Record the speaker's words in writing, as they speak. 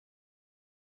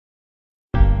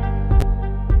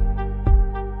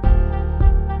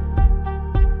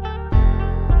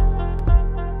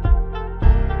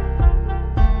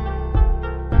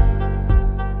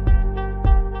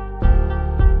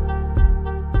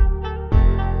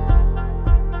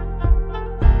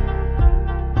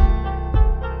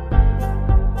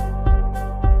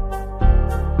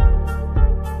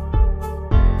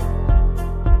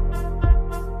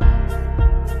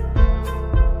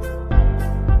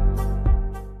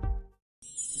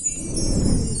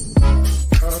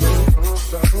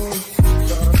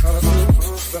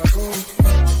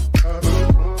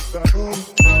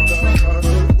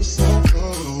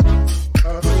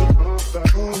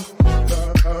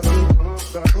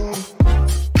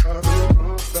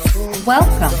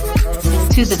Welcome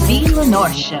to the V.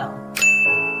 Lenore Show.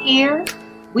 Here,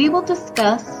 we will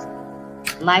discuss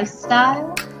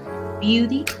lifestyle,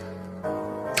 beauty,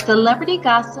 celebrity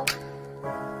gossip,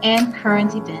 and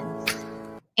current events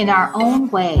in our own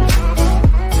way,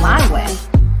 my way,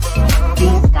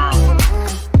 V style.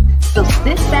 So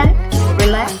sit back,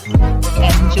 relax,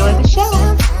 and enjoy the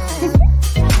show.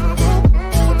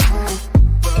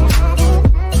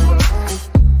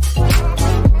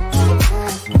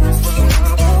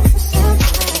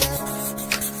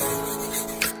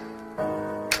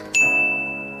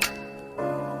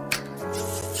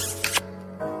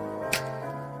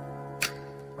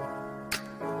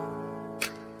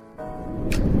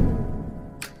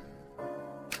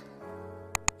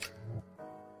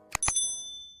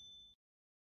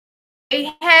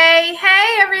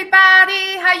 Hey,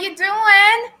 everybody. How you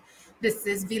doing? This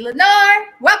is V. Lenore.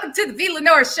 Welcome to the V.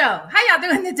 Lenore Show. How y'all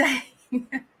doing today?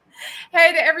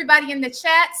 Hey to everybody in the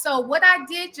chat. So what I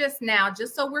did just now,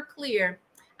 just so we're clear,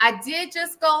 I did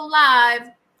just go live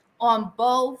on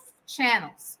both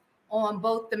channels, on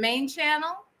both the main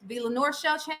channel, V. Lenore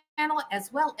Show channel,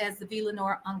 as well as the V.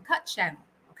 Lenore Uncut channel,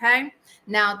 okay?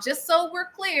 Now, just so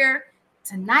we're clear,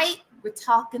 tonight we're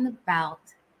talking about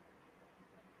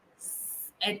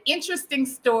an interesting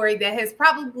story that has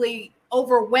probably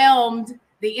overwhelmed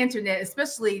the internet,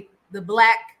 especially the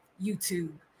Black YouTube.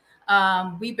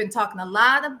 We've been talking a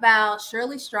lot about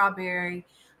Shirley Strawberry,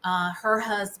 her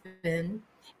husband,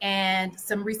 and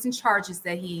some recent charges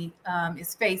that he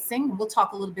is facing. We'll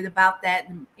talk a little bit about that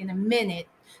in a minute.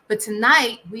 But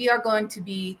tonight, we are going to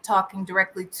be talking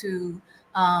directly to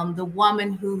the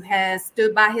woman who has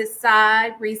stood by his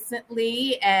side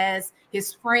recently as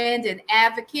his friend and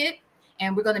advocate.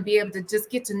 And we're going to be able to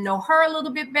just get to know her a little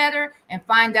bit better and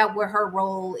find out what her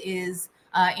role is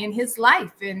in his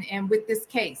life and with this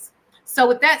case. So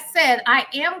with that said, I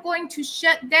am going to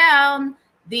shut down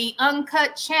the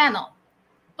Uncut channel,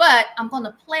 but I'm going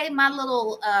to play my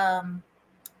little,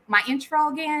 my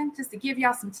intro again, just to give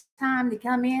y'all some time to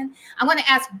come in. I'm going to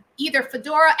ask either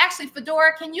Fedora, actually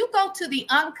Fedora, can you go to the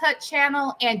Uncut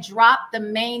channel and drop the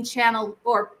main channel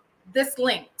or this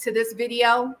link to this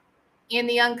video in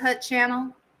the Uncut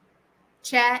channel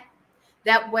chat?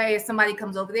 That way, if somebody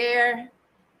comes over there,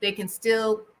 they can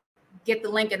still get the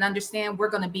link and understand we're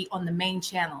going to be on the main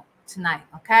channel tonight,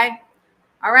 okay?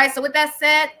 All right, so with that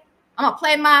said, I'm going to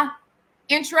play my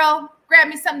intro, grab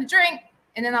me something to drink,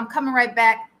 and then I'm coming right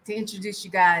back to introduce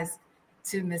you guys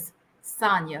to Miss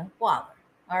Sonya Waller,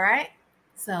 all right?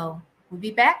 So we'll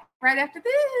be back right after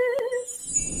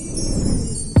this.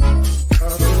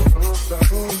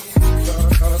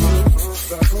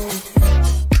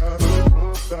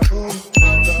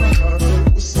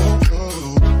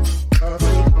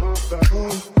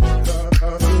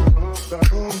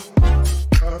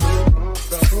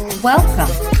 Welcome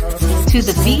to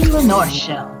the V. Lenore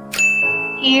Show.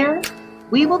 Here,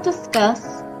 we will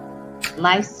discuss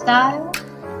lifestyle,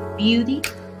 beauty,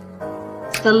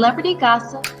 celebrity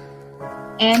gossip,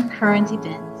 and current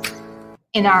events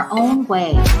in our own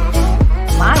way,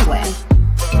 my way,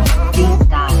 V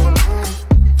style.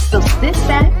 So sit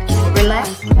back,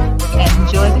 relax, and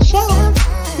enjoy the show.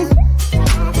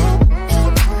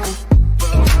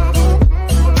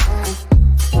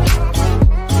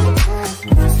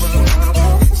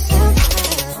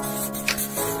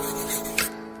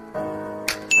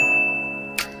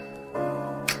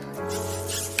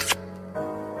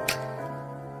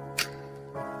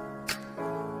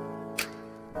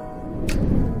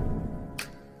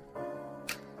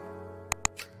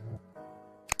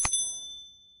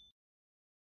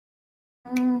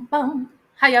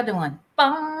 How y'all doing?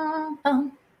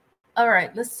 All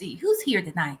right, let's see. Who's here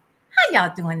tonight? How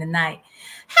y'all doing tonight?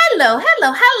 Hello,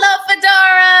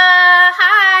 Fedora.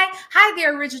 Hi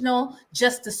there, original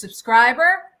Just a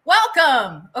Subscriber.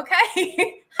 Welcome,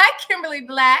 okay? Hi, Kimberly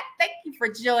Black. Thank you for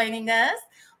joining us.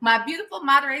 My beautiful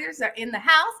moderators are in the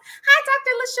house. Hi,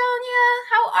 Dr. LaShonia.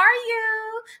 How are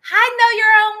you? Hi, Know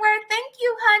Your Own Word. Thank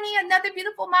you, honey. Another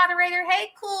beautiful moderator.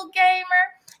 Hey, Cool Gamer.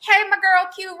 Hey, my girl,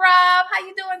 Q Rob. How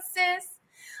you doing, sis?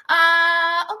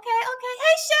 Okay.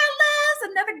 Hey, Shellas,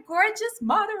 another gorgeous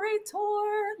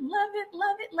moderator. Love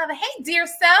it. Hey, dear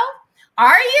self.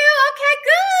 Are you? Okay,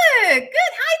 good.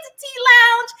 Hi, to T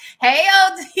Lounge. Hey,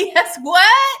 ODS,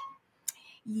 what?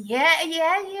 Yeah.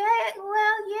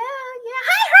 Well, yeah.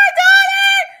 Hi, her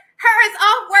daughter. Her is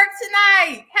off work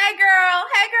tonight. Hey, girl.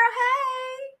 Hey.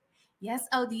 Yes,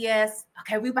 ODS.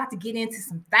 Okay, we're about to get into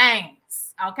some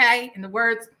things. Okay, in the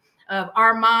words of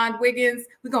Armand Wiggins,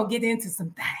 we're going to get into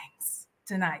some things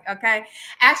tonight, okay?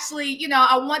 Actually,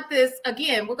 I want this,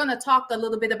 again, we're going to talk a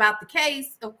little bit about the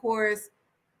case, of course,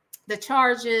 the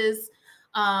charges,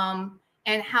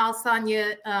 and how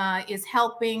Sonya is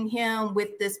helping him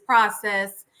with this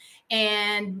process,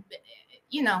 and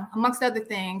amongst other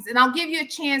things. And I'll give you a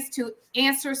chance to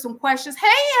answer some questions. Hey,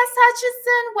 S.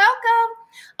 Hutchinson,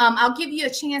 welcome. I'll give you a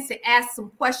chance to ask some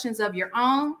questions of your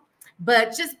own,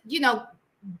 but just,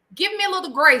 give me a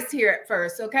little grace here at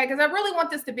first, okay? Because I really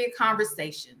want this to be a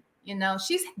conversation.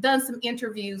 She's done some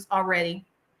interviews already,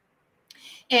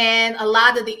 and a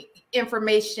lot of the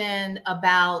information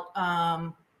about,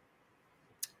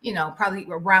 probably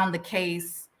around the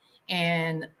case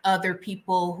and other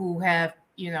people who have,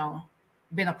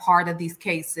 been a part of these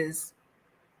cases.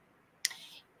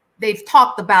 They've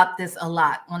talked about this a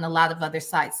lot on a lot of other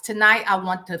sites. Tonight, I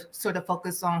want to sort of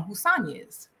focus on who Sonya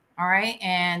is, all right?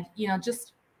 And,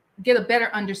 just get a better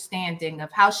understanding of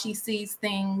how she sees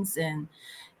things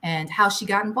and how she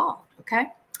got involved, okay?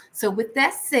 So with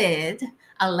that said,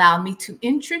 allow me to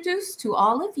introduce to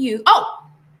all of you. Oh,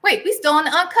 wait, we still on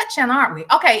the Uncut channel, aren't we?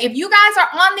 Okay, if you guys are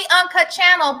on the Uncut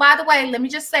channel, by the way, let me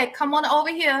just say, come on over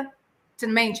here to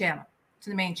the main channel,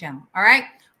 all right?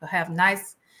 We'll have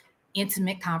nice,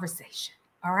 intimate conversation,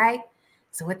 all right?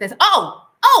 So with this, oh,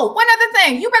 one other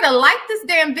thing, you better like this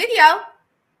damn video.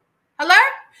 Hello?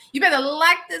 You better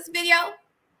like this video.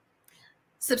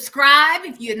 Subscribe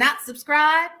if you're not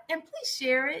subscribed, and please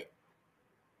share it,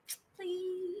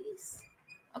 please.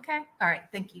 Okay, all right,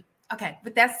 thank you. Okay,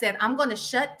 with that said, I'm going to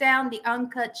shut down the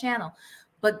Uncut channel.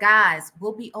 But guys,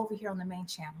 we'll be over here on the main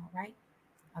channel, right?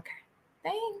 Okay,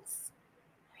 thanks.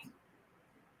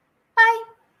 Bye.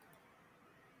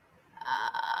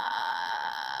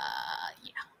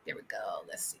 Yeah, there we go.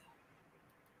 Let's see.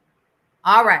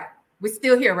 All right, we're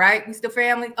still here, right? We still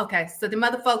family? Okay, so the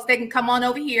mother folks, they can come on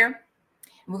over here.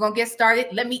 We're going to get started.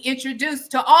 Let me introduce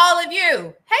to all of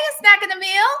you. Hey, a snack in the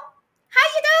meal. How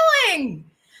you doing?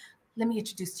 Let me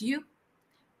introduce to you.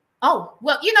 Oh,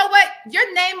 well, you know what?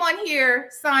 Your name on here,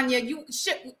 Sonya,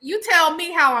 you tell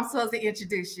me how I'm supposed to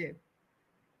introduce you.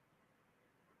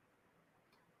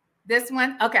 This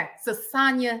one? Okay, so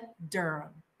Sonya Durham.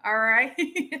 All right.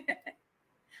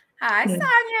 Hi, Yeah.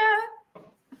 Sonya.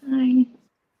 Hi.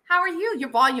 How are you? Your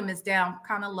volume is down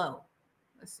kind of low.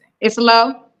 Let's see. It's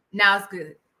low? Now it's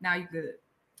good. Now you're good.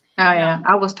 Oh, yeah.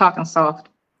 I was talking soft.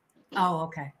 Oh,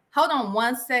 okay. Hold on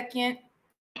one second.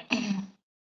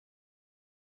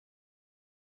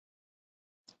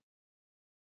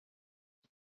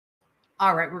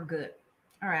 All right, we're good.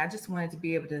 All right, I just wanted to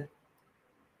be able to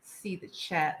see the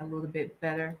chat a little bit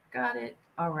better. Got it.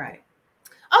 All right.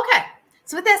 Okay.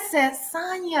 So with that said,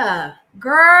 Sonya,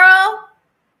 girl,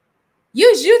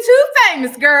 you's YouTube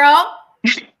famous, girl.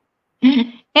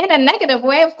 In a negative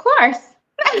way, of course.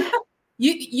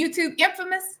 YouTube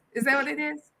infamous? Is that what it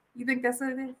is? You think that's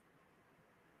what it is?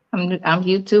 I'm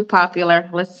YouTube popular.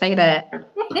 Let's say that.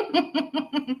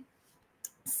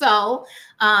 So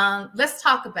let's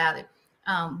talk about it.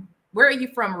 Where are you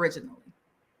from originally?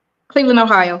 Cleveland,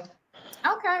 Ohio.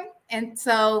 Okay. And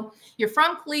so you're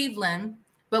from Cleveland,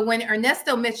 but when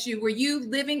Ernesto met you, were you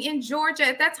living in Georgia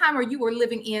at that time, or you were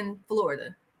living in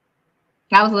Florida?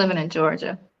 I was living in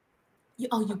Georgia. You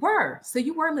were. So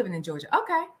you were living in Georgia.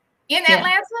 Okay. In Yeah.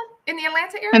 Atlanta? In the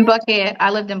Atlanta area? In Buckhead. I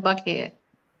lived in Buckhead.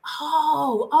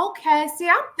 Oh, okay. See,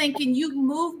 I'm thinking you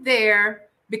moved there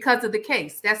because of the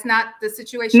case. That's not the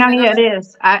situation. No, yeah, it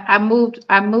is. I moved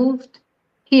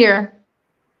here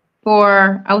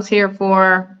I was here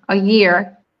for a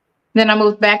year. Then I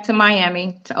moved back to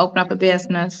Miami to open up a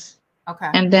business. Okay.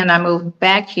 And then I moved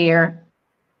back here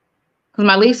because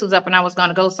my lease was up and I was going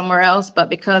to go somewhere else. But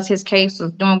because his case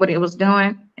was doing what it was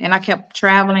doing, and I kept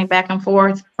traveling back and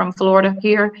forth from Florida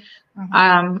here,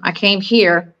 I came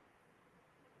here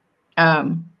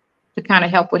to kind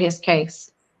of help with his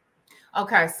case.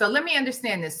 Okay. So let me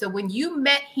understand this. So when you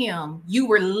met him, you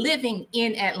were living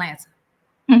in Atlanta.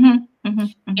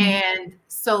 And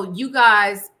so you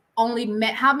guys only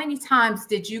met, how many times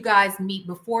did you guys meet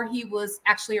before he was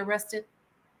actually arrested?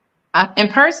 In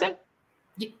person?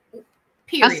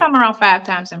 Period. Somewhere around 5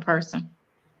 times in person.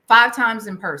 5 times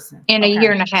in person. In a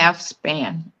year and a half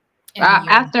span.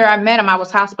 After I met him, I was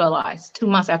hospitalized 2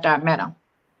 months after I met him.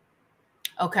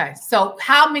 Okay. So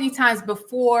how many times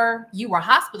before you were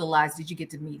hospitalized did you get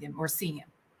to meet him or see him?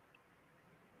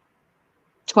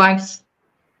 Twice.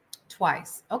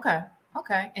 Okay.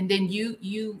 Okay. And then you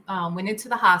went into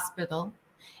the hospital,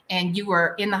 and you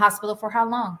were in the hospital for how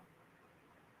long?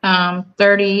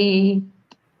 30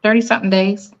 something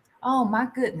days. Oh my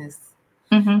goodness.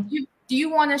 Do you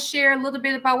want to share a little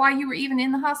bit about why you were even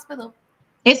in the hospital?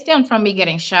 It stemmed from me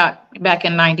getting shot back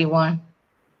in 91.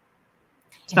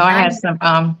 So I had some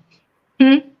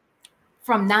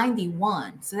from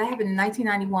 91. So that happened in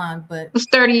 1991, but it was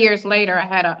 30 years later. I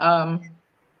had a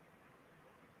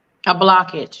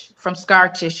blockage from scar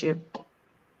tissue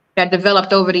that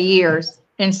developed over the years.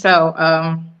 And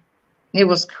so it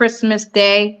was Christmas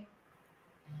Day,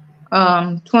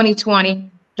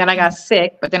 2020, that I got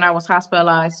sick, but then I was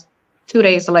hospitalized 2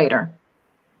 days later.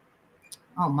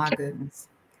 Oh my goodness.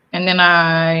 And then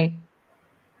I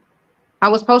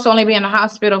was supposed to only be in the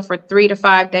hospital for 3 to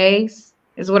 5 days,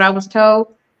 is what I was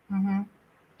told. Mm-hmm.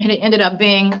 And it ended up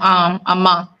being a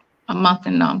month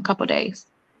and a couple of days.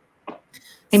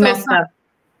 He messed up.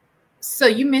 So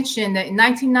you mentioned that in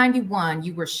 1991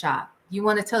 you were shot. You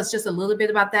want to tell us just a little bit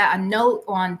about that? I know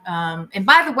on, and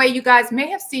by the way, you guys may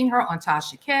have seen her on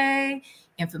Tasha K,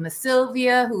 Infamous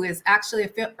Sylvia, who is actually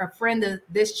a friend of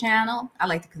this channel. I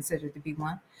like to consider it to be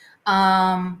one.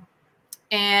 And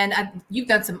you've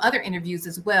done some other interviews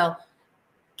as well.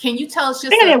 Can you tell us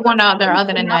just? I did one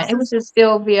other than that. It was just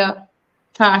Sylvia,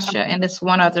 Tasha, and this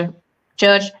one other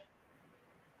Judge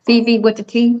TV with the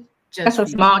T. That's a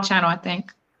small channel, I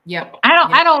think. Yep.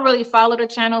 I don't really follow the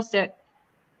channels that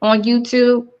on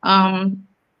YouTube.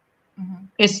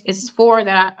 It's four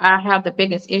that I have the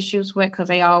biggest issues with because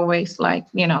they always like,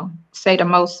 you know, say the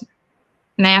most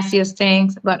nastiest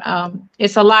things. But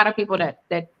it's a lot of people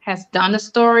that has done the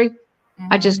story.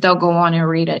 I just don't go on and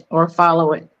read it or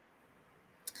follow it.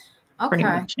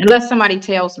 Okay. Unless somebody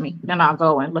tells me, then I'll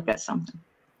go and look at something.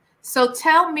 So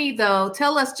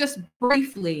tell us just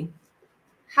briefly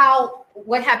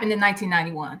what happened in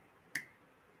 1991.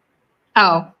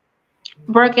 Oh,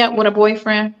 broke up with a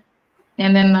boyfriend,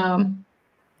 and then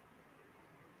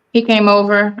he came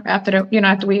over after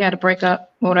we had to break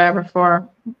up, whatever, for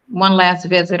one last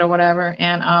visit or whatever,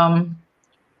 and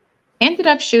ended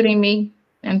up shooting me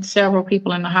and several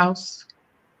people in the house.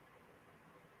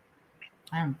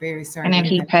 I'm very sorry. And then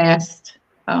he passed.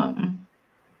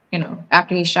 You know,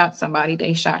 after he shot somebody,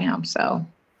 they shot him. So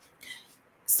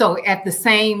at the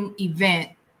same event,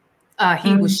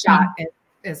 he was shot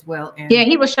as well. And yeah,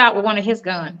 he was shot with one of his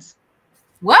guns.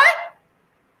 What?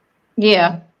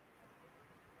 Yeah.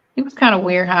 It was kind of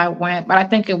weird how it went, but I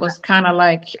think it was kind of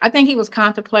like, I think he was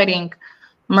contemplating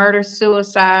murder,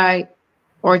 suicide,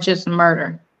 or just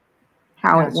murder,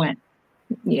 how it went.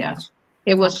 Yeah.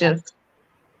 It was just,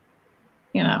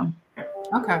 you know.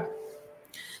 Okay.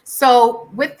 So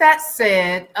with that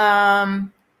said,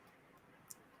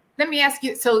 let me ask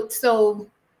you, so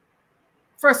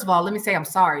first of all, let me say I'm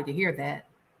sorry to hear that.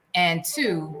 And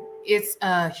two, it's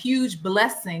a huge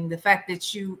blessing, the fact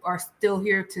that you are still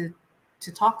here to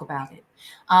talk about it.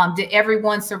 Did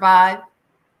everyone survive?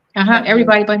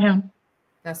 Everybody but him.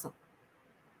 That's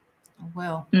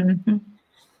well.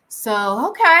 So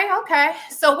okay.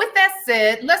 So with that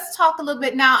said, let's talk a little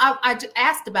bit now. I just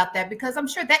asked about that because I'm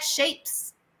sure that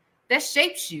shapes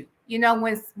you. You know,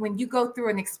 when you go through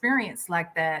an experience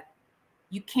like that,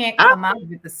 you can't come out of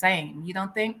it the same. You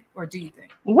don't think, or do you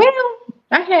think? Well,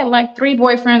 I had like 3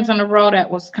 boyfriends in a row that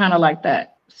was kind of like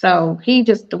that. So he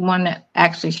just the one that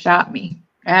actually shot me.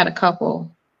 I had a couple,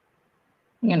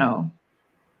 you know,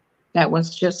 that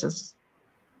was just as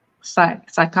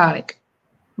psychotic,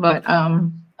 but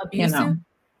abusive. You know.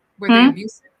 Were they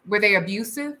abusive? Were they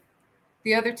abusive?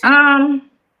 The other 2?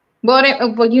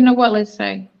 Well, you know what? Let's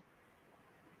say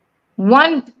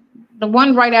the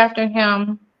one right after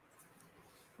him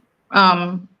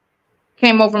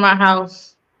came over my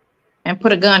house and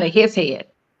put a gun to his head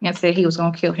and said he was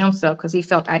going to kill himself because he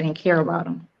felt I didn't care about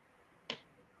him.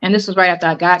 And this was right after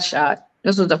I got shot.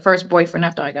 This was the first boyfriend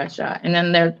after I got shot. And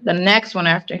then the next one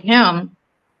after him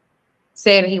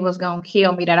said he was going to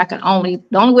kill me, that the only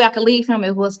way I could leave him,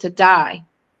 it was to die.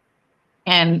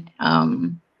 And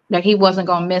that he wasn't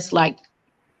going to miss like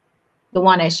the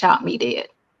one that shot me did.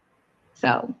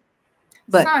 So,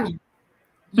 but Sonya,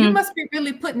 you must be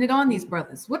really putting it on these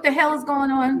brothers. What the hell is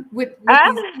going on with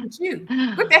you?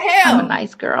 What the hell? I'm a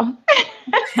nice girl.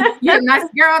 You're a nice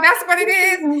girl. That's what it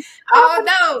is. Oh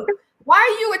no. Why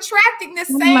are you attracting this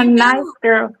same I'm a nice dude?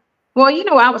 girl. Well, you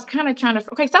know, I was kind of trying to,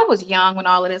 so I was young when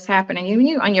all of this happened, and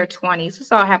you in your 20s.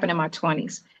 This all happened in my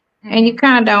 20s. And you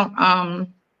kind of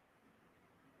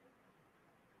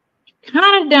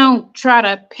don't try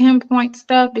to pinpoint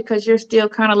stuff because you're still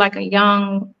kind of like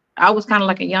I was kind of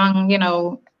like a young, you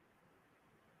know,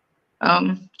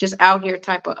 just out here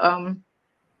type of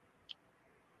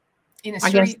in the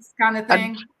streets kind of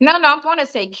thing. No, I want to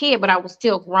say kid, but I was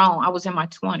still grown. I was in my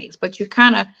 20s. But you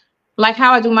kind of like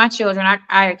how I do my children.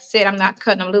 I said I'm not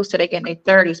cutting them loose till they get in their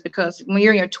 30s, because when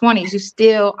you're in your 20s, you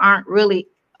still aren't really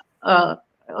a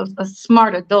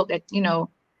smart adult that, you know,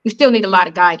 you still need a lot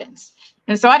of guidance.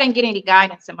 And so I didn't get any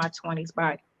guidance in my 20s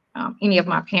by any of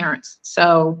my parents.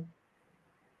 So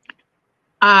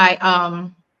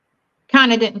I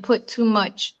kind of didn't put too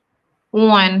much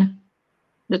on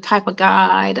the type of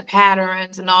guy, the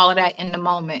patterns and all of that in the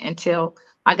moment until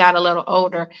I got a little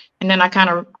older. And then I kind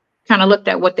of looked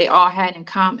at what they all had in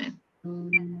common.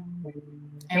 And what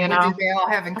did they all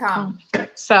have in common?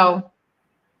 So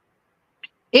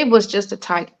it was just a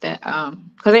type that,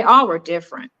 because they all were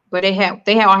different, but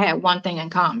they all had one thing in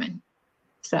common.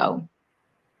 So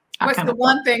what's the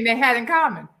one thing they had in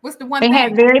common? What's the one thing? They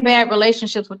had very bad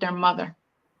relationships with their mother.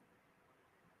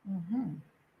 Mm-hmm.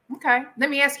 Okay, let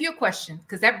me ask you a question,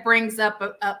 because that brings up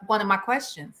one of my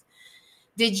questions.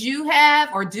 Did you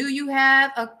have, or do you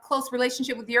have, a close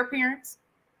relationship with your parents?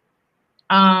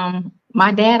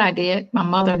 My dad, I did. My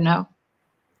mother, no.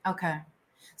 Okay.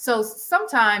 So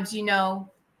sometimes, you know,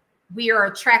 we are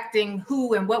attracting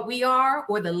who and what we are,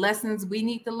 or the lessons we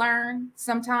need to learn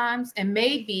sometimes. And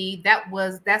maybe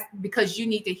that's because you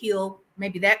need to heal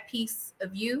maybe that piece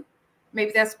of you.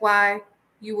 Maybe that's why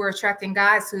you were attracting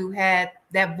guys who had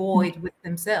that void with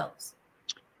themselves.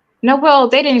 No, well,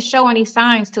 they didn't show any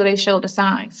signs till they showed the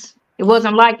signs. It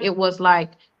wasn't like it was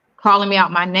like calling me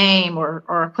out my name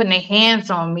or putting their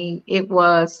hands on me. It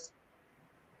was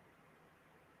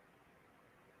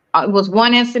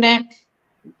one incident,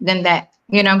 then that,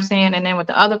 you know what I'm saying? And then with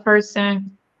the other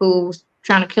person who's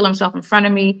trying to kill himself in front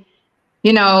of me,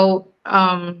 you know,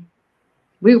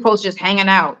 we were supposed to just hanging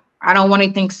out. I don't want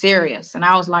anything serious. And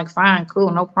I was like, fine,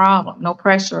 cool, no problem, no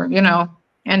pressure, you know.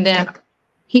 And then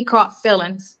he caught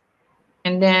feelings.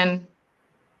 And then,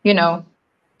 you know,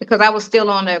 because I was still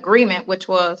on the agreement, which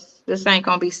was this ain't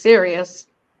going to be serious.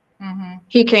 Mm-hmm.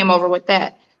 He came over with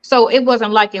that. So it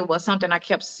wasn't like it was something I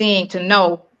kept seeing to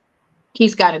know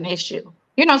he's got an issue.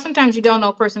 You know, sometimes you don't know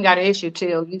a person got an issue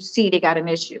till you see they got an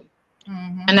issue.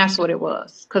 Mm-hmm. And that's what it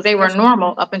was, because they were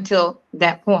normal up until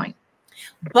that point.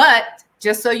 But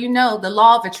just so you know, the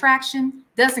law of attraction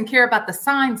doesn't care about the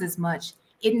signs as much.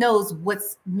 It knows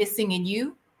what's missing in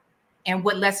you and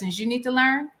what lessons you need to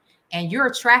learn. And you're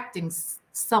attracting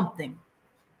something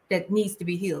that needs to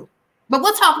be healed. But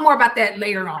we'll talk more about that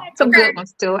later on. Some good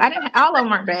ones too. All of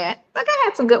them aren't bad. Like I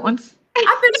had some good ones.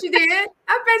 I bet you did.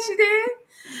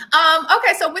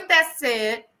 Okay, so with that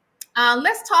said,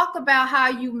 let's talk about how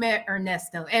you met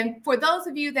Ernesto. And for those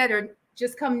of you that are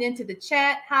just coming into the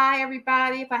chat, hi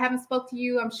everybody. If I haven't spoke to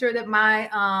you, I'm sure that my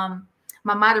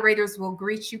my moderators will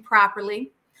greet you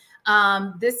properly.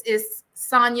 This is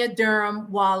Sonya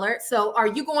Waller. So are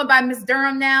you going by Miss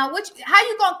Durham now? How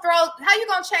you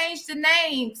gonna change the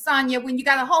name, Sonya, when you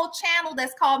got a whole channel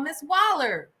that's called Miss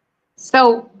Waller?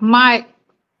 So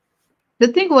the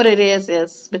thing what it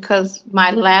is because my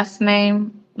last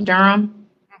name, Durham,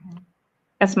 Mm-hmm.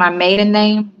 that's my maiden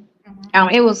name.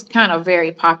 Mm-hmm. It was kind of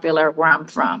very popular where I'm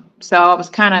from. So I was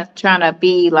kind of trying to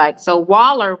be like, so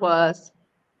Waller was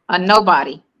a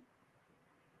nobody.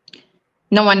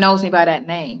 No one knows me by that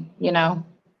name, you know.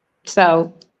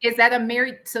 So is that a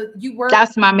married? So you were?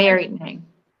 That's my married name.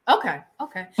 Okay.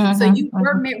 Okay. Mm-hmm, so you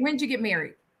were married. When did you get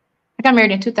married? I got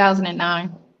married in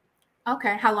 2009.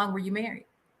 Okay. How long were you married?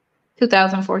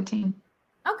 2014.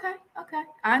 Okay. Okay.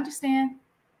 I understand.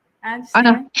 I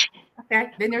know.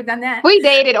 Okay. Been there, done that. We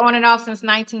dated on and off since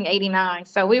 1989.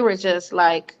 So we were just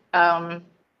like, you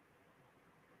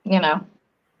know.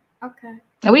 Okay.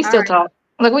 And we still talk.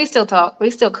 Look, we still talk. We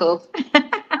still cool.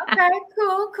 Okay,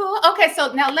 cool. Okay,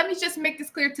 so now let me just make this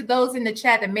clear to those in the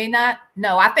chat that may not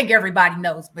know. I think everybody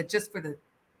knows, but just for the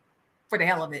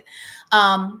hell of it.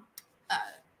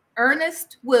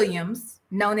 Ernest Williams,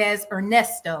 known as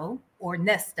Ernesto or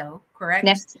Nesto, correct?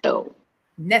 Nesto.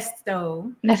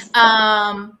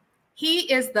 He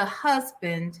is the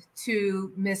husband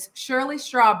to Miss Shirley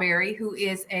Strawberry, who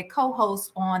is a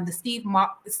co-host on the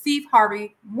Steve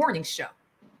Harvey Morning Show.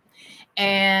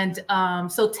 And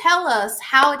so tell us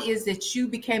how it is that you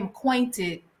became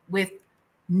acquainted with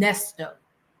Nesto.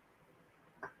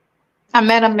 I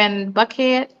met him in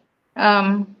Buckhead,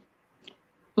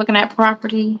 looking at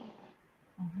property.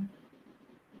 Mm-hmm.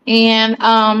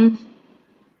 And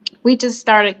we just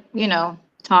started, you know,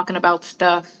 talking about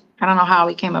stuff. I don't know how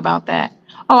we came about that.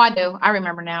 Oh, I do. I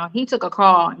remember now. He took a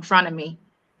call in front of me,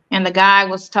 and the guy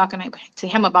was talking to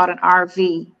him about an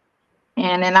RV.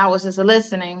 And then I was just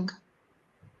listening.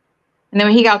 And then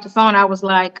when he got off the phone, I was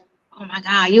like, oh my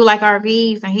God, you like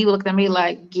RVs? And he looked at me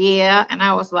like, yeah. And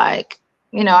I was like,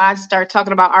 you know, I started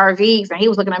talking about RVs, and he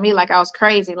was looking at me like I was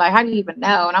crazy. Like, how do you even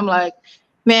know? And I'm like,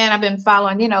 man, I've been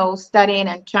following, you know, studying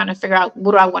and trying to figure out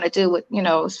what do I want to do with, you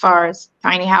know, as far as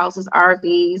tiny houses,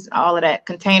 RVs, all of that,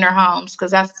 container homes,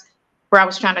 because that's where I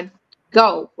was trying to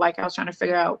go. Like I was trying to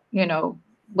figure out, you know,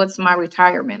 what's my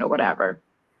retirement or whatever.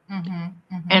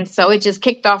 And so it just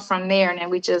kicked off from there, and then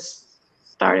we just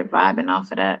started vibing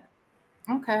off of that.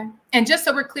 Okay. And just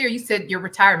so we're clear, you said your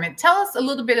retirement. Tell us a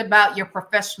little bit about your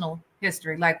professional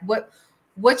history. Like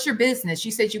what's your business?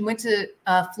 You said you went to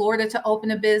Florida to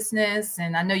open a business,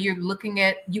 and I know you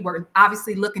were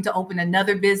obviously looking to open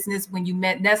another business when you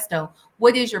met Ernesto.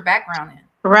 What is your background in?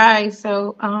 Right.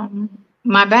 So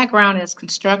my background is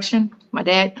construction. My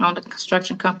dad owned a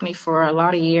construction company for a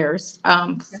lot of years.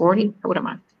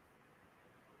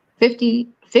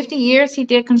 50 years he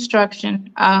did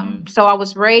construction. So I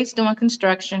was raised doing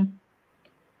construction.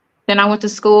 Then I went to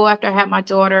school after I had my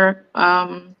daughter,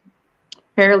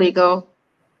 paralegal.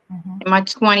 In my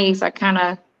 20s, I kind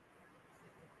of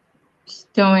was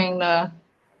doing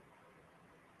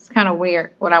it's kind of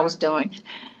weird what I was doing.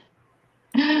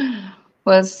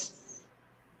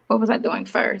 What was I doing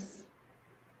first?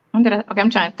 I'm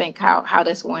trying to think how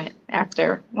this went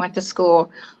after went to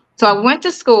school. So I went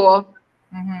to school.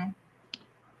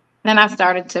 Then I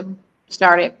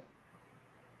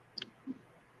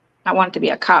I wanted to be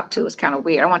a cop too. It's kind of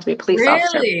weird. I wanted to be a police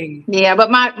officer. Yeah,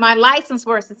 but my license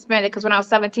was suspended because when I was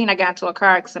 17, I got into a car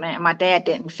accident and my dad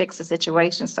didn't fix the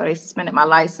situation, so they suspended my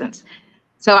license.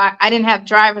 So I didn't have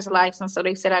driver's license, so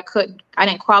they said I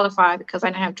didn't qualify because I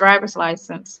didn't have driver's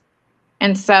license.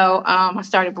 And so I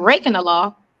started breaking the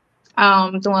law,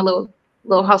 doing a little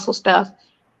hustle stuff.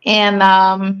 And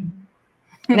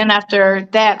then after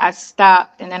that, I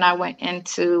stopped, and then I went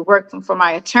into working for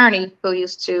my attorney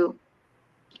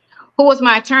who was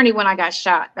my attorney when I got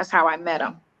shot. That's how I met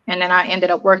him. And then I ended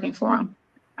up working for him.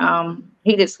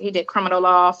 He did criminal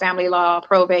law, family law,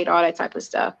 probate, all that type of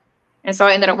stuff. And so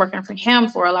I ended up working for him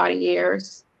for a lot of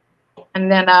years.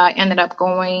 And then I ended up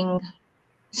going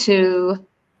to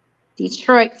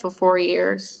Detroit for 4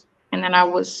 years. And then I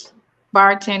was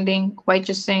bartending,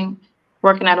 waitressing,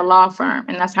 working at a law firm.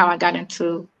 And that's how I got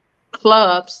into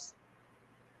clubs.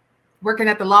 Working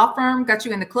at the law firm got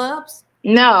you into clubs?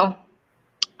 No.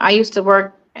 I used to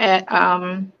work at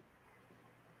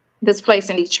this place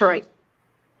in Detroit.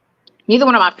 Neither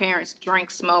one of my parents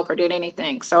drank, smoked, or did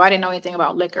anything. So I didn't know anything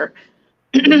about liquor.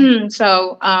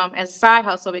 So as a side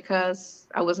hustle, because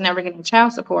I was never getting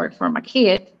child support for my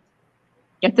kid,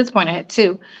 at this point I had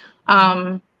two,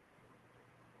 I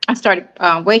started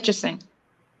waitressing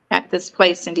at this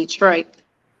place in Detroit.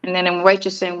 And then in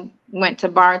waitressing, went to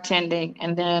bartending.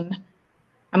 And then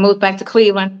I moved back to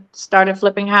Cleveland, started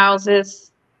flipping houses.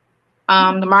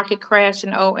 The market crashed in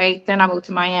 2008. Then I moved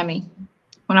to Miami.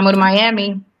 When I moved to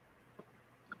Miami,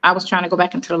 I was trying to go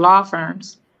back into the law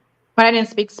firms, but I didn't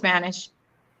speak Spanish.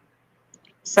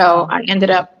 So I ended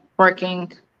up working.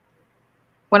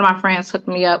 One of my friends hooked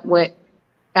me up with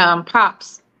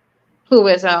Pops, who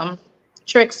is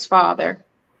Trick's father,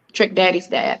 Trick Daddy's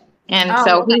dad. And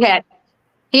so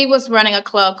he was running a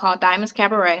club called Diamonds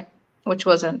Cabaret, which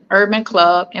was an urban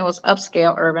club. It was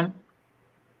upscale urban.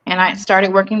 And I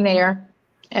started working there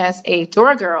as a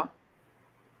door girl.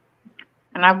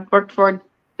 And I worked for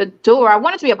the door. I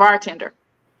wanted to be a bartender,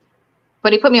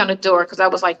 but he put me on the door because I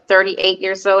was like 38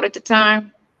 years old at the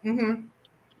time,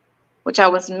 which I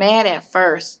was mad at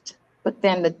first. But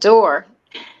then the door,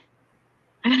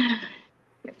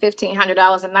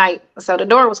 $1,500 a night. So the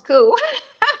door was cool.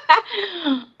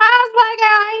 I was like,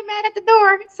 I ain't mad at the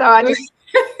door. So I just...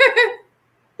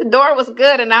 The door was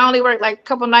good, and I only worked like a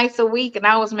couple nights a week, and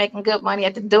I was making good money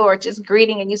at the door, just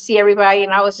greeting, and you see everybody,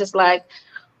 and I was just like,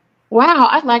 wow,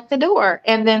 I like the door.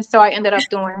 And then so I ended up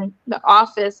doing the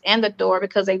office and the door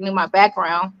because they knew my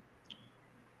background.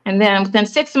 And then within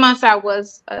 6 months, I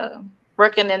was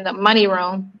working in the money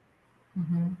room,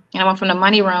 and I went from the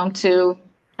money room to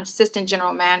assistant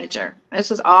general manager.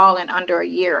 This was all in under a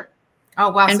year. Oh,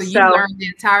 wow. So you learned the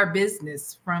entire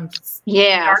business from.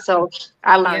 Yeah. So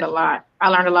I learned a lot. I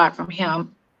learned a lot from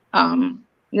him.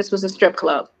 This was a strip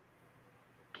club.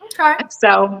 Okay.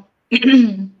 So,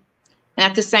 and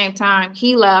at the same time,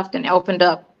 he left and opened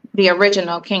up the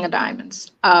original King of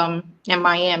Diamonds in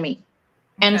Miami.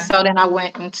 And so then I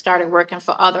went and started working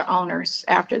for other owners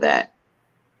after that.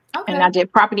 Okay. And I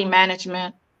did property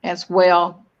management as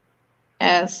well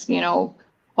as, you know,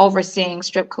 overseeing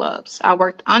strip clubs. I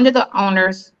worked under the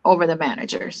owners, over the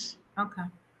managers. Okay.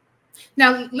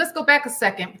 Now let's go back a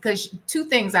second, because two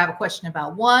things I have a question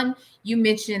about. One, you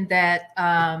mentioned that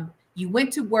you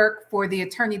went to work for the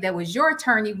attorney that was your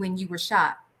attorney when you were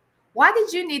shot. Why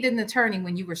did you need an attorney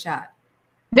when you were shot?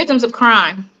 Victims of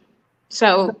crime.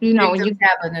 So, you know, you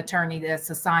have an attorney that's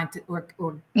assigned to, or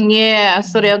yeah,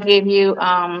 so they'll give you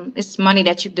it's money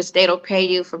that the state will pay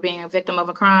you for being a victim of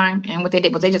a crime. And what they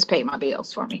did was they just paid my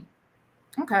bills for me.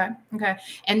 Okay. Okay.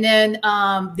 And then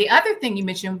the other thing you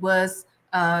mentioned was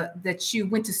that you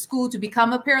went to school to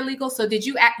become a paralegal. So did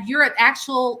you, you're an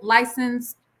actual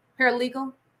licensed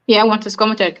paralegal? Yeah, I went to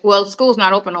school. Well, school's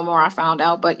not open no more, I found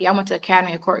out. But yeah, I went to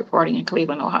Academy of Court Reporting in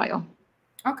Cleveland, Ohio.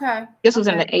 Okay. This was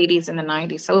in the 80s and the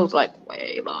 90s. So it was like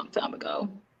way long time ago.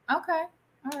 Okay.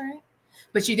 All right.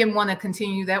 But you didn't want to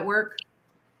continue that work?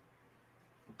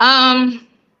 I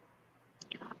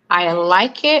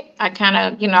like it. I kind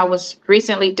of, I was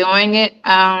recently doing it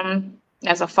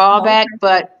as a fallback,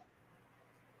 but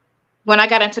when I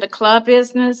got into the club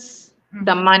business,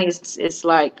 the money is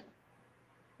like,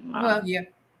 well, yeah,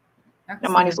 the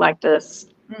money's like this.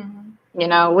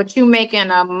 What you make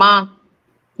in a month,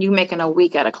 you make in a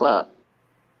week at a club.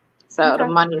 So the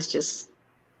money's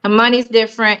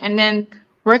different. And then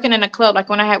working in a club, like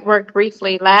when I had worked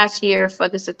briefly last year for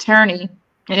this attorney,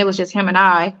 and it was just him and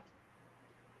I,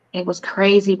 it was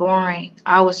crazy boring.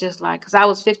 I was just like, because I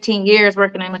was 15 years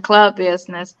working in the club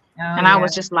business. And I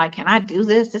was just like, can I do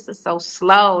this? This is so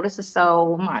slow. This is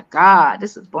so, oh my God,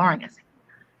 this is boring.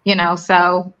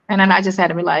 So, and then I just had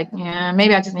to be like, yeah,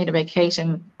 maybe I just need a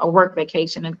vacation, a work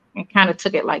vacation, and kind of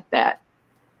took it like that.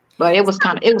 But it was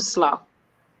slow.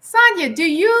 Sonya, do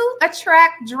you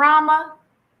attract drama?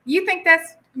 You think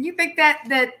that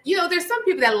there's some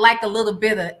people that like a little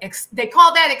bit of, they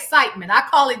call that excitement. I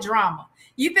call it drama.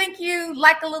 You think you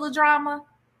like a little drama?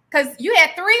 Because you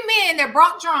had 3 men that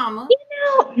brought drama.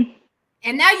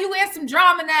 And now you in some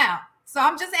drama now. So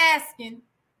I'm just asking.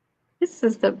 This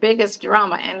is the biggest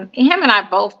drama. And him and I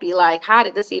both be like, how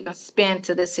did this even spin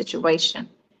to this situation?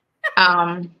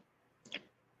 But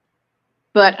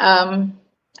I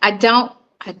don't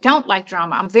like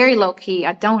drama. I'm very low key.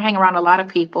 I don't hang around a lot of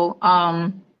people.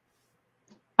 I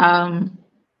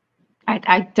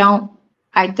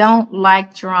don't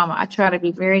like drama. I try to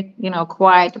be very,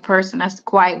 quiet. The person that's the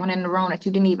quiet one in the room that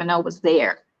you didn't even know was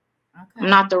there. Okay. I'm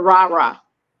not the rah-rah.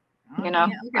 Okay.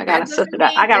 I got a sister.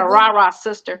 I got a rah-rah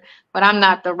sister, but I'm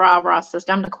not the rah-rah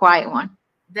sister. I'm the quiet one.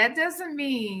 That doesn't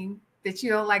mean that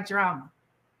you don't like drama.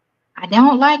 I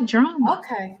don't like drama.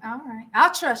 Okay. All right.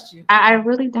 I'll trust you. I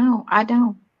really don't. I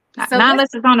don't. So not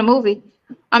unless it's on the movie.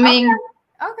 I mean,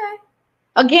 okay.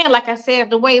 Again, like I said,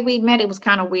 the way we met, it was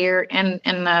kind of weird. And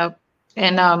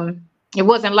it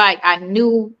wasn't like I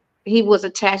knew he was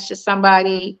attached to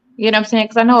somebody, you know what I'm saying?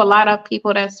 Because I know a lot of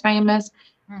people that's famous.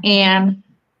 And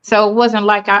so it wasn't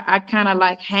like I kind of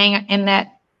like hang in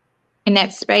that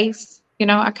space.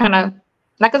 I kind of,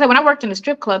 like I said, when I worked in the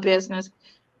strip club business,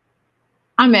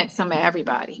 I met some of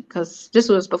everybody, because this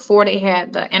was before they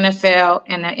had the NFL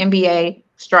and the NBA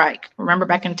strike. Remember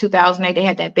back in 2008, they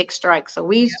had that big strike. So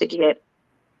we used to get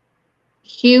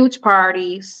huge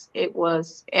parties. It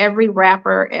was every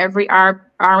rapper, every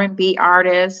R&B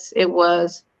artist. It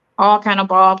was all kind of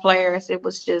ball players. It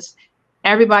was just,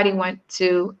 everybody went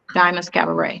to Diamond's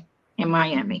Cabaret in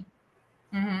Miami.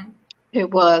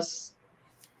 It was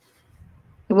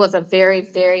a very,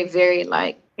 very, very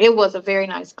it was a very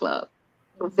nice club.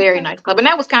 A very nice club. And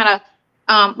that was kind of,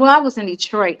 I was in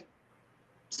Detroit.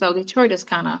 So Detroit is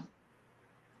kind of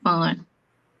fun.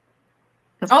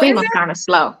 Because Cleveland's kind of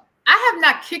slow. I have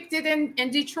not kicked it in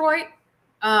Detroit.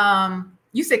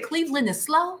 You said Cleveland is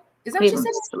slow? Is that Cleveland what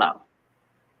you said? Slow.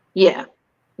 Yeah.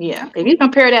 Yeah. If you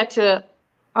compare that to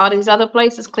all these other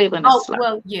places, Cleveland is slow.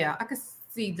 Well, yeah, I can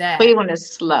see that. Cleveland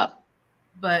is slow.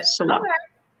 But slow. Okay.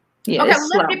 Yeah, okay, it's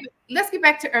slow. Let's get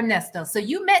back to Ernesto. So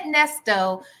you met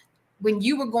Ernesto when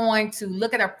you were going to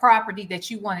look at a property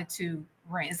that you wanted to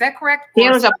rent. Is that correct?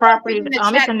 There was a property,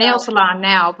 it's a nail salon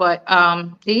now, but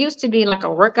it used to be like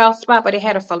a workout spot, but it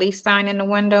had a Felice sign in the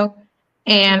window.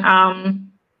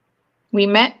 And we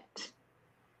met.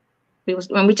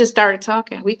 When we just started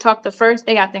talking. We talked the first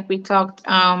day, I think we talked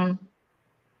I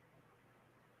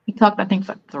think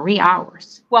for 3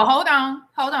 hours. Well, hold on.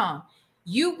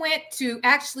 You went to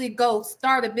actually go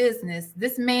start a business.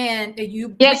 This man that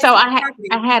you so I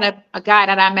had a guy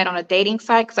that I met on a dating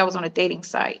site, because I was on a dating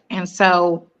site, and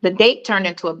so the date turned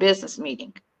into a business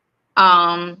meeting,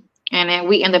 and then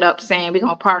we ended up saying we're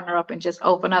gonna partner up and just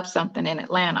open up something in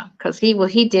Atlanta, because he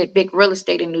did big real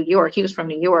estate in New York. He was from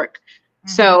New York.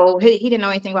 So he didn't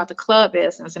know anything about the club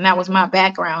business, and that was my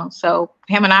background. So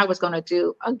him and I was going to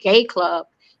do a gay club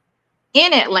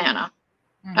in Atlanta.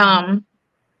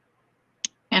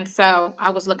 And so I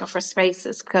was looking for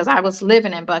spaces, because I was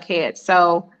living in Buckhead.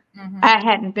 So I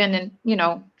hadn't been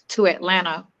to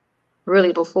Atlanta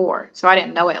really before. So I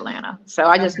didn't know Atlanta. So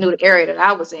I just knew the area that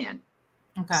I was in.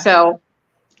 So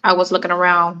I was looking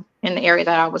around in the area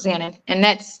that I was in. And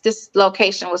this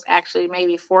location was actually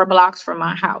maybe 4 blocks from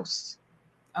my house.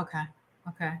 Okay.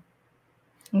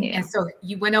 Yeah. And so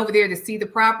you went over there to see the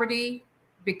property.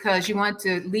 because you want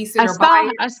to lease it or buy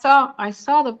it? I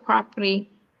saw the property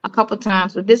a couple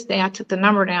times, but this day I took the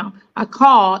number down. I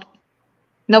called,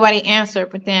 nobody answered,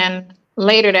 but then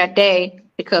later that day,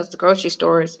 because the grocery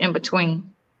store is in between.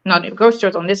 No, the grocery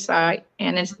store's on this side,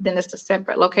 and then it's a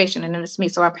separate location, and then it's me.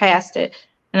 So I passed it,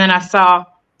 and then I saw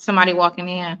somebody walking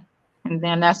in, and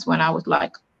then that's when I was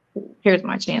like, here's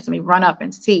my chance. Let me run up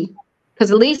and see. Because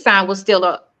the lease sign was still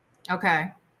up.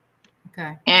 Okay.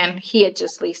 And he had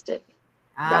just leased it.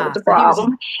 That was the So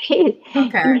problem.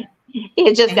 okay. He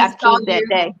had just got the keys that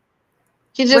day.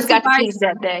 He just got the keys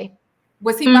that day.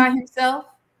 Was he by himself?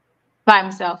 By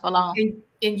himself, alone.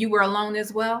 And you were alone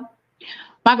as well?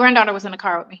 My granddaughter was in the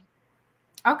car with me.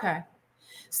 Okay.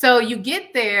 So you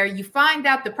get there, you find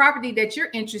out the property that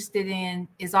you're interested in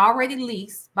is already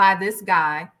leased by this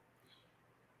guy.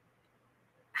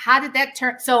 How did that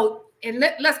turn? So, and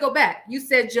let's go back. You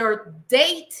said your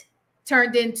date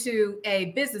turned into a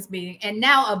business meeting, and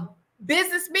now a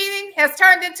business meeting has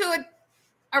turned into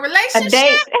a relationship? A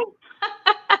date.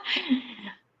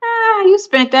 You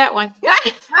spent that one. You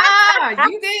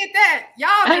did that.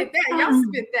 Y'all did that. Y'all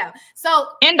spent that. So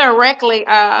indirectly,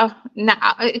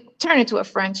 it turned into a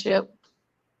friendship.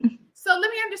 So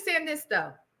let me understand this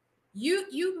though.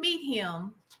 You meet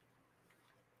him.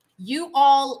 You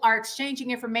all are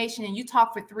exchanging information, and you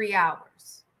talk for 3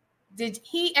 hours. Did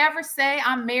he ever say,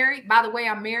 "I'm married"? By the way,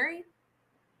 I'm married.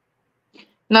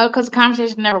 No, because the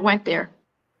conversation never went there.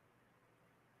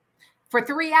 For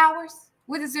 3 hours,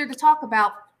 what is there to talk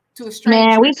about to a stranger?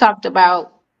 Man, we talked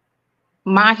about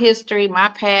my history, my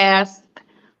past,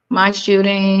 my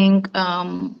shooting,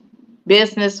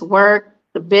 business, work,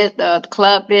 the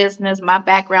club business, my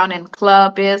background in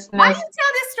club business. Why you tell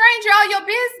this stranger all your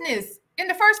business in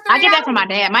the first 3 hours? I get that from my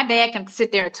dad. My dad can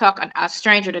sit there and talk a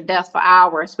stranger to death for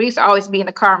hours. We used to always be in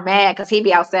the car mad because he'd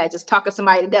be outside just talking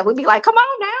somebody to death. We'd be like, "Come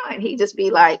on now," and he'd just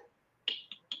be like,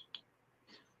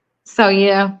 so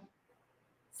yeah.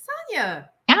 Sonya.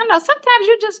 I don't know. Sometimes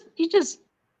you just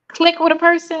click with a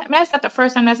person. I mean, that's not the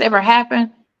first time that's ever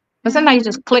happened. But sometimes you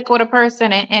just click with a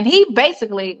person, and he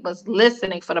basically was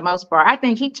listening for the most part. I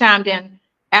think he chimed in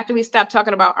after we stopped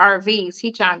talking about RVs.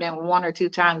 He chimed in 1 or 2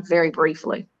 times very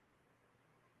briefly.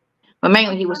 But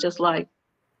mainly he was just like,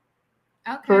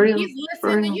 okay, for real, he's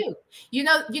listening to you. You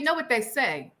know what they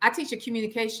say. I teach a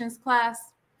communications class,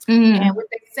 Mm-hmm. and what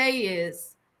they say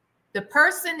is the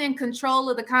person in control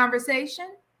of the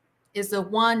conversation is the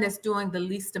one that's doing the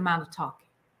least amount of talking.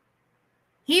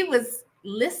 He was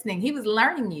listening. He was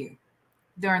learning you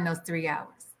during those 3 hours.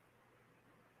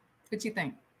 What you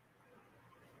think?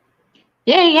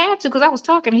 Yeah, he had to, because I was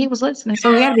talking and he was listening,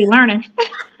 so he had to be learning.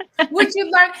 Would you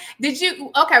learn? Did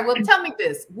you? Okay, well, tell me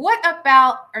this. What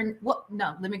about, or what?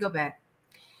 No, let me go back.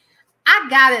 I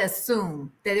gotta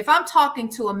assume that if I'm talking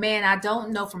to a man I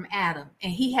don't know from Adam,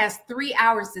 and he has 3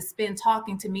 hours to spend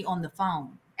talking to me on the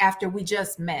phone after we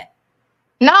just met.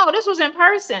 No, this was in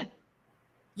person.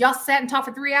 Y'all sat and talked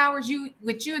for 3 hours. You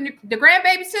and the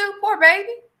grandbaby too? Poor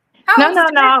baby.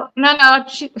 No.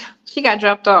 She got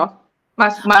dropped off. My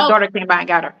daughter came by and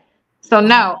got her. So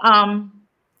no.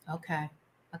 Okay.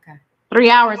 3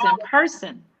 hours in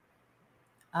person.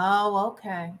 Oh,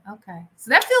 okay. So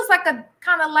that feels like a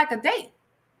kind of like a date.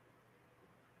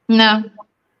 No. There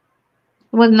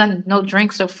wasn't no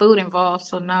drinks or food involved,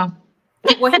 so no.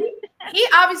 Well, he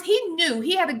obviously knew,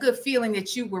 he had a good feeling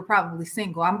that you were probably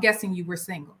single. I'm guessing you were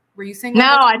single. Were you single?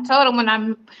 No, I told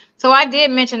him so I did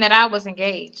mention that I was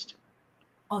engaged.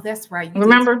 Oh, that's right.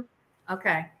 Remember?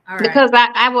 Okay. All right. Because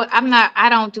I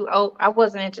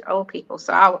wasn't into old people.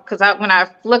 So when I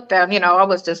looked at him, I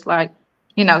was just like,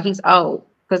 he's old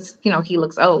because, he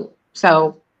looks old.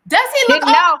 So does he look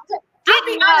old?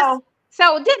 Didn't know.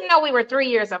 So didn't know we were 3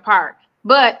 years apart,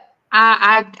 but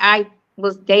I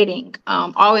was dating,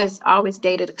 always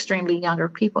dated extremely younger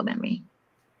people than me.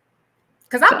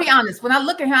 Because I'll be honest, when I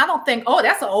look at him, I don't think, oh,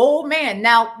 that's an old man.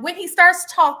 Now, when he starts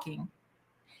talking,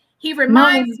 he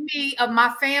reminds me of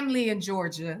my family in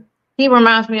Georgia. He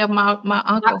reminds me of my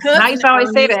uncle. I used to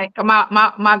always say that.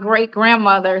 My great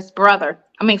grandmother's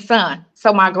son.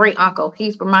 So my great uncle.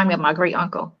 He's remind me of my great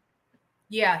uncle.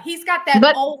 Yeah, he's got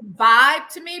that old vibe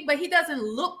to me, but he doesn't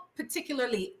look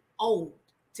particularly old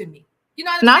to me. You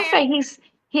know what I'm saying? I say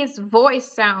his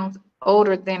voice sounds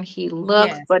older than he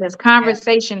looks, but his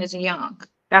conversation is young.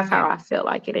 That's how I feel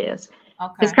like it is.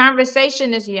 Okay. His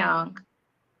conversation is young.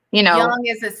 Young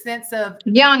is a sense of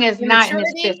young is not in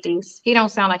his 50s. He don't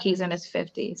sound like he's in his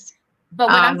 50s. But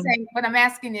what I'm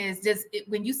asking is,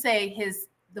 when you say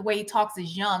the way he talks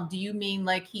is young, do you mean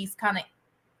like he's kind of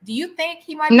Do you think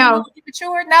he might be a little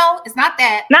immature? No, it's not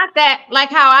that. Not that. Like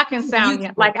how I can sound.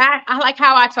 Yeah. Like I like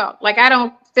how I talk. Like I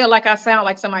don't feel like I sound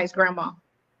like somebody's grandma.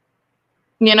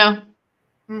 You know.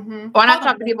 Mm-hmm. When I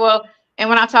talk to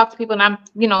people, and I'm,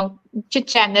 you know, chit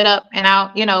chatting it up, and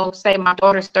I'll, you know, say my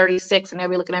daughter's 36, and they'll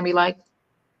be looking at me like,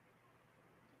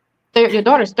 your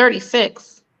daughter's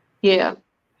 36. Yeah.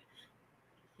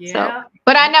 Yeah. So,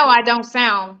 but I know I don't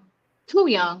sound too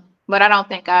young, but I don't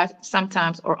think I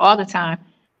sometimes or all the time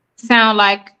sound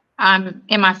like I'm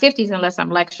in my 50s unless I'm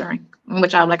lecturing, in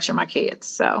which I lecture my kids.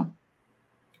 So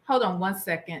hold on one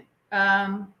second.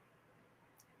 Her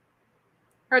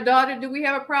daughter, do we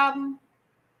have a problem?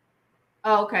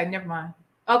 Oh, okay, never mind.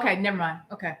 Okay, never mind.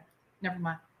 Okay, never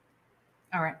mind.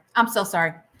 All right, I'm so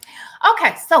sorry.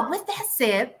 Okay, so with that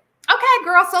said, okay,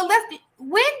 girl, so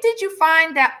when did you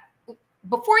find out,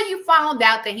 before you found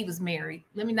out that he was married,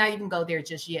 let me not even go there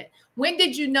just yet. When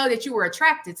did you know that you were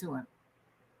attracted to him?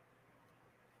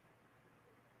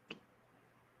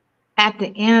 At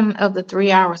the end of the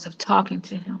 3 hours of talking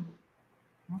to him.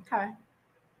 Okay.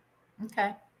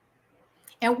 Okay.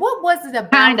 And what was it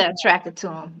about? Kind of attracted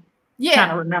to him. Yeah. Trying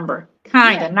to remember.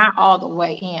 Kind of, not all the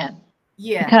way in.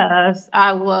 Yeah. Because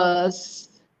I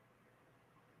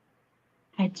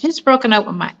had just broken up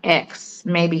with my ex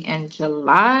maybe in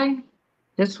July.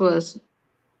 This was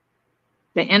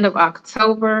the end of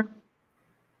October.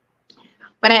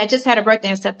 But I had just had a birthday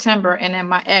in September, and then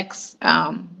my ex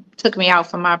took me out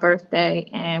for my birthday,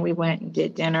 and we went and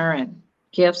did dinner and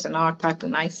gifts and all types of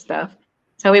nice stuff.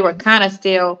 So we were kind of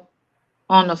still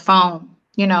on the phone,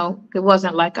 you know. It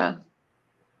wasn't like a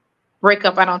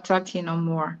breakup, I don't talk to you no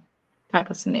more type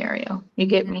of scenario. You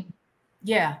get me?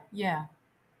 Yeah, yeah.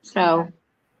 So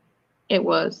it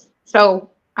was.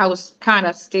 So I was kind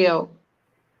of still,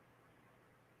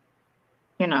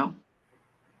 you know,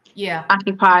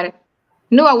 occupied.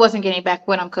 Knew I wasn't getting back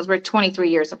with him because we're 23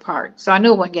 years apart. So I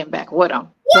knew I wasn't getting back with him.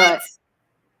 What? But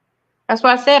that's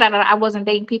why I said I wasn't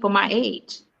dating people my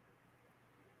age.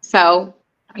 So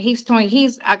he's 20.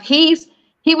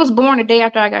 He was born the day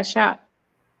after I got shot.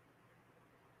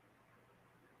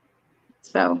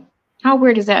 So how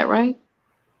weird is that, right?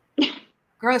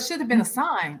 Girl, it should have been a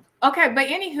sign. Okay, but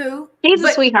anywho. He's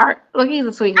a sweetheart. Look, he's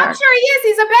a sweetheart. I'm sure he is.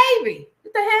 He's a baby.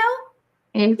 What the hell?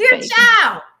 He's a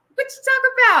child. What you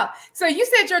talking about? So you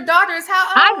said your daughter is how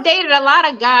old? I've dated a lot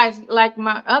of guys. Like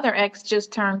my other ex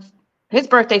just turned, his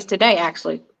birthday's today,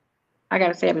 actually. I got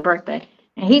to say happy birthday.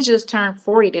 And he just turned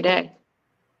 40 today.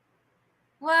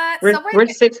 What?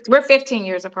 We're 15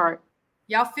 years apart.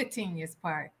 Y'all 15 years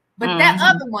apart. But that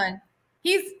other one,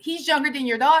 he's younger than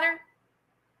your daughter?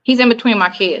 He's in between my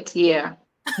kids, yeah.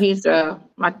 He's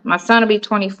my son will be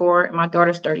 24 and my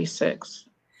daughter's 36.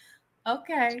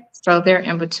 Okay. So they're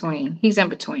in between. He's in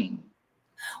between.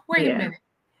 Wait a minute.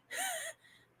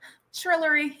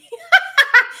 Trillery.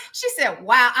 She said,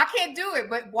 wow, I can't do it,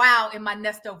 but wow in my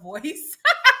Ernesto voice.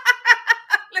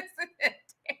 Listen.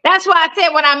 That's why I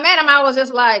said when I met him, I was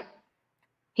just like,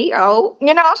 he old,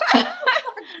 you know? I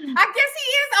guess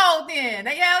he is old then.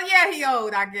 Hell yeah, he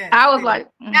old, I guess. I was like,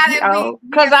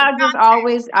 because I just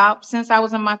always, since I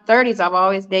was in my 30s, I've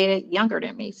always dated younger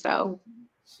than me. So,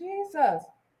 Jesus.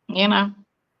 You know.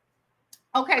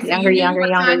 Okay. So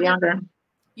younger.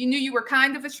 You knew you were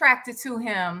kind of attracted to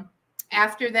him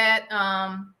after that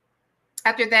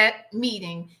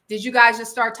meeting. Did you guys just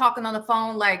start talking on the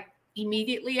phone like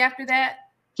immediately after that?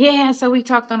 Yeah. So we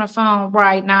talked on the phone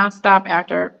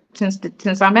nonstop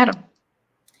since I met him.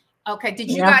 Okay.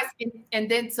 Did you guys, and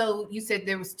then so you said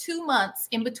there was 2 months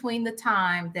in between the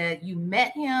time that you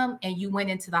met him and you went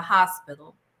into the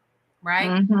hospital, right?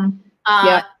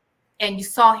 Mm-hmm. And you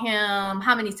saw him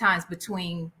how many times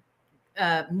between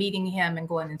meeting him and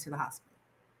going into the hospital?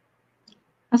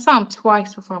 I saw him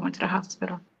twice before I went to the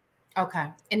hospital. Okay.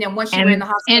 And then once you were in the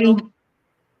hospital,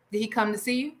 did he come to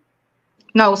see you?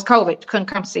 No, it was COVID. Couldn't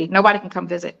come see. Nobody can come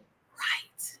visit.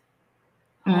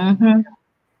 Right. Mm-hmm.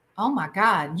 Oh my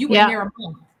God. You were there a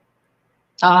month.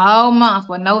 A whole month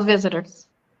with no visitors.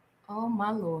 Oh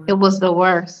my Lord. It was the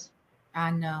worst.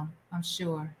 I know. I'm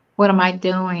sure. What am I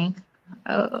doing?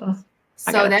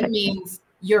 So that means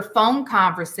your phone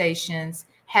conversations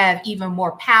have even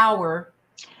more power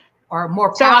or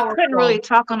more so powerful. I couldn't really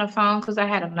talk on the phone because I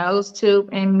had a nose tube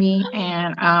in me,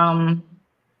 and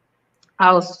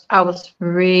I was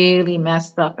really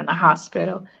messed up in the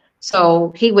hospital.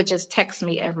 So he would just text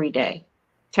me every day.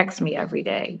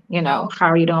 You know, how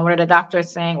are you doing? What are the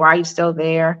doctors saying? Why are you still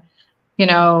there? You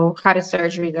know, how did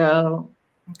surgery go?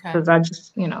 Because I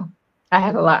just, you know, I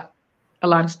had a lot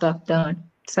of stuff done.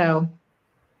 So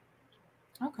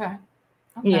okay.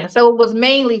 Yeah. So it was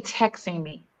mainly texting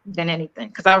me. than anything,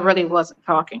 because I really wasn't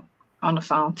talking on the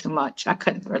phone too much. I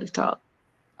couldn't really talk.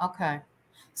 Okay.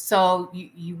 So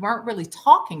you weren't really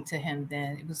talking to him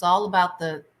then. It was all about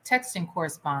the texting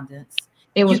correspondence.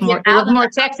 It was more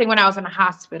texting when I was in the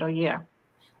hospital, yeah.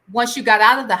 Once you got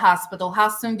out of the hospital, how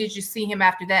soon did you see him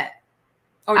after that?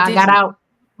 Or I got out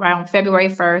around February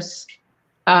 1st.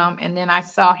 And then I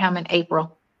saw him in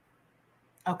April.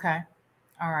 Okay.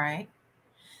 All right.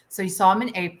 So you saw him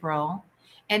in April.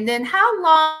 And then how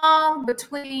long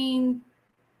between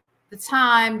the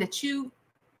time that you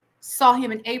saw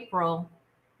him in April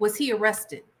was he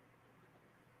arrested?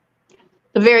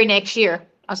 The very next year.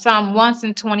 I saw him once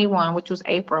in 21, which was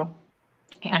April.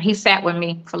 And he sat with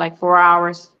me for like 4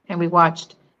 hours and we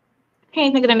watched, I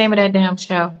can't think of the name of that damn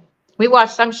show. We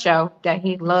watched some show that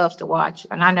he loves to watch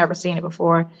and I never seen it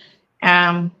before.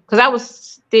 Because I was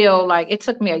still like, it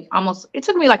took me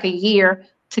like a year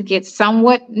to get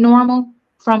somewhat normal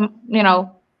from, you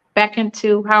know, back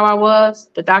into how I was.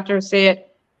 The doctor said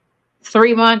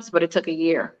 3 months, but it took a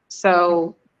year.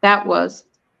 So that was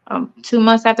 2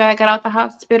 months after I got out the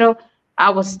hospital. I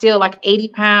was still like 80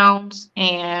 pounds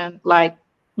and like,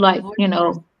 you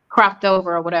know, cropped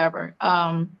over or whatever.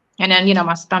 And then, you know,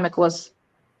 my stomach was,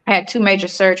 I had 2 major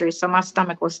surgeries. So my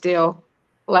stomach was still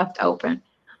left open.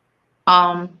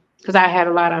 Because I had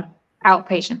a lot of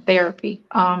outpatient therapy.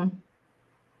 And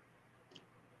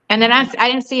then I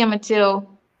didn't see him until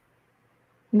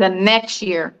the next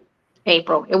year,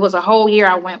 April. It was a whole year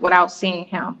I went without seeing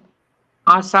him.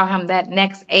 I saw him that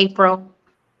next April,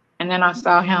 and then I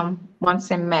saw him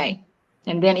once in May.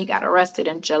 And then he got arrested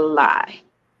in July.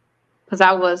 Because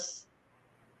I was,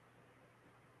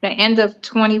 the end of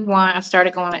 21, I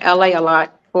started going to LA a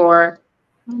lot for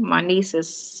my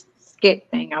niece's skit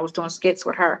thing. I was doing skits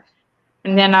with her.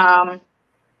 And then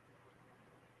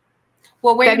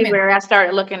well, wait February, a minute. I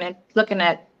started looking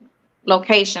at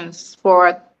locations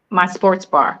for my sports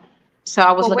bar. So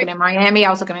I was looking in Miami.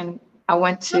 I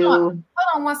went to. Hold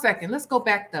on 1 second. Let's go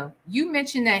back though. You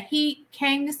mentioned that he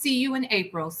came to see you in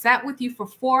April, sat with you for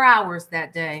 4 hours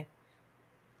that day,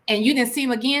 and you didn't see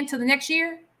him again till the next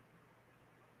year.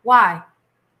 Why?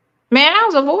 Man, I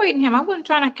was avoiding him. I wasn't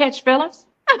trying to catch feelings.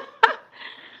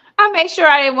 I made sure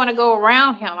I didn't want to go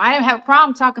around him. I didn't have a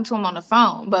problem talking to him on the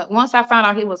phone. But once I found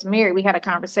out he was married, we had a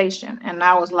conversation. And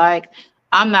I was like,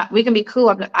 we can be cool.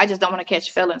 I just don't want to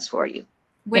catch feelings for you.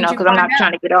 You know, because I'm not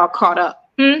trying to get all caught up.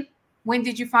 When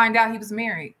did you find out he was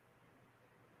married?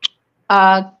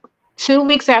 2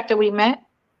 weeks after we met.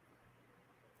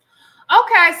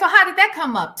 Okay, so how did that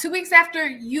come up? 2 weeks after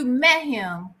you met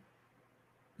him,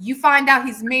 you find out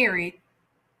he's married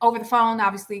over the phone,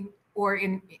 obviously, or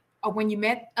when you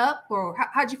met up, or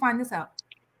how'd you find this out?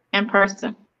 In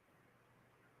person.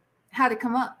 How'd it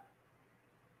come up?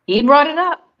 He brought it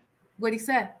up. What'd he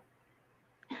say?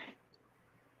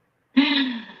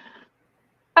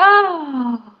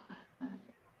 Oh.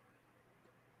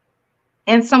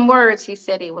 In some words, he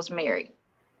said he was married.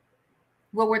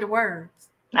 What were the words?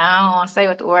 I don't want to say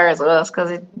what the words was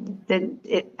because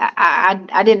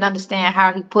I didn't understand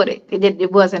how he put it.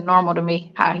 It wasn't normal to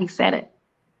me how he said it.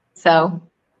 So.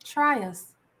 Try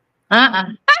us.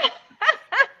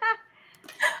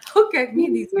 Okay, me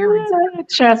and these earrings.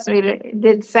 Trust me, it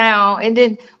didn't sound. It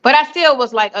didn't. But I still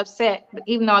was like upset.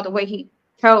 Even though the way he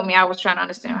told me, I was trying to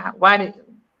understand why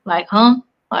like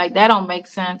that don't make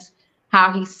sense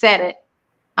how he said it.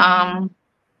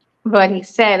 But he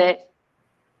said it,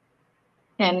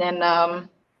 and then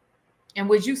And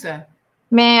what'd you say?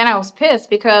 Man, I was pissed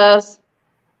because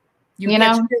you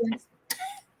know.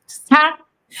 Huh?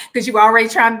 Because you were already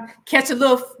trying to catch a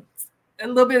little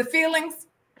bit of feelings.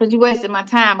 Because you wasted my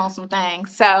time on some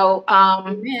things. So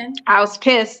I was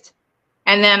pissed.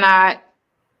 And then I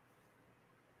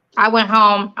went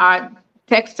home. I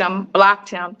texted him, blocked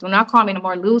him. Do not call me no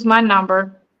more. Lose my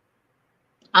number.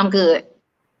 I'm good.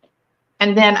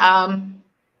 And then a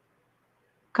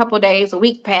couple of days, a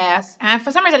week passed. And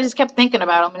for some reason, I just kept thinking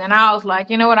about him. And then I was like,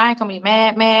 you know what? I ain't going to be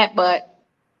mad, but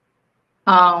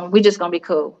we just going to be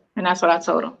cool. And that's what I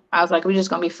told him. I was like, we're just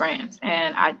going to be friends.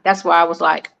 And that's why I was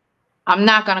like, I'm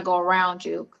not going to go around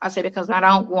you. I said, because I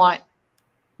don't want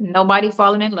nobody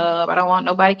falling in love. I don't want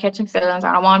nobody catching feelings.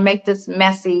 I don't want to make this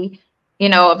messy, you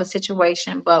know, of a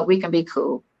situation, but we can be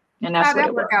cool. And that's what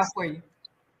it was. How'd that work out for you?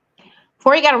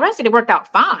 Before he got arrested, it worked out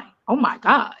fine. Oh my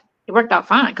God. It worked out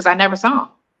fine because I never saw him.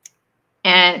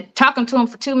 And talking to him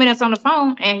for 2 minutes on the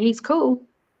phone and he's cool.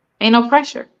 Ain't no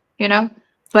pressure, you know?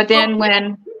 But then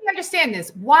when understand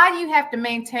this, why do you have to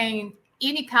maintain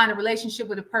any kind of relationship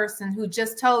with a person who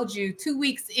just told you 2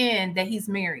 weeks in that he's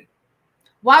married?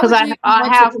 Why would you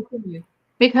want to continue?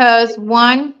 Because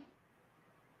one,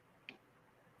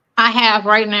 have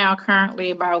right now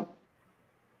currently about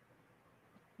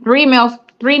three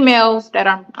males that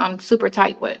I'm super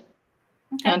tight with,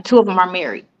 and 2 of them are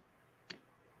married.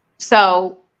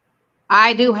 So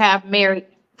I do have married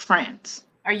friends.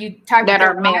 Are you tight that with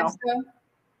are male? Still?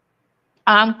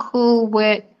 I'm cool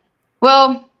with,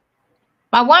 well,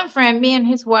 my one friend, me and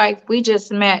his wife, we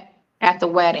just met at the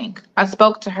wedding. I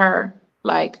spoke to her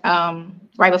like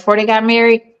right before they got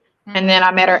married, and then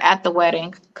I met her at the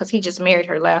wedding because he just married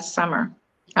her last summer.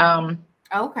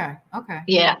 Okay.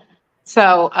 Yeah.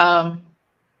 So,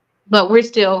 but we're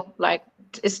still like,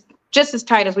 it's just as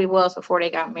tight as we was before they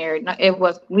got married.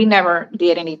 We never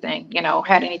did anything,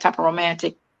 had any type of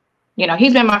romantic,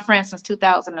 he's been my friend since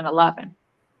 2011.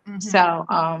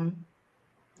 So,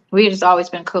 we just always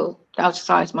been cool. That was just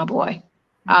always my boy.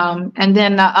 And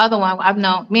then the other one,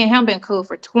 me and him been cool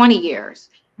for 20 years.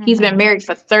 He's been married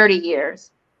for 30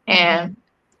 years. And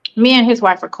me and his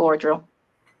wife are cordial.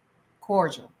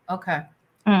 Cordial. Okay.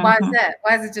 Why is that?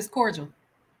 Why is it just cordial?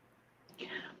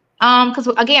 Because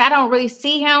again, I don't really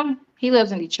see him. He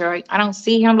lives in Detroit. I don't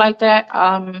see him like that.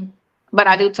 But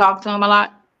I do talk to him a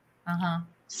lot.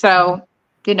 So,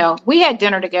 we had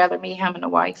dinner together, me, him, and the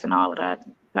wife, and all of that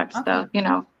type of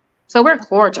stuff, So we're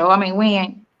cordial. I mean, we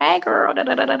ain't, hey girl,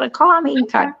 call me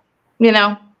type,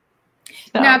 So.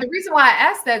 Now, the reason why I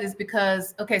asked that is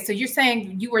because, so you're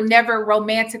saying you were never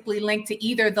romantically linked to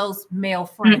either of those male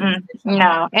friends?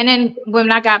 No. And then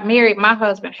when I got married, my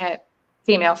husband had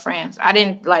female friends. I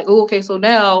didn't like, so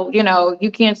now,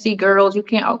 you can't see girls, you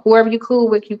can't, whoever you cool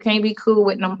with, you can't be cool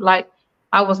with them. Like,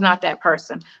 I was not that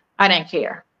person. I didn't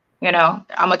care. I'm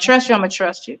gonna trust you, I'm gonna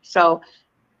trust you. So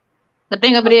the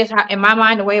thing of it is, in my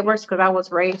mind, the way it works, because I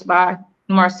was raised by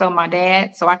more so my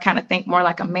dad, so I kind of think more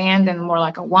like a man than more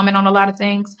like a woman on a lot of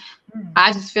things.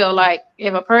 I just feel like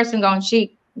if a person gonna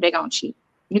cheat, they're gonna cheat.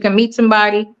 You can meet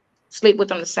somebody, sleep with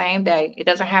them the same day. It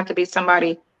doesn't have to be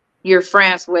somebody you're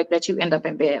friends with that you end up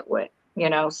in bed with,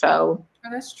 so. Oh,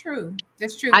 that's true.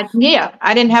 That's true. I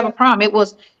didn't have a problem. It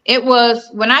was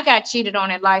when I got cheated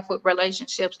on in life with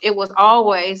relationships, it was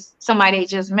always somebody they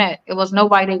just met. It was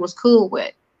nobody they was cool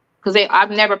with, because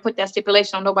I've never put that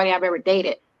stipulation on nobody I've ever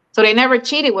dated. So they never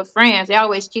cheated with friends. They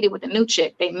always cheated with the new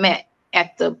chick they met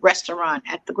at the restaurant,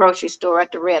 at the grocery store,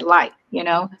 at the red light.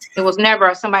 It was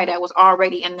never somebody that was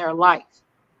already in their life.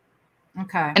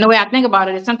 Okay. And the way I think about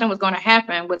it, if something was going to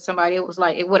happen with somebody, it was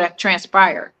like it would have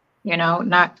transpired,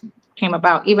 not came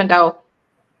about, even though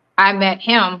I met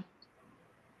him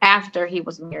after he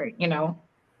was married,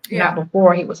 not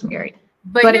before he was married.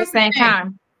 But at the same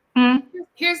time.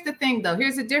 Here's the thing, though.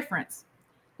 Here's the difference.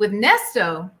 With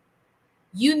Ernesto,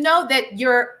 that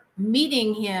you're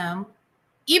meeting him,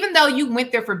 even though you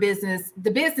went there for business,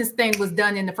 the business thing was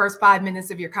done in the first 5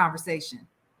 minutes of your conversation.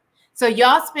 So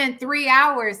y'all spent 3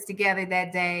 hours together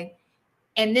that day,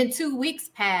 and then 2 weeks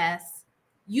pass.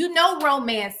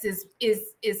 Romance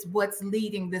is what's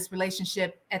leading this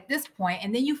relationship at this point,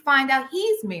 and then you find out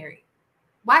he's married.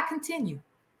 Why continue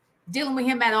dealing with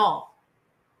him at all?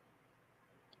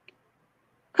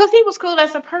 Because he was cool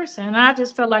as a person, and I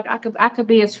just felt like I could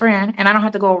be his friend, and I don't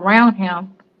have to go around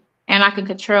him, and I can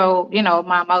control,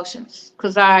 my emotions.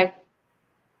 Because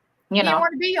he didn't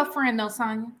want to be your friend, though,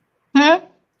 Sonya.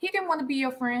 He didn't want to be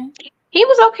your friend. He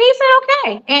was okay. He said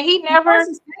okay, and he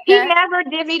never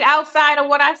divvied outside of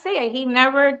what I said. He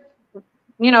never,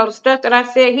 the stuff that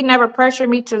I said. He never pressured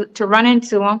me to run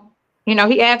into him.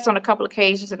 He asked on a couple of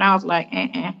occasions, and I was like,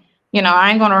 I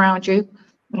ain't going around you.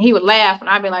 And he would laugh, and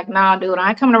I'd be like, nah, dude, I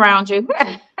ain't coming around you.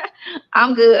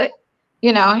 I'm good. What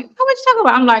you talking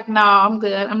about? I'm like, no, I'm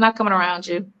good. I'm not coming around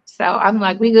you. So I'm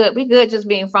like, we good. We good just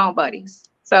being phone buddies.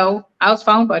 So I was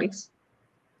phone buddies.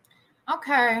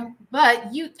 Okay.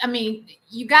 But you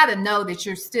got to know that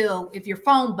you're still, if you're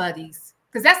phone buddies,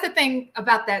 because that's the thing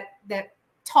about that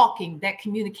talking, that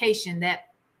communication, that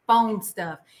phone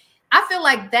stuff. I feel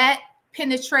like that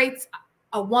penetrates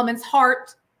a woman's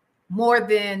heart more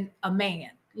than a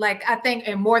man. Like, I think,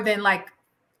 and more than like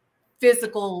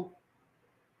physical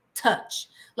touch.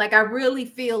 Like, I really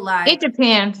feel like it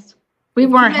depends. We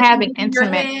weren't having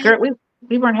intimate,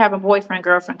 we weren't having boyfriend,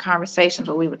 girlfriend conversations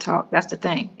where we would talk. That's the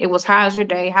thing. It was, how's your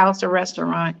day? How's the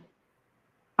restaurant?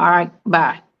 All right,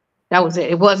 bye. That was it.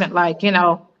 It wasn't like,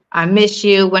 I miss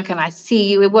you. When can I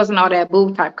see you? It wasn't all that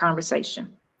boo type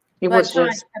conversation. It was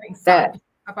just that.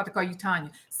 I'm about to call you Tanya.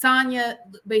 Sonya,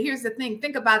 but here's the thing.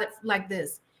 Think about it like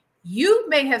this. You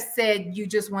may have said you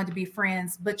just wanted to be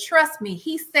friends, but trust me,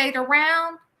 he stayed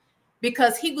around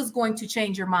because he was going to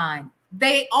change your mind.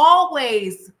 They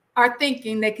always are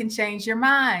thinking they can change your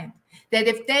mind. That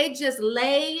if they just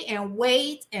lay and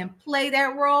wait and play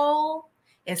that role,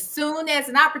 As soon as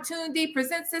an opportunity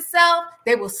presents itself,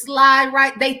 they will slide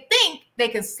right. They think they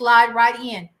can slide right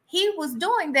in. He was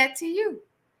doing that to you.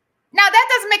 Now, that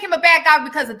doesn't make him a bad guy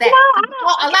because of that.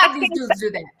 No, a lot of these dudes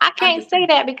do that. I can't say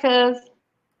that because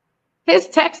his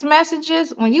text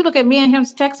messages, when you look at me and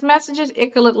him's text messages,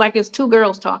 it could look like it's two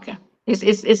girls talking.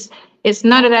 It's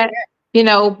none of that, you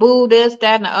know, boo this,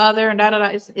 that, and the other, and da da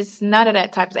da. It's none of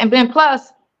that type of. And then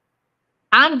plus,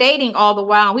 I'm dating all the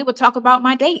while. We would talk about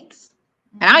my dates,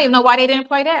 and I don't even know why they didn't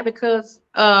play that because,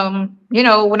 you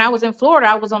know, when I was in Florida,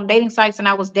 I was on dating sites and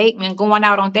I was dating and going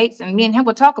out on dates, and me and him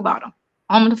would talk about them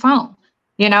on the phone,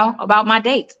 you know, about my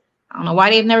dates. I don't know why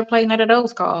they've never played none of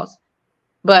those calls,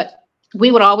 but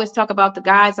we would always talk about the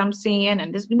guys I'm seeing,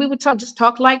 and we would just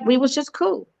talk like we was just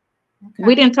cool. Okay.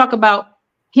 We didn't talk about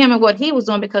him and what he was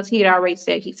doing because he had already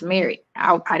said he's married.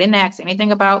 I didn't ask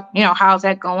anything about, you know, how's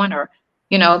that going or,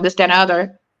 you know, this, that, and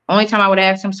other. Only time I would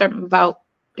ask him something about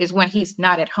is when he's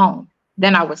not at home.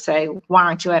 Then I would say, why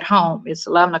aren't you at home? It's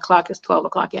 11 o'clock, it's 12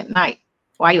 o'clock at night.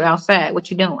 Why are you outside? What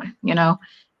you doing? You know,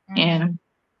 and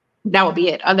that would be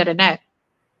it. Other than that.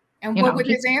 And what would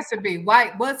his answer be?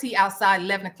 Why was he outside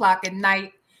 11 o'clock at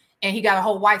night and he got a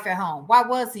whole wife at home? Why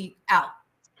was he out?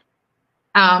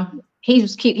 He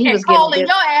was calling your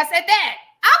ass at that.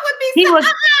 I would be.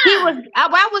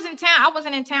 I was in town. I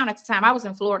wasn't in town at the time. I was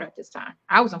in Florida at this time.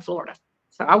 I was in Florida,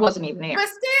 so I wasn't even there. But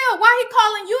still, why he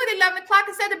calling you at 11 o'clock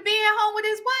instead of being home with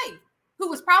his wife, who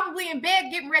was probably in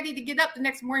bed getting ready to get up the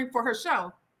next morning for her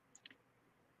show?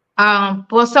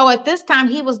 Well, so at this time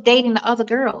he was dating the other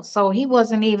girls, so he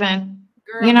wasn't even.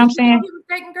 Girl, you know what I'm saying? He was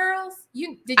dating girls.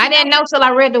 I didn't know till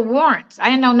I read the warrants. I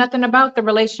didn't know nothing about the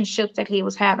relationships that he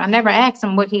was having. I never asked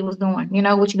him what he was doing. You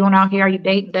know, what you doing out here? Are you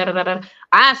dating? Da da da da.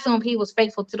 I assumed he was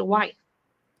faithful to the wife.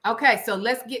 Okay, so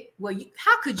let's get. Well,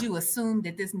 how could you assume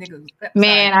that this nigga?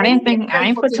 Man, I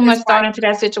didn't put too much thought into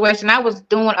that situation. I was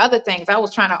doing other things. I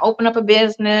was trying to open up a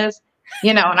business,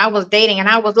 you know, and I was dating, and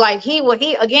I was like, he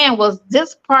again was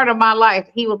this part of my life.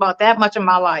 He was about that much of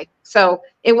my life, so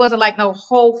it wasn't like no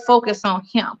whole focus on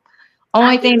him.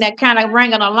 Only thing that kind of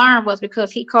rang an alarm was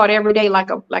because he called every day like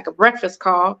a breakfast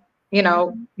call. You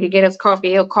know, you get his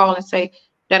coffee, he'll call and say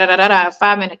da da da da da, a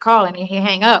 5-minute call, and he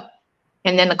hang up,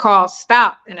 and then the call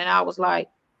stopped, and then I was like,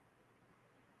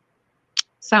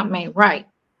 something ain't right,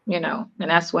 you know, and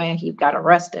that's when he got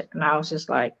arrested, and I was just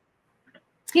like,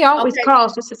 he always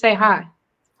calls just to say hi.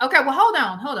 Okay, well, hold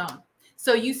on.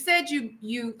 So you said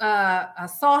you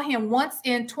saw him once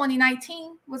in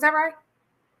 2019, was that right?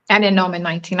 I didn't know him in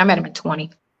 19. I met him in 20.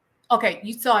 Okay,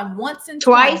 you saw him once in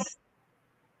twice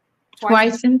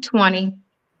in 20,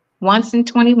 once in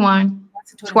 21,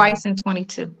 twice in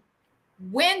 22.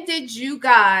 When did you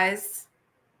guys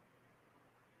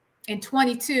in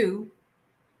 22?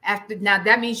 Now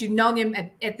that means you've known him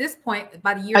at this point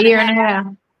about a year and a half.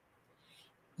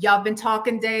 Y'all been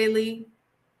talking daily.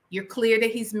 You're clear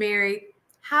that he's married.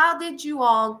 How did you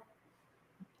all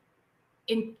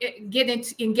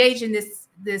engage in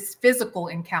this physical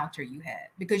encounter you had?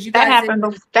 Because you guys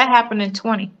that happened in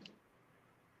 20.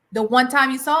 The one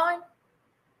time you saw him?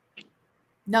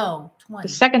 No, 20. The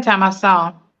second time I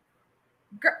saw him.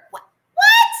 Girl, what?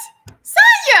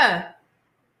 Sonya!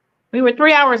 We were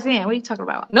 3 hours in. What are you talking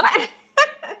about? No.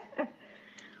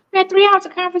 We had 3 hours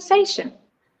of conversation.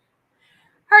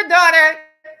 Her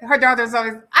daughter's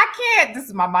always, I can't. This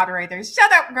is my moderator.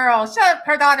 Shut up, girl. Shut up,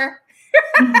 her daughter.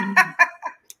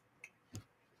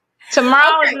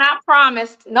 Tomorrow is not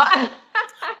promised. No.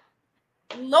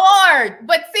 Lord,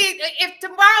 but see, if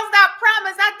tomorrow's not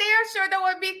promised, I damn sure don't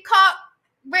want to be caught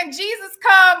when Jesus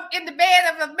come in the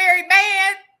bed of a married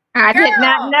man. I did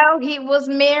not know he was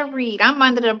married. I'm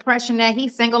under the impression that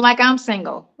he's single like I'm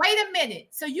single. Wait a minute.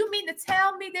 So you mean to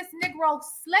tell me this Negro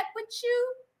slept with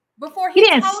you before he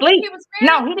didn't sleep? He was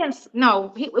married? No, he didn't.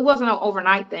 No, it wasn't an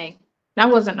overnight thing. That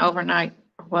wasn't overnight,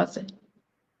 was it?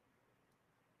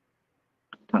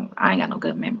 I ain't got no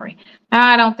good memory.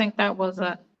 I don't think that was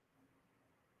that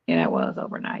was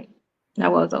overnight.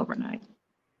 That was overnight.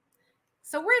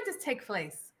 So where did this take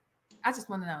place? I just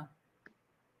want to know.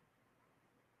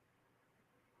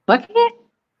 Bucket?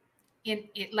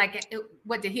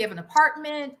 What, did he have an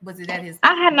apartment? Was it at his?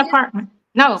 I had an apartment.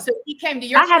 No. So he came to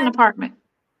your place? I had an apartment.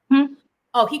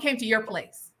 Oh, he came to your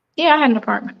place. Yeah, I had an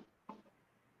apartment.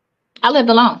 I lived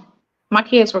alone. My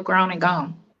kids were grown and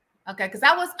gone. Okay, because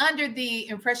I was under the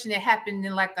impression it happened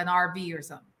in like an RV or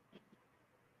something.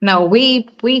 No, we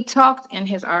talked in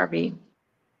his RV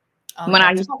when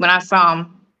I saw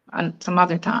him some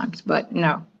other times, but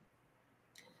no.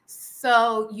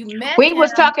 So you met We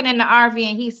was talking in the RV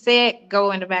and he said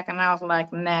go in the back and I was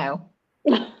like, no.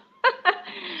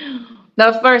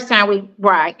 The first time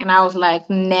and I was like,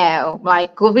 no,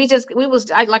 like, well, I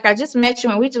just met you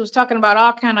and we just was talking about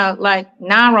all kind of like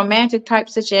non-romantic type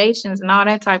situations and all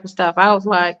that type of stuff. I was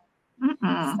like,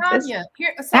 Sonya,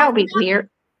 that would be weird.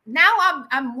 Now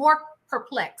I'm more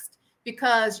perplexed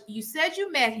because you said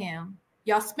you met him.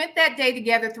 Y'all spent that day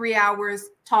together, 3 hours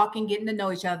talking, getting to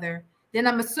know each other. Then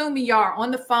I'm assuming y'all are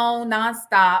on the phone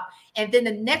nonstop. And then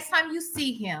the next time you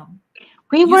see him,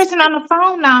 we wasn't on the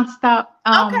phone nonstop.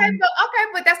 Okay,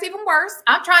 but that's even worse.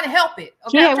 I'm trying to help it.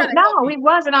 Okay, yeah, we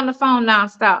wasn't on the phone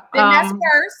nonstop. Then that's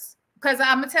worse because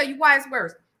I'm gonna tell you why it's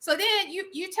worse. So then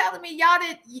you telling me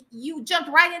you jumped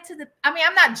right into the. I mean,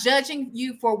 I'm not judging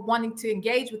you for wanting to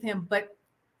engage with him, but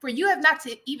for you have not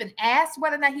to even ask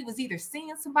whether or not he was either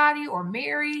seeing somebody or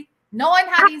married, knowing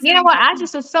how these. You know what? I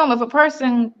just assume if a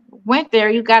person went there,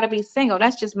 you got to be single.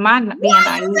 That's just my being naive.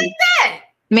 Why do you think that?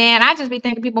 Man, I just be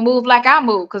thinking people move like I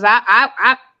move because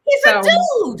he's a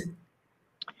dude.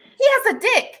 He has a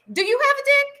dick. Do you have a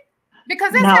dick?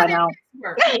 Because that's how they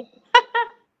work.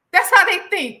 That's how they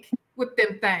think with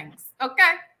them things. Okay.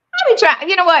 I be trying.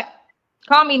 You know what?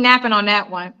 Call me napping on that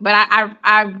one. But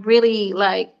I really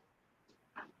like.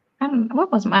 I don't know,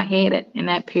 what was my head in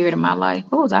that period of my life?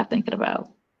 What was I thinking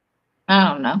about? I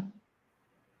don't know.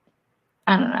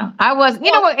 I was.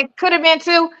 You know what? It could have been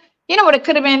too. You know what it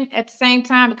could have been at the same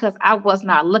time because I was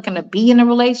not looking to be in a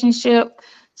relationship.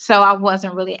 So I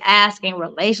wasn't really asking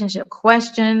relationship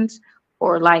questions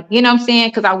or like, you know what I'm saying?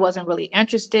 Because I wasn't really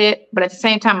interested. But at the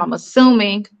same time, I'm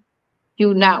assuming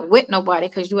you're not with nobody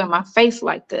because you in my face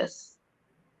like this.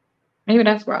 Maybe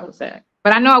that's where I was at.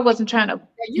 But I know I wasn't trying to,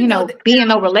 be in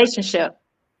no relationship.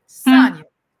 Sonya,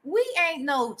 we ain't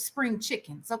no spring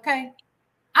chickens, okay?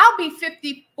 I'll be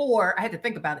 54. I had to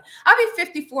think about it. I'll be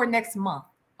 54 next month.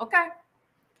 Okay.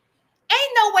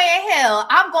 Ain't no way in hell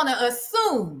I'm gonna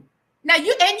assume. Now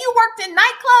you worked in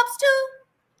nightclubs too?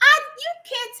 You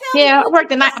can't tell me. Yeah, I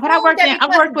worked in night, but I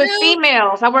worked with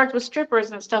females. I worked with strippers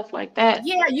and stuff like that.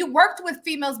 Yeah, you worked with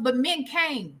females, but men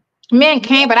came. Men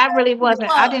came, but I really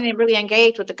wasn't. I didn't really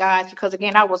engage with the guys because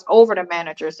again, I was over the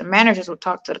managers. The managers would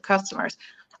talk to the customers.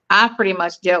 I pretty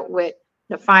much dealt with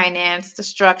the finance, the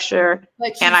structure,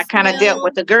 and I kind of dealt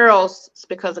with the girls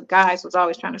because the guys was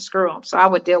always trying to screw them. So I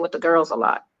would deal with the girls a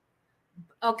lot.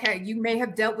 Okay, you may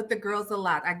have dealt with the girls a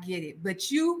lot. I get it. But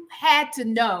you had to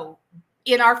know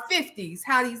in our 50s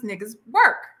how these niggas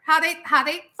work, how they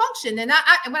function. And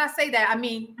when I say that, I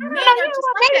mean, men are just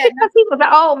like that. Because he was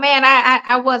an old man.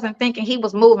 I wasn't thinking he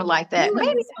was moving like that.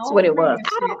 Maybe that's what it was.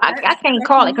 I can't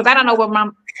call it because I don't know what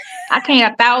I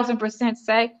can't 1,000%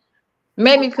 say.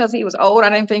 Maybe because he was old, I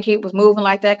didn't think he was moving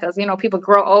like that because, people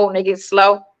grow old and they get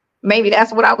slow. Maybe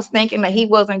that's what I was thinking, that he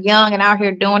wasn't young and out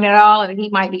here doing it all and he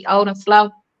might be old and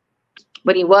slow.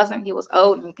 But he wasn't. He was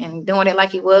old and doing it like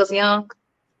he was young.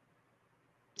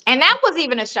 And that was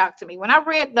even a shock to me. When I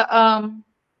read about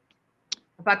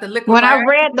the liquid when I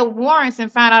read the warrants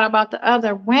and found out about the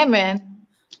other women,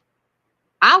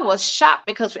 I was shocked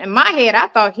because in my head, I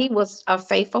thought he was a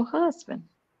faithful husband.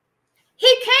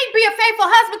 He can't be a faithful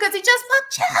husband because he just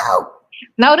fucked you.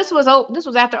 No, this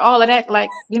was after all of that.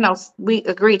 Like, we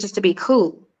agreed just to be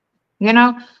cool,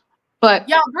 but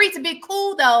y'all agreed to be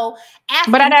cool though.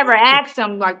 But I never asked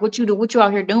him like, what you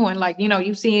out here doing? Like,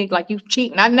 you see, like you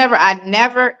cheating. I never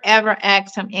ever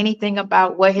asked him anything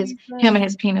about what him and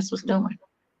his penis was doing.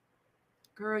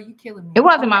 Girl, you killing me. It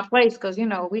wasn't my place because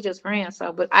we just friends.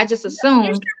 So, but I just assumed.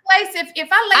 It's your place. If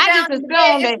I lay down in the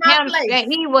bed, it's my place. That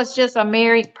he was just a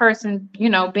married person,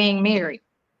 being married.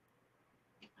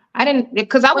 I didn't,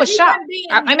 because I was shocked.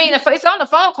 I mean, if it's on the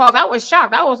phone calls, I was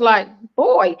shocked. I was like,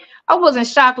 boy, I wasn't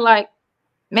shocked like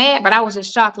mad, but I was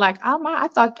just shocked like, oh my,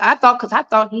 I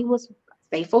thought he was a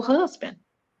faithful husband.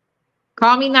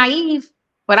 Call me naive.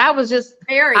 But I was just,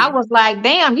 I was like,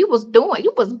 damn, you was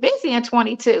busy in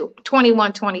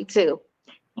 21, 22.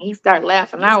 And he started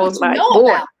laughing. I was like,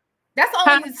 boy. That's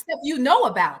only the stuff you know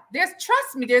about.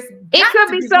 Trust me, it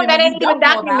could be something that ain't even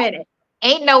documented.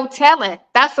 Ain't no telling.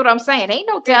 That's what I'm saying. Ain't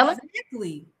no telling.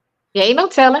 Exactly. Yeah, ain't no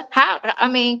telling.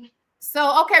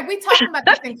 So, okay, we talking about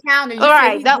this encounter. All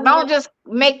right, don't just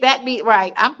make that be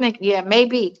right. I'm thinking, yeah,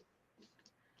 maybe.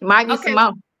 Might be some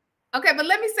more. Okay, but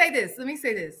let me say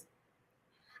this.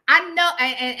 I know,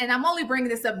 and I'm only bringing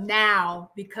this up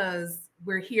now because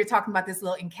we're here talking about this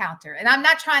little encounter. And I'm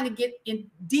not trying to get in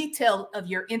detail of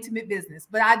your intimate business,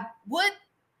 but I would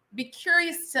be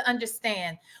curious to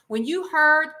understand when you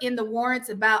heard in the warrants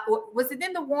about, was it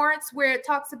in the warrants where it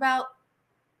talks about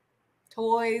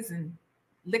toys and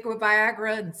liquid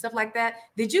Viagra and stuff like that.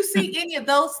 Did you see any of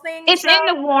those things? It's in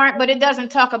the warrant, but it doesn't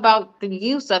talk about the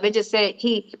use of it. It just said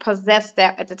he possessed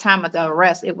that at the time of the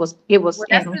arrest. It was in his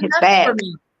bag. For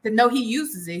me to know he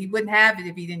uses it. He wouldn't have it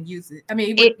if he didn't use it. I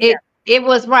mean, it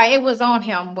was right. It was on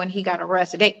him when he got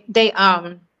arrested.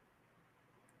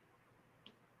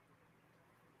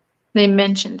 They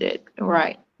mentioned it,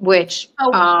 right? Which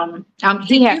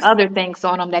he had other things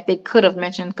on him that they could have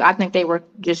mentioned. I think they were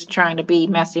just trying to be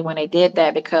messy when they did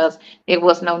that, because it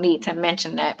was no need to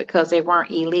mention that because they weren't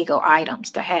illegal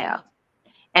items to have.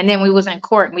 And then we was in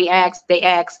court and they asked,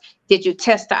 did you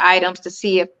test the items to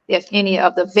see if any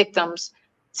of the victims'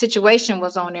 situation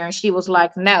was on there? And she was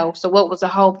like, no. So what was the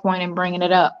whole point in bringing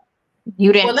it up?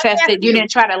 You didn't test it. You didn't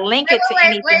try to link it to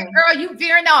anything. Wait, girl, you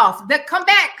veering off. Come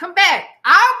back.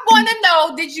 I want to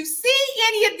know, did you see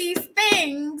any of these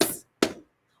things?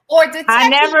 Or did I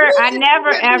never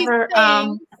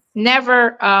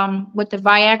with the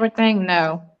Viagra thing,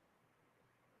 no.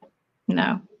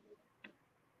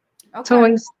 Okay.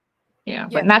 Toys, yeah,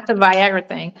 but not the Viagra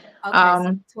thing. Okay,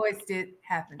 so toys did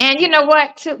happen. And you know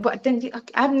what, too? But then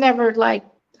I've never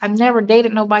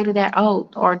dated nobody that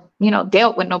old, or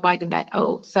dealt with nobody that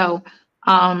old. So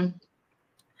hi,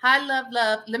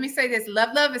 love. Let me say this.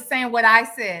 Love is saying what I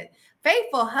said.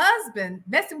 Faithful husband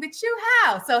messing with you,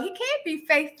 how? So he can't be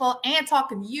faithful and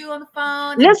talking to you on the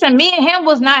phone. Listen, me and him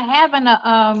was not having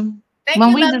a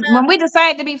when we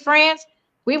decided to be friends,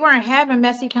 we weren't having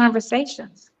messy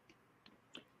conversations.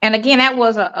 And again, that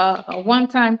was a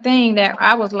one-time thing that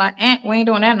I was like, we ain't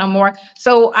doing that no more.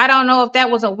 So I don't know if that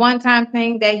was a one-time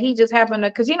thing that he just happened to,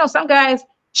 because some guys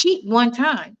cheat one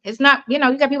time. It's not, you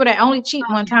got people that only cheat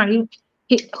one time.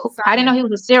 I didn't know he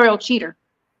was a serial cheater.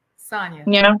 Sonya.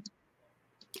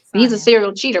 He's a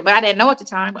serial cheater, but I didn't know at the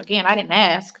time. Again, I didn't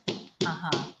ask.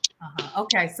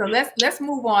 Okay, so let's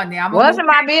move on now. Wasn't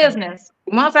my business.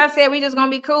 Once I said we just gonna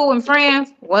be cool and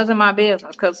friends, wasn't my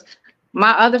business, because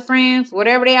my other friends,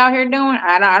 whatever they out here doing,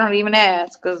 I don't even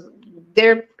ask, because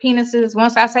their penises,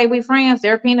 once I say we friends,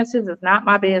 their penises is not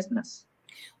my business.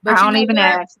 But I don't even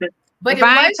ask. But if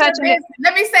I ain't touching it,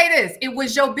 let me say this. It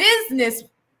was your business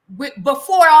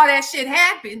before all that shit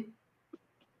happened.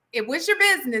 It was your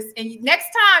business. And next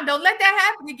time, don't let that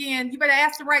happen again. You better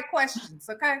ask the right questions,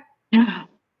 okay? Oh,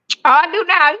 I do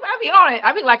now. I be on it.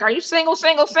 I be like, are you single?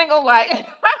 Like,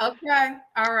 okay.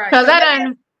 All right. Because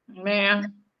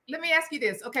man. Let me ask you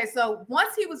this. Okay, so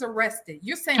once he was arrested,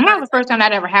 you're saying that was the first time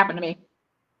that ever happened to me.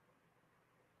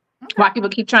 Okay. Why people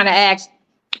keep trying to ask,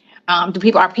 are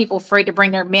people afraid to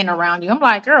bring their men around you? I'm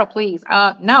like, girl, please.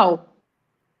 No.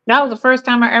 That was the first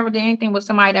time I ever did anything with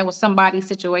somebody that was somebody's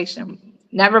situation.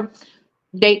 Never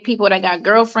date people that got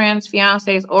girlfriends,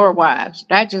 fiancés, or wives.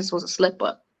 That just was a slip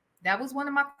up. That was one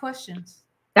of my questions.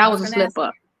 That was a slip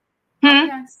up. Okay,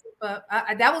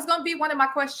 that was going to be one of my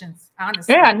questions,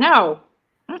 honestly. Yeah, no.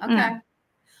 Okay.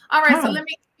 All right. So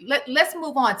let's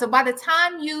move on. So by the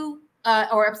time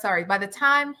by the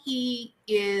time he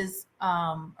is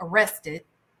arrested,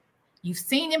 you've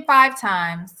seen him 5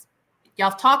 times.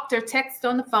 Y'all talked or text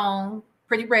on the phone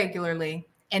pretty regularly,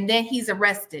 and then he's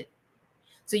arrested.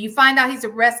 So you find out he's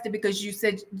arrested because you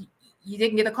said you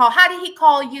didn't get a call. How did he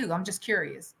call you? I'm just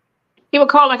curious. He would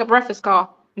call like a breakfast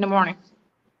call in the morning,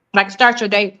 like start your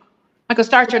day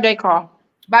call.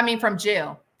 But I mean from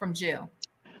jail.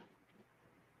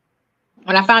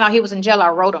 When I found out he was in jail, I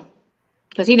wrote him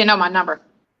because he didn't know my number.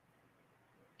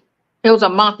 It was a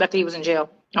month that he was in jail.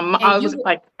 It was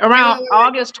like around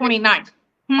August 29th.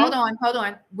 Hold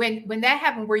on. When that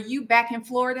happened, were you back in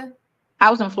Florida?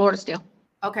 I was in Florida still.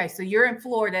 Okay, so you're in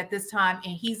Florida at this time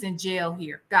and he's in jail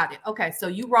here. Got it. Okay, so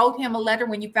you wrote him a letter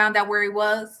when you found out where he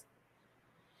was?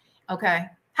 Okay.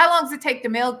 How long does it take the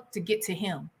mail to get to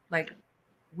him? Like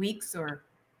weeks or?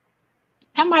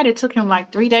 That might have took him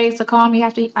like 3 days to call me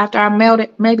after I mailed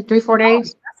it, maybe 3-4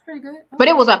 days. That's pretty good. Okay. But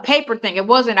it was a paper thing. It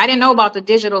wasn't, I didn't know about the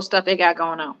digital stuff they got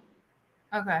going on.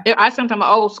 Okay. I sent him an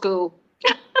old school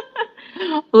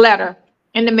letter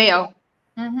in the mail.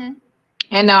 Mm-hmm.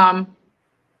 And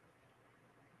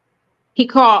he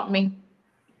called me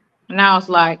and I was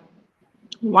like,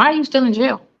 why are you still in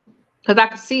jail? Because I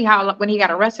could see how when he got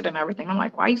arrested and everything. I'm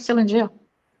like, why are you still in jail?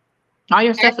 All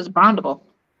your stuff is bondable.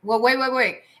 Well,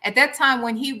 wait. At that time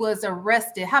when he was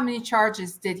arrested, how many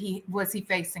charges was he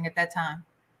facing at that time?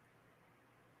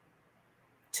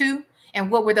 2?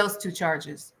 And what were those 2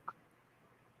 charges?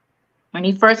 When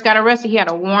he first got arrested, he had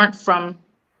a warrant from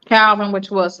Calvin,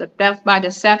 which was the theft by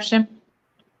deception. Is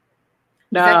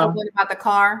that the one about the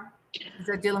car? Is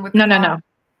that dealing with the car? No.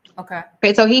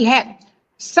 Okay, so he had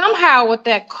somehow with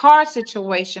that car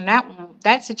situation,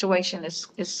 that situation is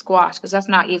squashed because that's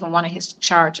not even one of his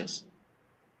charges.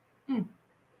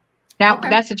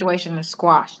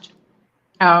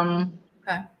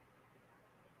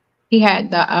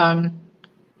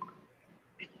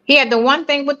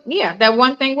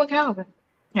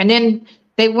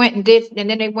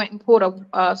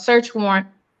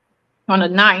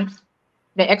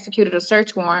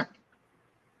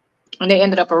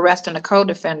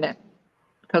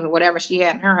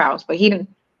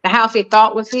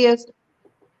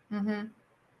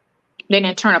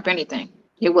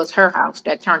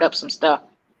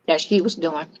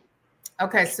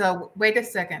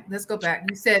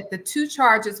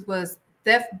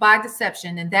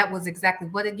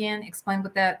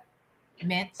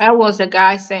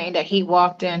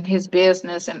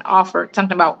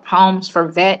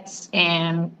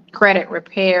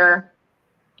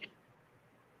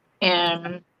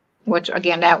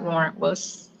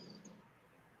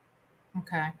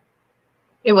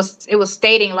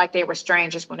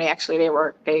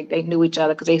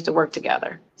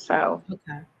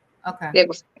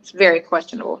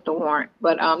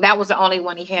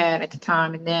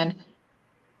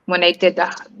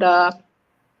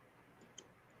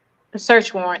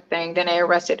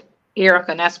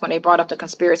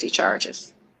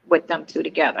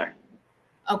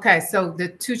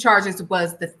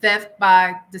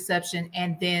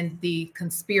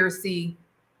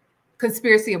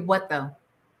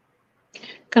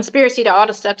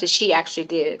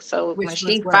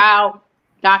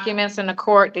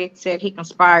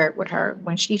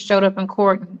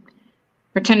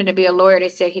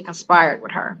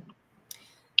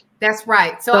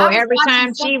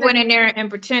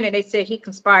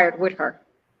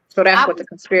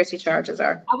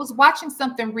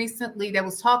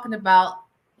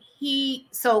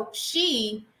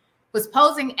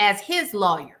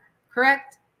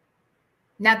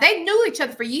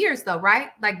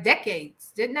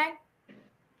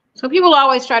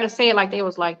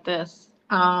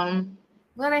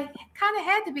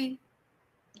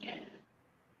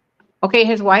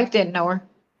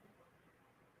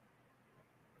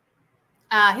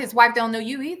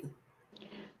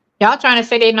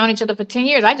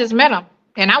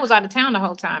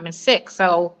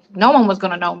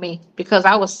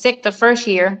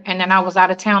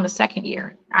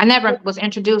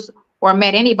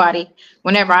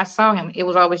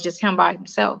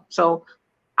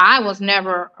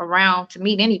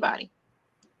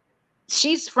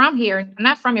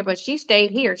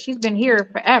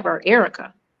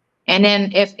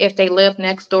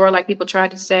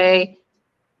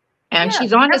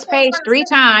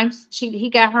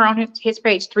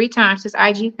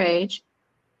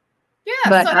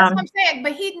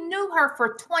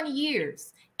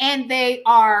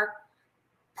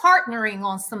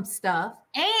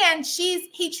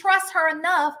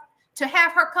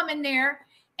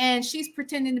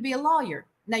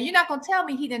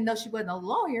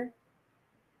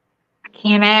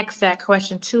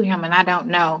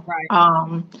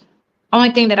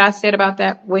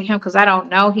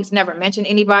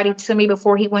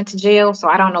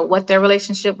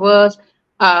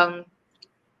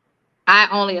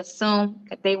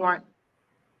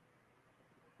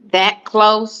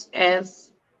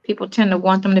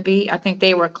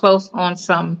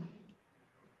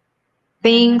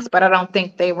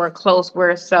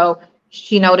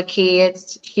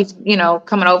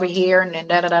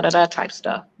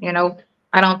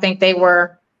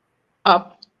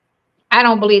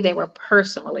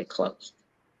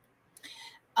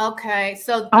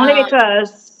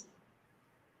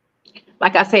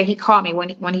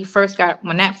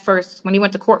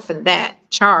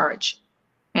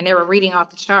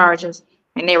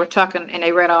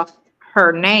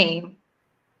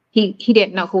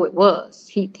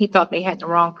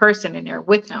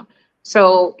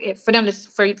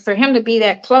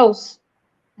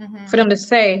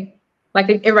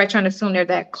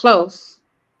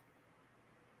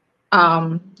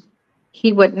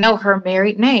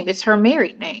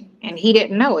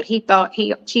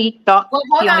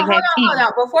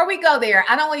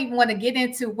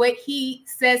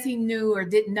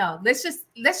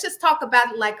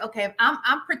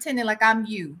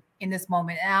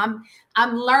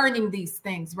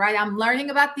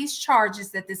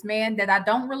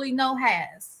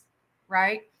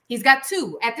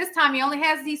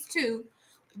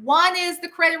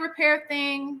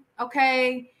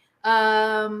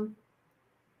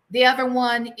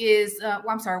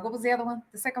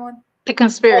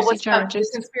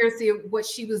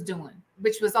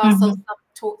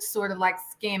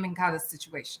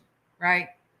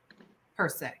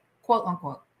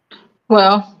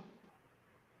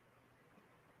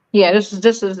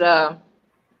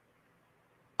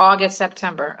 August,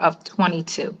 September of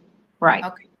 22. Right.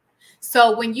 Okay.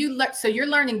 So when you so you're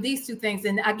learning these two things,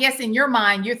 and I guess in your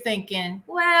mind you're thinking,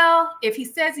 well, if he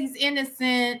says he's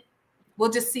innocent,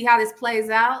 we'll just see how this plays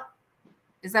out.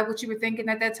 Is that what you were thinking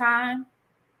at that time?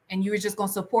 And you were just going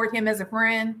to support him as a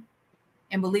friend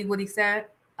and believe what he said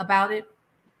about it?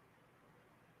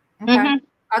 Okay.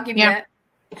 I'll give you that.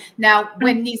 Now,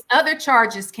 when these other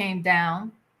charges came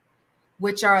down,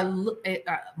 which are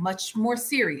much more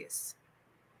serious,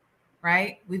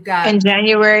 right? We've got in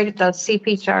January, the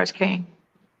CP charge came.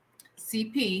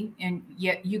 CP, and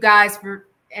yet you guys, were,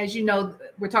 as you know,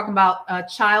 we're talking about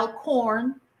child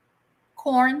corn,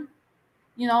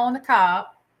 you know, on the cob,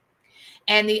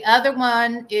 and the other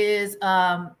one is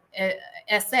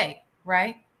SA,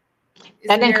 right?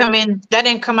 That didn't come in. That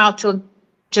didn't come out till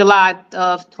July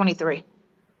of 23.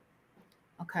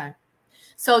 Okay,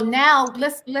 so now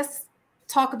let's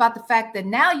talk about the fact that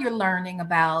now you're learning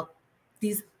about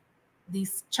these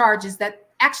charges that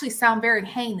actually sound very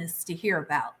heinous to hear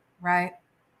about, right?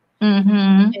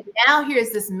 And now here's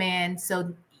this man.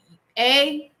 So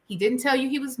A, he didn't tell you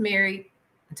he was married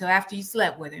until after you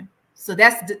slept with him. So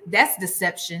that's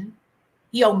deception.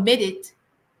 He omitted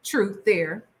truth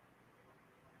there.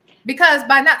 Because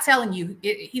by not telling you,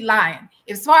 he lying.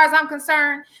 As far as I'm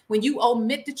concerned, when you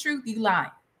omit the truth, you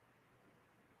lying.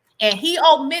 And he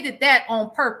omitted that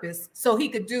on purpose so he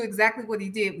could do exactly what he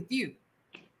did with you.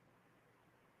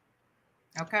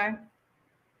 Okay.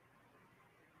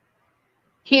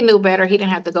 He knew better. He didn't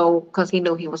have to go because he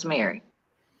knew he was married.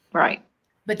 Right.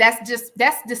 But that's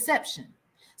deception.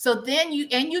 So then you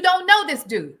don't know this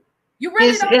dude. You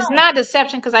really don't know. It's not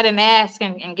deception because I didn't ask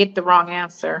and get the wrong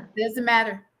answer. Doesn't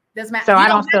matter. Doesn't matter. So I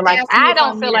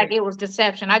don't feel like it was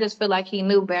deception. I just feel like he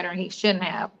knew better and he shouldn't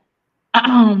have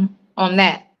on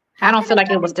that. I don't feel like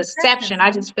it was deception.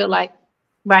 I just feel like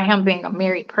by him being a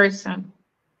married person,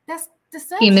 that's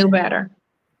deception. He knew better.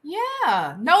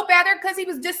 Yeah, know better because he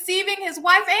was deceiving his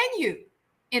wife and you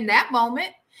in that moment.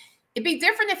 It'd be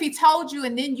different if he told you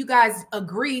and then you guys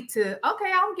agreed to, okay,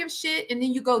 I don't give a shit, and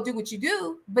then you go do what you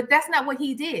do. But that's not what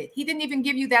he did. He didn't even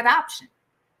give you that option.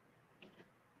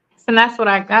 And that's what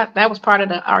I got. That was part of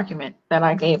the argument that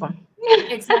I gave him.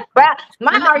 Exactly. But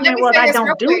my argument was I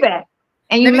don't do that.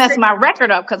 And you messed my record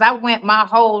up because I went my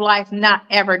whole life not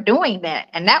ever doing that.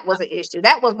 And that was an issue.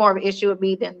 That was more of an issue with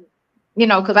me than, you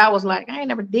know, because I was like, I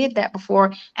never did that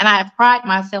before. And I pride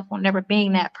myself on never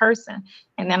being that person.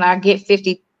 And then I get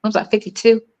 50, I was like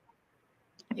 52.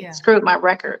 Yeah. Screwed my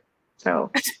record. So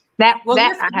I had a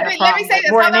problem. Let me say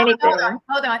this.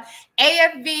 Hold on.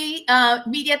 AFV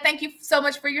Media, thank you so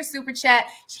much for your super chat.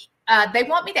 They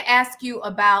want me to ask you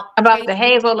about the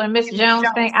Hazel and Miss Jones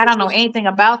thing. I don't know anything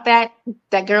about that.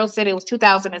 That girl said it was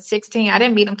 2016. I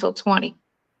didn't meet him till 20.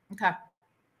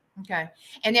 Okay.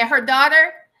 And then her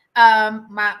daughter,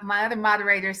 my other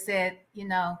moderator said, you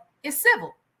know, it's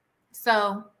civil.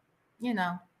 So, you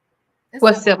know,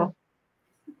 what's civil?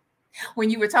 When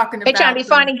you were talking about, they trying to be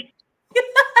funny.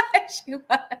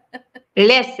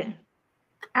 Listen,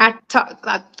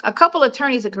 a couple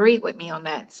attorneys agreed with me on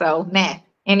that. So nah.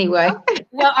 Anyway,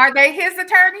 well, are they his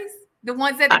attorneys? The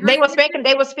ones that they were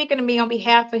speaking to me on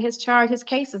behalf of his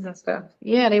cases and stuff.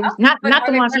 Yeah, they was not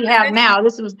the ones he have now.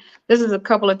 This is a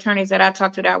couple of attorneys that I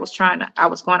talked to that I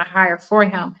was going to hire for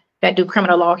him that do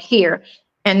criminal law here.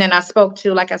 And then I spoke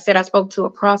to a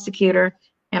prosecutor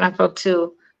and I spoke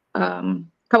to a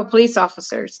couple police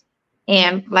officers.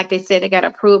 And like they said, they got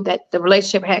to prove that the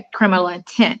relationship had criminal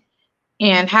intent.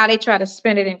 And how they try to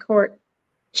spin it in court,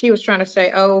 she was trying to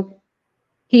say, oh,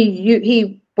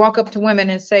 he walk up to women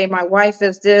and say, my wife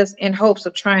is this, in hopes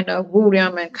of trying to woo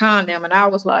them and con them. And I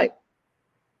was like,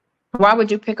 why would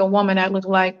you pick a woman that looks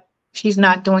like she's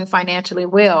not doing financially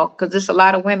well? Because there's a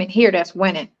lot of women here that's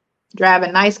winning,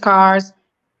 driving nice cars,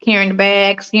 carrying the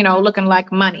bags, you know, looking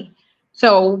like money.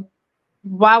 So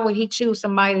why would he choose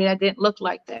somebody that didn't look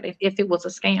like that if it was a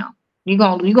scam? You're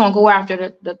gonna go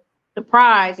after the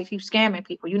prize if you scamming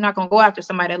people. You're not gonna go after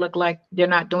somebody that look like they're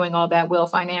not doing all that well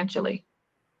financially.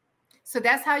 So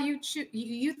that's how you choose.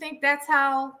 You think that's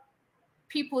how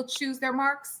people choose their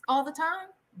marks all the time,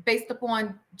 based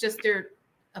upon just their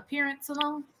appearance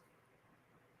alone?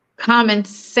 Common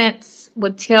sense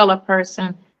would tell a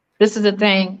person, this is the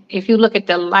thing. If you look at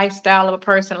the lifestyle of a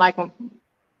person, like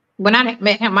when I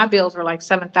met him, my bills were like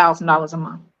 $7,000 a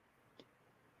month.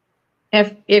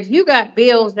 If you got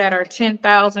bills that are $10,000,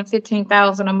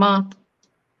 $15,000 a month,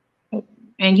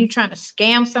 and you trying to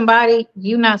scam somebody,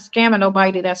 you're not scamming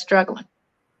nobody that's struggling.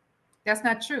 That's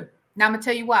not true. Now I'm gonna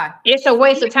tell you why. It's a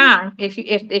waste of time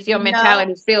if your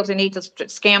mentality feels the need to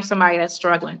scam somebody that's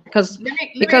struggling. Let me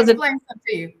explain something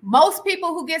to you. Most people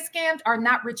who get scammed are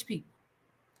not rich people.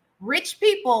 Rich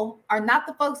people are not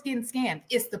the folks getting scammed.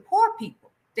 It's the poor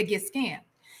people that get scammed.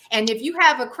 And if you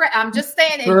have a credit, I'm just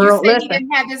saying, and you said he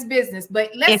didn't have this business, but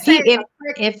let's say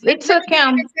if it took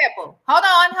him. Example. Hold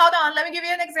on. Let me give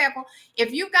you an example.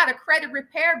 If you've got a credit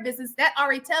repair business, that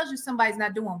already tells you somebody's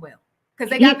not doing well.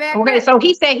 They got bad credit. So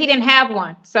he said he didn't have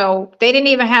one. So they didn't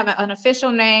even have an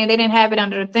official name. They didn't have it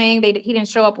under the thing. He didn't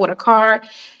show up with a card.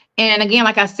 And again,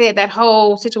 like I said, that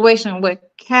whole situation with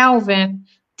Calvin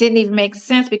didn't even make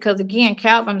sense because, again,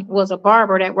 Calvin was a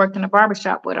barber that worked in a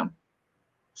barbershop with him.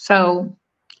 So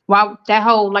while that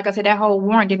whole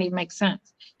warrant didn't even make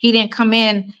sense. He didn't come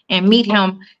in and meet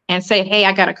him and say, hey,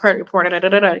 I got a credit report.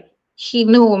 He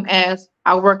knew him as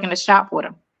I work in the shop with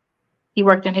him. He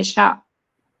worked in his shop.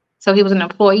 So he was an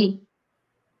employee.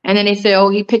 And then they said, oh,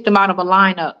 he picked him out of a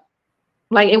lineup.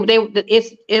 Like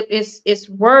it's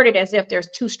worded as if there's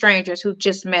two strangers who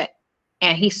just met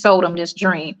and he sold them this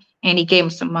dream and he gave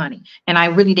him some money. And I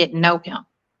really didn't know him,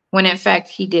 when in fact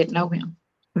he did know him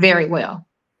very well.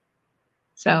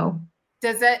 So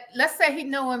let's say he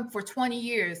knew him for 20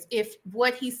 years. If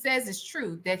what he says is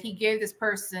true, that he gave this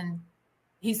person,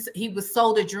 he was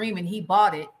sold a dream and he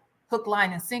bought it, hook,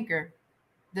 line, and sinker,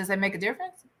 does that make a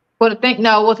difference? Well,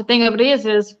 the thing of it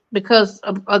is because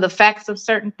of the facts of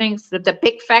certain things, the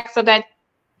big facts of that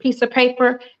piece of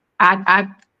paper, I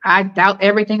doubt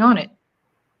everything on it.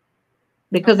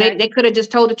 Because they could have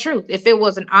just told the truth. If it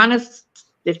was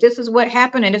if this is what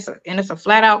happened and it's a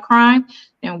flat out crime,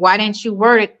 then why didn't you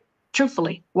word it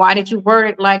truthfully? Why did you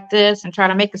word it like this and try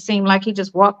to make it seem like he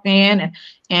just walked in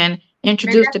and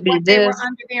introduced to be this? They were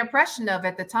under the impression of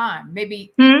at the time.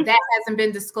 Maybe that hasn't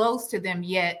been disclosed to them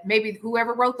yet. Maybe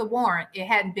whoever wrote the warrant, it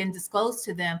hadn't been disclosed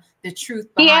to them the truth.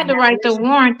 He had to write the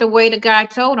warrant the way the guy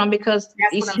told him because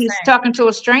he's talking to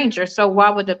a stranger. So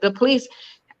why would the police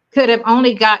could have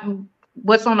only gotten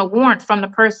what's on the warrant from the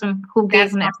person who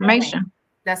gave them the information?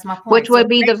 That's my point. Which would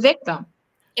be the victim.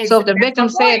 So if the victim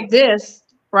said this,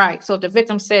 right? So if the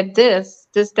victim said this,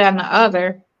 that, and the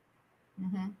other.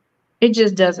 It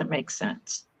just doesn't make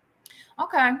sense.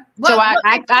 Okay. Well, so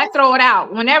I throw it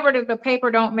out. Whenever the paper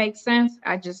don't make sense,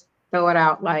 I just throw it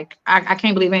out. Like, I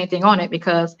can't believe anything on it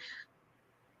because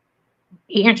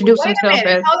he introduced himself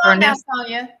as Hold on now,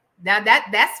 Sonya. Now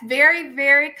that's very,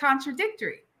 very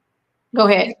contradictory. Go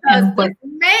ahead. Because this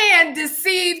man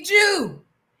deceived you.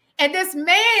 And this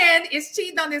man is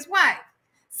cheating on his wife.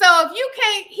 So if you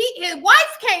can't, his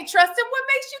wife can't trust him, what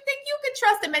makes you think you can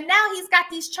trust him? And now he's got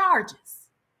these charges.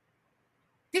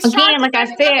 Again, like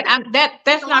I said,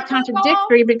 that's not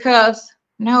contradictory because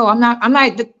no, I'm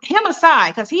not him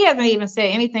aside because he hasn't even said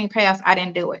anything past I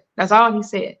didn't do it. That's all he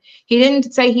said. He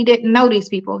didn't say he didn't know these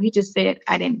people. He just said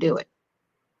I didn't do it.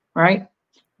 Right?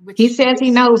 He says he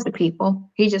knows the people.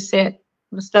 He just said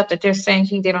the stuff that they're saying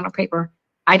he did on the paper.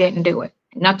 I didn't do it.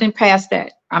 Nothing past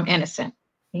that. I'm innocent.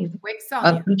 You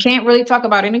can't really talk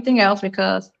about anything else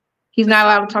because he's not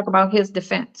allowed to talk about his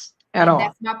defense. At all.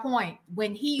 That's my point.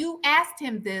 When you asked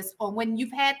him this, or when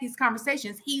you've had these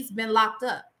conversations, he's been locked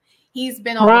up. He's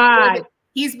been on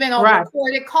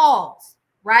recorded calls,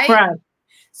 right? Right.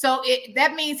 So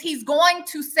that means he's going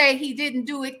to say he didn't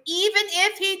do it, even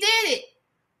if he did it.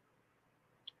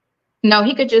 No,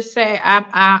 he could just say,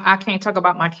 I can't talk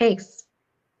about my case.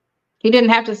 He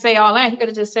didn't have to say all that. He could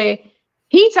have just said,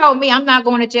 he told me I'm not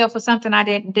going to jail for something I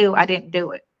didn't do. I didn't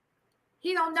do it.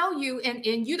 He don't know you and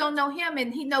you don't know him,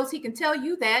 and he knows he can tell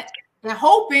you that and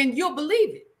hoping you'll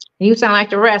believe it. You sound like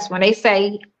the rest when they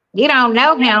say you don't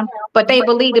know him, but they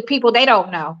believe the people they don't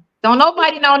know. Don't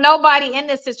nobody know nobody in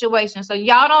this situation. So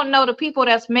y'all don't know the people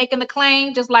that's making the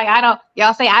claim, just like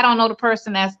y'all say I don't know the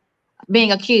person that's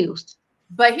being accused.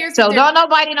 But here's so don't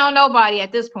nobody know nobody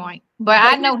at this point. But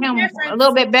I know him a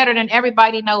little bit better than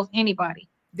everybody knows anybody.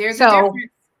 There's a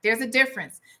difference. There's a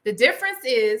difference. The difference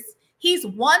is he's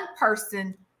one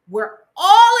person where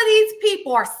all of these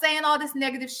people are saying all this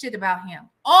negative shit about him.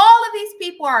 All of these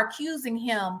people are accusing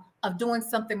him of doing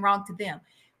something wrong to them.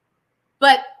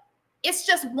 But it's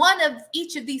just one of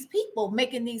each of these people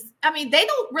making these. I mean, they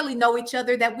don't really know each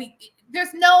other.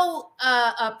 There's no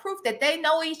proof that they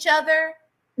know each other.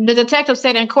 The detective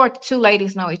said in court, the two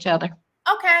ladies know each other.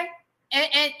 Okay.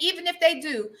 And even if they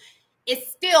do,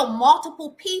 it's still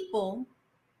multiple people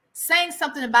saying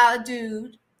something about a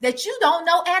dude that you don't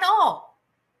know at all,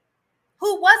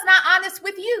 who was not honest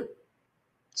with you.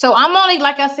 So I'm only,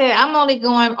 like I said, I'm only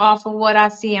going off of what I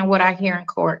see and what I hear in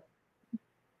court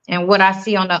and what I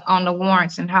see on the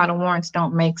warrants and how the warrants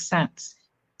don't make sense.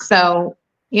 So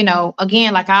you know,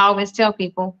 again, like I always tell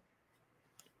people,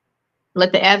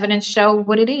 let the evidence show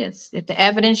what it is. If the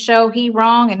evidence show he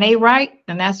wrong and they right,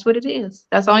 then that's what it is.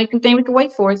 That's the only thing we can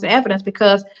wait for is the evidence,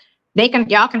 because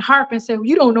y'all can harp and say, well,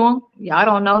 you don't know him. Y'all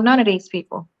don't know none of these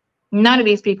people. None of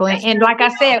these people. And like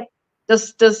I said, the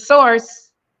source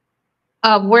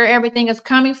of where everything is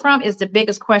coming from is the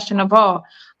biggest question of all.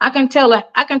 I can tell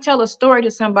a story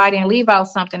to somebody and leave out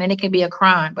something and it can be a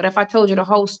crime. But if I told you the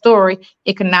whole story,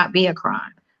 it cannot be a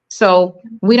crime. So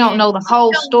we don't know the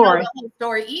whole story.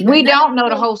 We don't know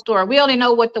the whole story. We only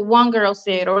know what the one girl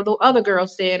said or the other girl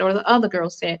said or the other girl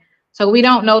said. So we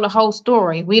don't know the whole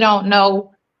story. We don't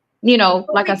know, you know,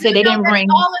 like I said, they didn't bring.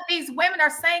 All of these women are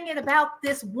saying it about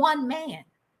this one man.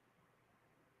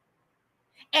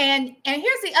 And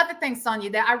here's the other thing, Sonya,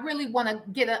 that I really want to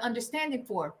get an understanding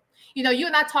for. You know, you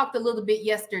and I talked a little bit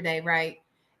yesterday, right?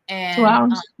 And 2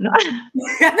 hours. No.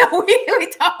 we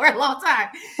talked for a long time.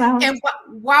 Wow. And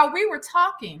while we were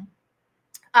talking,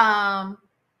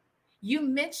 you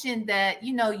mentioned that,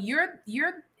 you know, you're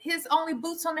his only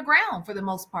boots on the ground for the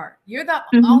most part. You're the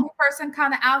only person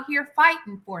kind of out here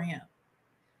fighting for him.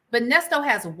 But Ernesto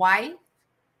has a wife.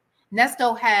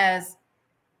 Ernesto has,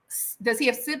 does he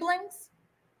have siblings?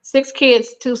 6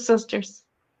 kids, 2 sisters.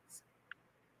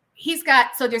 He's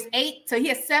got, so there's 8, so he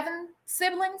has 7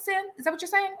 siblings in? Is that what you're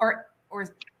saying? Or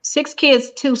 6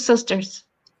 kids, 2 sisters.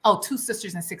 Oh, 2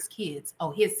 sisters and 6 kids. Oh,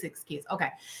 his 6 kids.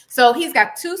 Okay. So he's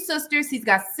got 2 sisters, he's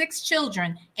got 6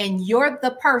 children, and you're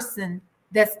the person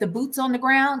that's the boots on the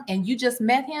ground, and you just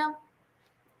met him.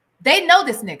 They know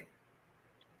this nigga.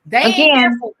 They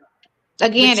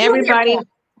again, everybody.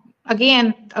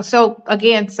 So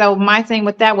my thing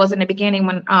with that was in the beginning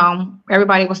when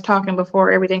everybody was talking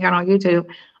before everything got on YouTube.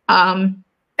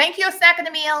 Thank you, a snack and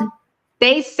a meal.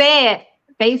 They said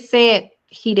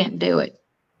he didn't do it.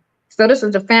 So this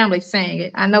is the family saying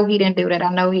it. I know he didn't do that.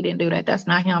 I know he didn't do that. That's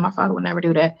not him. My father would never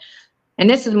do that. And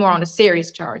this is more on the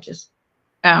serious charges.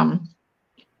 The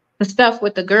stuff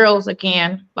with the girls,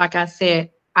 again, like I said,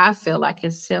 I feel like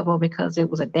it's civil because it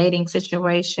was a dating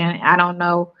situation. I don't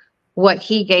know what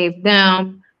he gave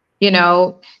them. You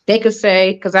know, they could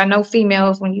say, because I know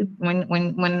females, when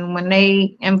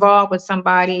they involve with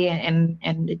somebody and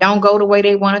it don't go the way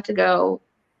they want it to go,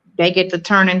 they get to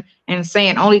turning and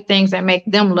saying only things that make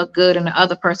them look good and the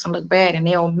other person look bad, and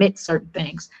they omit certain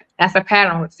things. That's a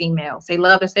pattern with females. They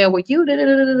love to say, well, you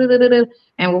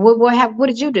and what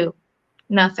did you do?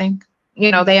 Nothing.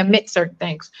 You know, they omit certain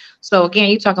things. So again,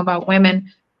 you're talking about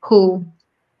women who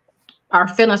are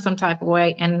feeling some type of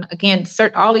way. And again,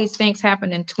 all these things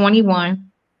happened in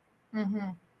 21.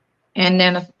 And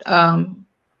then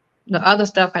the other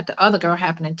stuff at the other girl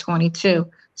happened in 22.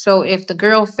 So if the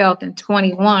girl felt in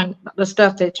 21, the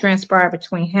stuff that transpired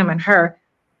between him and her,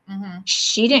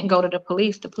 she didn't go to the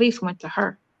police. The police went to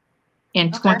her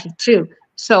in 22.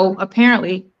 So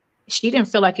apparently she didn't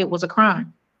feel like it was a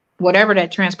crime, whatever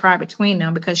that transpired between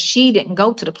them, because she didn't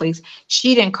go to the police.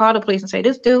 She didn't call the police and say,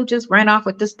 this dude just ran off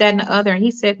with this, that, and the other, and he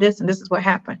said this, and this is what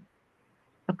happened.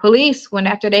 The police, when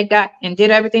after they got and did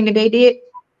everything that they did,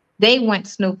 they went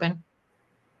snooping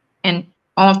and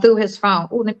on through his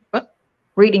phone,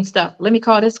 reading stuff. Let me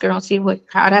call this girl and see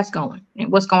how that's going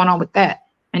and what's going on with that.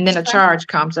 And then a charge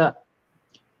comes up.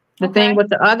 The thing with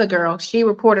the other girl, she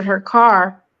reported her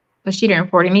car, but she didn't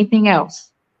report anything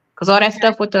else. Because all that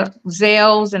stuff with the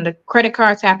Zelles and the credit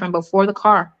cards happened before the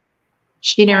car.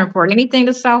 She didn't report anything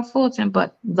to South Fulton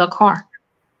but the car.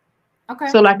 Okay.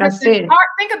 So like I said,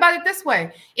 think about it this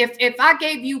way. If I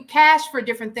gave you cash for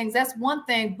different things, that's one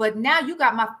thing. But now you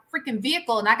got my freaking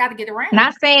vehicle and I got to get around.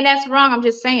 Not saying that's wrong. I'm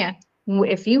just saying,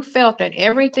 if you felt that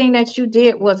everything that you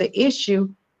did was an issue,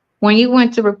 when you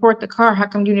went to report the car, how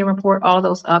come you didn't report all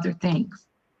those other things?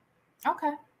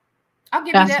 Okay. I'll give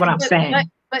you that. That's what I'm saying.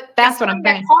 But that's what I'm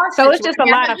saying. So it's just a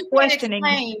lot of questioning.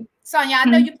 Sonya, I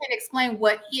know you can't explain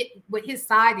what his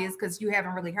side is because you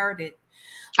haven't really heard it.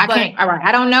 I can't. All right.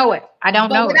 I don't know it. I don't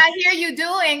know. What I hear you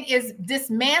doing is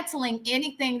dismantling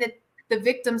anything that the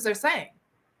victims are saying.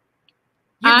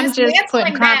 I'm just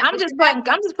putting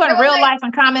real life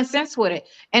and common sense with it.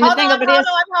 And the thing of it is,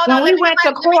 when we went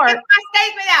to court, let me get my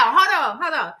statement out.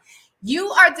 Hold on. You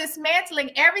are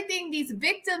dismantling everything these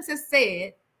victims have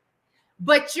said,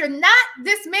 but you're not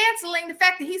dismantling the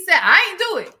fact that he said, I ain't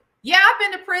do it. Yeah, I've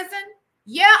been to prison.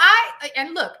 Yeah,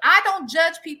 and look, I don't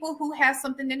judge people who have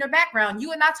something in their background.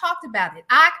 You and I talked about it.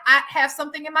 I have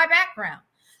something in my background.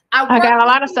 I got a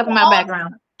lot of stuff in my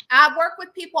background. I work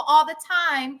with people all the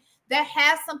time that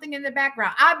has something in the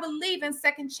background. I believe in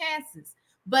second chances,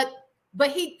 but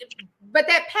but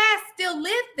that past still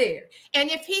lived there. And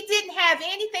if he didn't have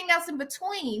anything else in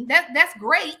between, that's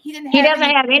great. He doesn't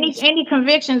have any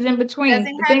convictions in between.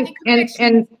 Doesn't have any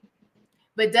convictions.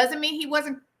 But doesn't mean he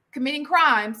wasn't committing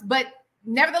crimes. But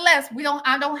nevertheless,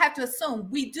 I don't have to assume.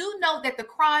 We do know that the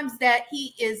crimes that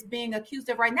he is being accused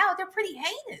of right now, they're pretty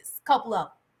heinous, couple of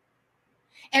them.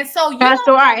 And so that's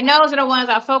right. And those are the ones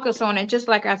I focus on. And just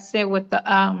like I said with the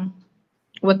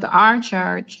R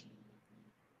charge,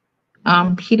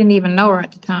 he didn't even know her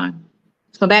at the time.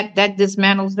 So that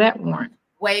dismantles that warrant.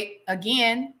 Wait,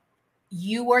 again,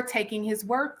 you are taking his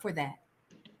word for that.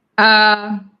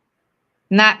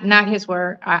 Not his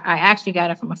word. I actually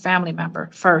got it from a family member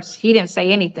first. He didn't say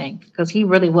anything because he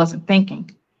really wasn't thinking.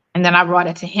 And then I brought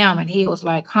it to him and he was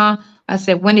like, huh? I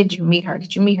said, when did you meet her?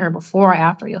 Did you meet her before or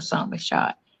after your son was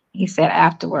shot? He said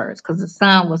afterwards, because the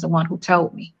son was the one who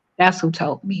told me. That's who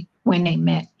told me when they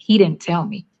met. He didn't tell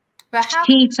me. But how?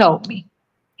 He told me.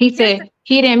 He said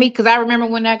he didn't meet, because I remember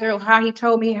when that girl, how he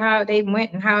told me how they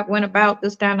went and how it went about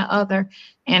this, that, and the other.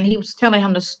 And he was telling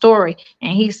him the story.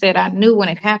 And he said, I knew when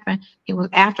it happened, it was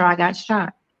after I got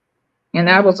shot. And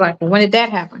I was like, well, when did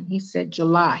that happen? He said,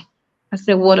 July. I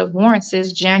said, well, the warrant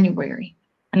says January.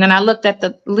 And then I looked at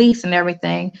the lease and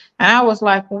everything. And I was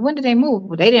like, well, when did they move?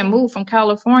 Well, they didn't move from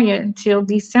California until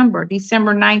December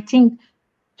 19th,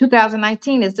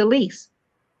 2019 is the lease.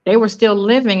 They were still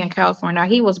living in California. Now,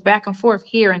 he was back and forth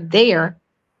here and there,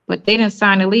 but they didn't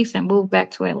sign a lease and move back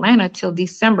to Atlanta till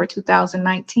December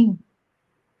 2019.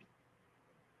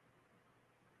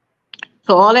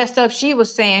 So all that stuff she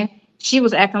was saying, she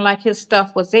was acting like his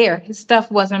stuff was there. His stuff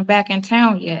wasn't back in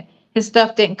town yet. His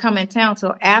stuff didn't come in town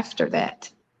till after that.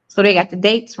 So they got the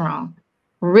dates wrong,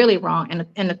 really wrong.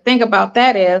 And the thing about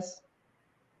that is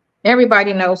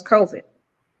everybody knows COVID,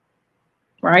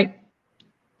 right?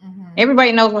 Mm-hmm.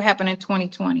 Everybody knows what happened in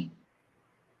 2020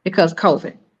 because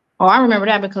COVID. Oh, I remember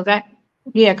that because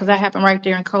that happened right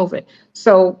there in COVID.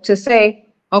 So to say,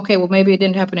 okay, well, maybe it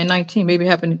didn't happen in 19, maybe it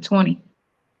happened in 20.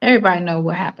 Everybody knows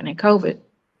what happened in COVID,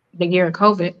 the year of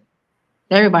COVID.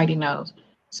 Everybody knows.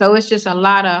 So it's just a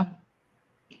lot of,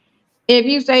 if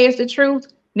you say it's the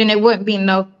truth, then there wouldn't be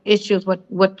no issues with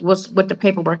what the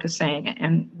paperwork is saying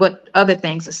and what other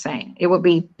things are saying. It would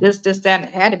be this, that, it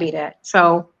had to be that.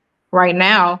 So right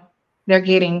now they're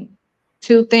getting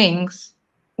two things,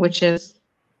 which is,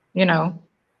 me and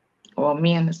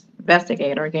the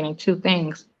investigator are getting two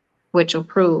things, which will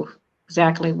prove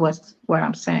exactly what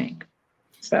I'm saying.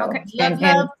 So, okay,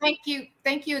 love.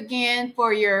 Thank you again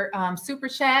for your super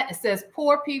chat. It says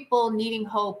poor people needing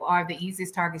hope are the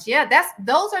easiest targets. Yeah,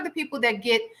 those are the people that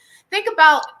think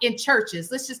about in churches.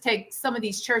 Let's just take some of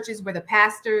these churches where the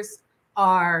pastors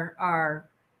are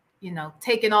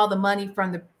taking all the money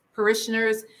from the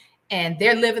parishioners and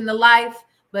they're living the life,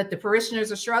 but the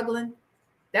parishioners are struggling.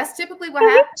 That's typically what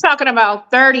happens. We're talking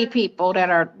about 30 people that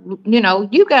are,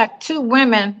 you got two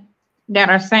women that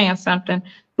are saying something.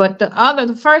 But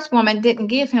the first woman didn't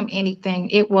give him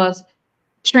anything. It was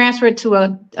transferred to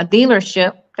a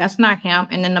dealership. That's not him.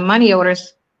 And then the money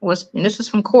orders and this is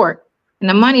from court, and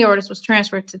the money orders was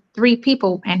transferred to 3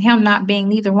 people and him not being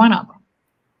neither one of them.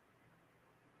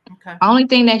 Okay. Only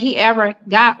thing that he ever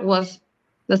got was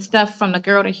the stuff from the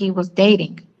girl that he was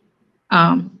dating.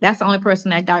 That's the only person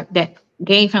that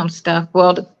gave him stuff.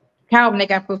 Well, Calvin, they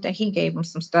got proof that he gave him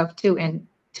some stuff too in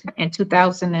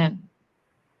 2000 and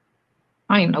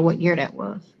I don't even know what year that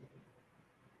was.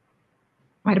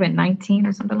 Might have been 19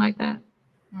 or something like that.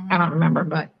 Mm-hmm. I don't remember,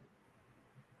 but.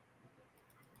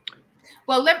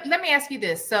 Well, let me ask you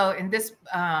this. So, and this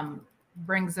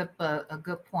brings up a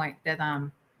good point that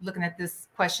I'm looking at this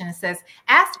question. It says,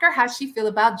 ask her how she feel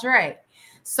about Dre.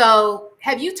 So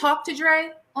have you talked to Dre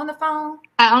on the phone?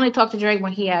 I only talked to Dre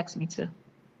when he asked me to.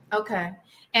 Okay.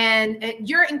 And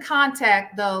you're in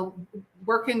contact though,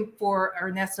 working for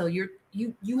Ernesto.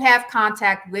 You have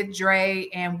contact with Dre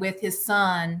and with his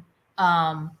son.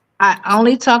 I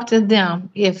only talk to them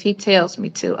if he tells me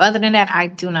to. Other than that, I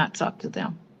do not talk to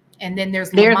them. And then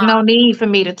there's no need for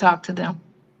me to talk to them.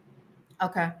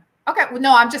 Okay. Well,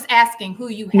 no, I'm just asking who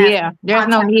you have. Yeah, there's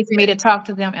no need for me to talk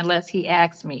to them unless he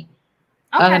asks me.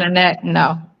 Okay. Other than that,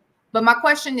 no. But my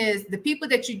question is, the people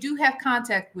that you do have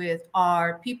contact with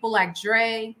are people like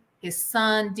Dre, his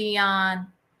son, Dion,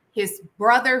 his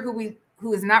brother,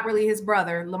 who is not really his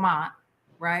brother, Lamont,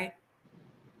 right?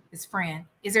 His friend.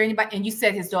 Is there anybody? And you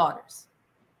said his daughters.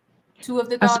 2 of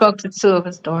the daughters? I spoke to 2 of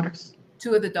his daughters.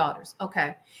 2 of the daughters.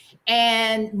 Okay.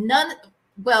 And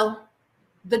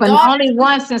only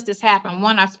one since this happened.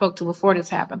 One I spoke to before this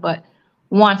happened, but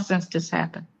one since this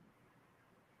happened.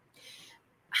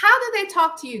 How do they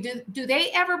talk to you? Do they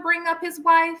ever bring up his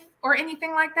wife or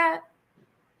anything like that?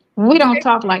 We don't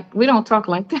talk like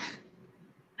that.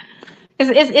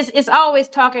 It's always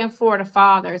talking for the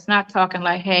father. It's not talking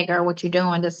like, hey girl, what you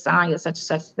doing? This Sonya, such and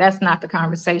such. That's not the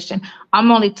conversation.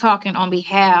 I'm only talking on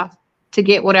behalf to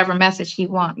get whatever message he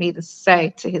want me to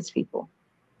say to his people.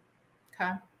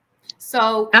 Okay.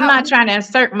 So I'm not trying to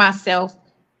insert myself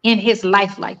in his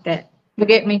life like that. You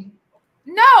get me?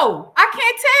 No, I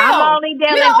can't tell.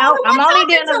 I'm only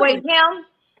dealing with him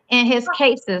and his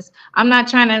cases. I'm not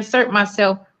trying to insert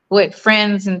myself with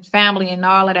friends and family and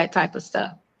all of that type of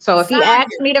stuff. So if he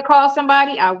asks me to call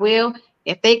somebody, I will.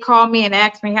 If they call me and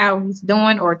ask me how he's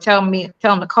doing or tell them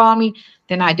to call me,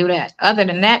 then I do that. Other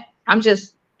than that, I'm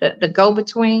just the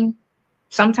go-between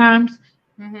sometimes.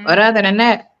 But other than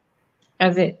that,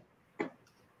 that's it.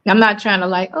 I'm not trying to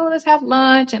like, oh, let's have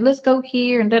lunch and let's go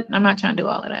here and that. I'm not trying to do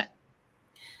all of that.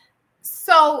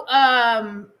 So,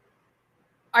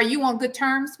 are you on good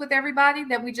terms with everybody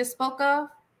that we just spoke of?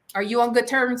 Are you on good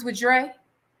terms with Dre?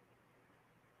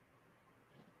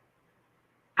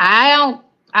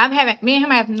 Me and him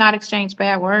have not exchanged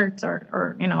bad words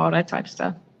or you know, all that type of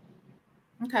stuff.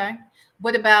 Okay.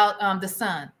 What about the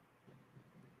son?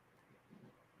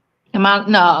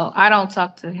 No, I don't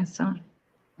talk to his son.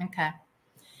 Okay.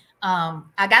 I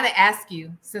got to ask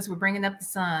you, since we're bringing up the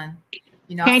son,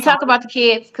 you know, can't talk about the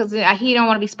kids because he don't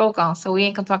want to be spoke on. So we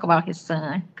ain't gonna talk about his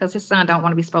son because his son don't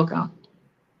want to be spoke on.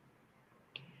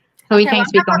 So we can't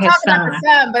speak on his son.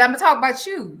 But I'm gonna talk about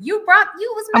you. You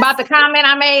was about the comment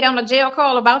I made on the jail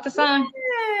call about the son.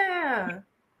 Yeah.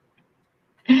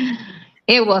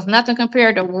 It was nothing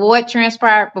compared to what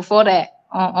transpired before that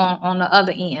on the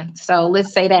other end. So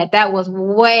let's say that was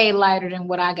way lighter than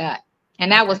what I got, and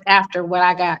that was after what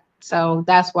I got. So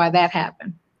that's why that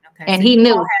happened. Okay. And so he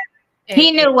knew.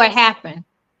 He knew what happened.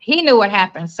 He knew what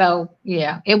happened. So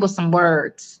yeah, it was some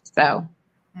words. So,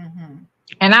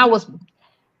 and I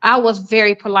was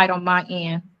very polite on my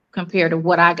end compared to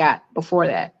what I got before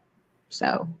that.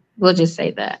 So we'll just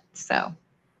say that. So.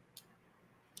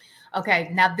 Okay.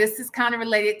 Now this is kind of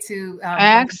related to.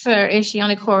 Ask her, is she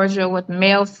only cordial with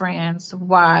male friends?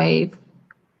 Wife?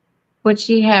 Would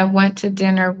she have went to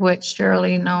dinner with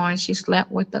Shirley knowing she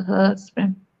slept with the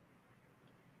husband?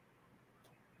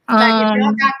 Like if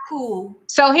y'all got cool.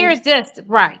 So here's this,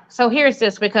 right? So here's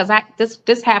this because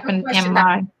this happened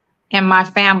in my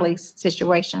family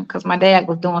situation because my dad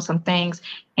was doing some things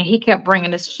and he kept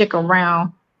bringing this chick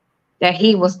around that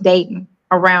he was dating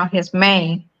around his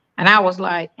main, and I was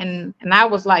like, and I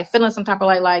was like feeling some type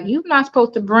of like you're not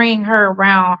supposed to bring her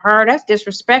around her. That's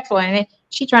disrespectful, and then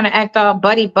she trying to act all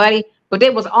buddy, but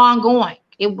it was ongoing.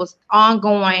 It was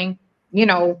ongoing, you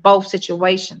know, both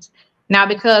situations. Now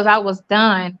because I was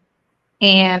done.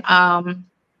 And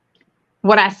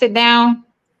when I sit down,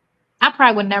 I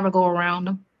probably would never go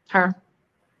around her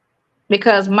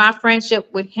because my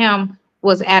friendship with him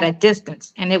was at a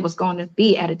distance, and it was going to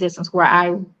be at a distance where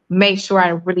I made sure I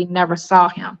really never saw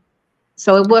him.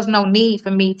 So it was no need for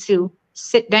me to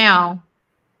sit down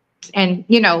and,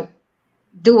 you know,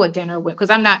 do a dinner with,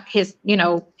 because I'm not his, you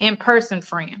know, in-person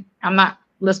friend. I'm not,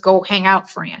 let's go hang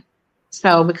out friend.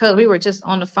 So because we were just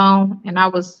on the phone and I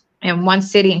was in one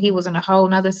city and he was in a whole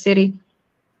nother city.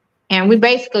 And we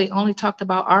basically only talked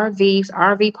about RVs,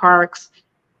 RV parks,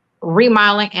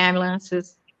 remodeling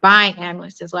ambulances, buying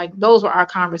ambulances. Like those were our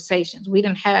conversations. We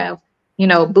didn't have, you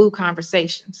know, boo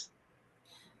conversations.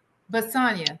 But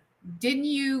Sonya, didn't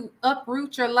you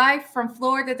uproot your life from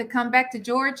Florida to come back to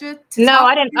Georgia? No,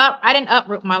 I didn't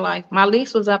uproot my life. My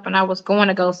lease was up and I was going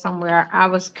to go somewhere.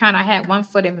 I had one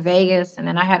foot in Vegas and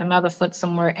then I had another foot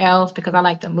somewhere else because I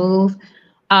like to move.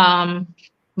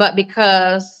 But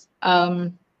because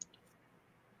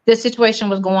this situation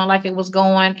was going like it was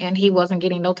going and he wasn't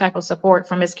getting no type of support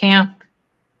from his camp,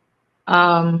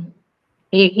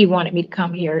 he wanted me to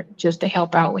come here just to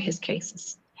help out with his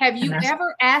cases. Have you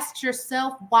ever asked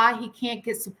yourself why he can't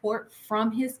get support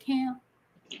from his camp?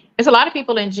 There's a lot of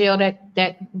people in jail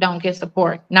that don't get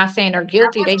support. Not saying they're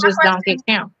guilty, they just don't get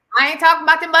count. I ain't talking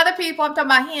about them other people, I'm talking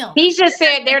about him. He just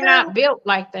said they're not built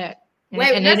like that.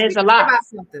 And it is a lot.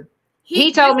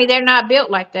 He told me they're not built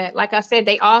like that. Like I said,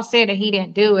 they all said that he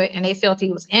didn't do it and they felt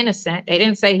he was innocent. They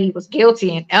didn't say he was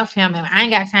guilty and F him, and I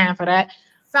ain't got time for that.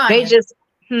 Sonya, they just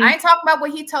I ain't talking about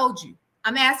what he told you.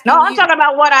 I'm asking. No, I'm talking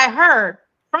about what I heard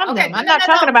from them. I'm not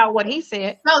talking about what he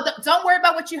said. No, don't worry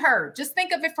about what you heard. Just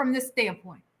think of it from this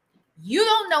standpoint. You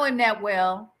don't know him that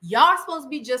well. Y'all supposed to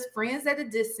be just friends at a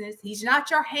distance. He's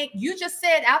not your you just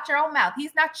said out your own mouth.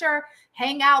 He's not your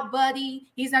hangout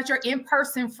buddy. He's not your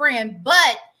in-person friend,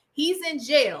 but he's in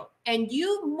jail and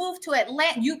you moved to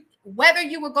Atlanta. Whether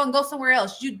you were going to go somewhere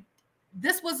else, you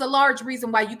this was a large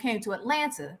reason why you came to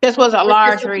Atlanta. This was a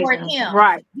large to reason, him.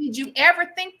 right? Did you ever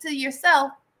think to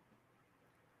yourself,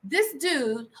 this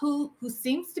dude who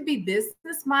seems to be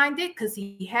business minded, because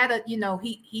he had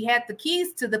he had the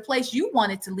keys to the place you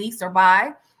wanted to lease or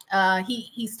buy.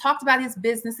 He's talked about his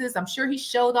businesses. I'm sure he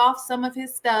showed off some of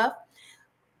his stuff.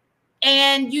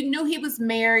 And you knew he was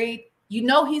married. You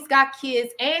know he's got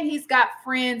kids and he's got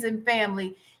friends and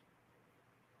family.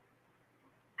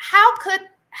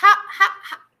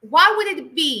 Why would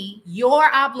it be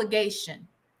your obligation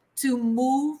to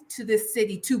move to this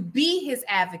city, to be his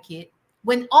advocate,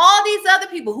 when all these other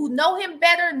people who know him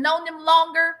better, known him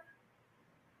longer,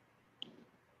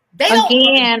 they don't?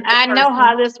 Again, I know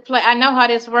how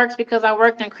this works because I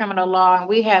worked in criminal law, and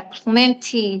we had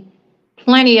plenty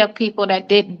of people that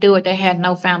didn't do it. They had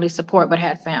no family support, but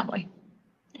had family.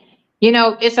 You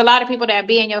know, it's a lot of people that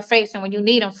be in your face, and when you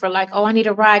need them for like, oh, I need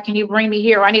a ride, can you bring me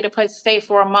here? Or I need a place to stay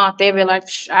for a month. They be like,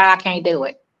 I can't do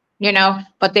it. You know,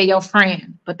 but they're your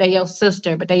friend, but they're your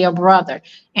sister, but they're your brother.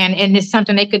 And it's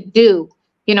something they could do,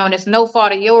 you know, and it's no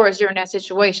fault of yours. You're in that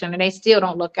situation and they still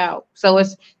don't look out. So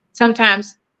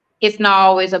sometimes it's not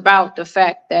always about the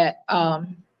fact that,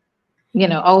 you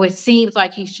know, oh, it seems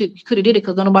like he could have did it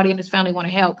because nobody in his family want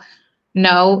to help.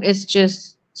 No, it's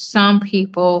just some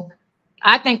people.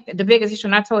 I think the biggest issue,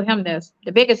 and I told him this,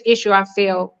 the biggest issue I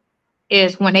feel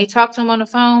is when they talk to him on the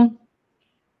phone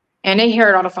and they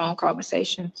heard all the phone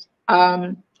conversations.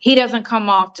 He doesn't come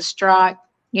off distraught,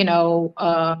 you know,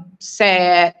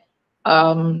 sad,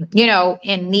 you know,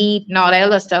 in need and all that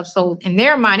other stuff. So in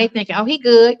their mind, they thinking, oh, he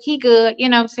good, you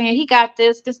know what I'm saying? He got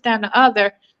this, that, and the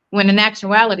other, when in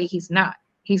actuality, he's not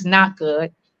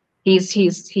good. He's,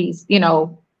 you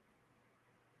know,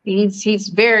 he's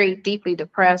very deeply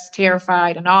depressed,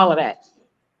 terrified, and all of that.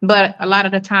 But a lot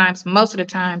of the times, most of the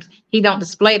times, he don't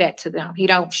display that to them. He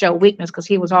don't show weakness because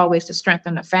he was always to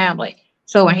strengthen the family.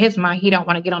 So in his mind, he don't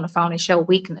want to get on the phone and show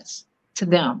weakness to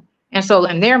them. And so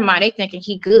in their mind, they thinking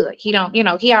he good. He don't, you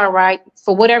know, he all right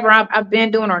for whatever I've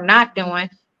been doing or not doing.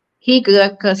 He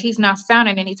good because he's not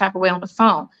sounding any type of way on the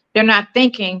phone. They're not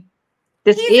thinking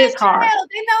this is hard.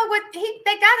 They know what they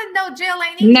gotta know. Jail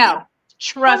ain't easy. No,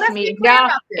 trust me,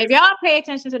 if y'all pay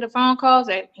attention to the phone calls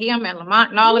that him and Lamont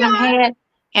and all of them had,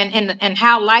 and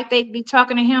how light they be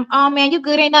talking to him. Oh man, you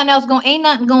good? Ain't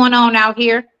nothing going on out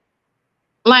here.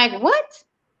 Like what?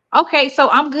 Okay, so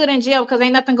I'm good in jail because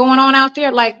ain't nothing going on out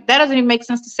there. Like that doesn't even make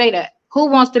sense to say that. Who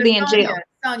wants to be in jail?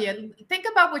 Sonya, think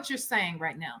about what you're saying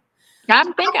right now.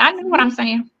 I'm thinking. I know what I'm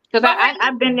saying because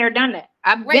I've been there, done that.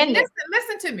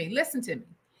 Listen to me.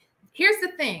 Here's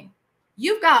the thing.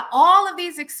 You've got all of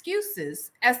these excuses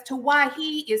as to why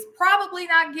he is probably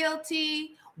not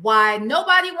guilty, why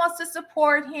nobody wants to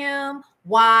support him,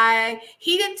 why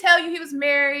he didn't tell you he was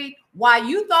married, why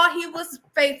you thought he was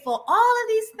faithful, all of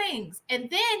these things. And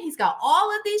then he's got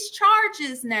all of these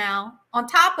charges now on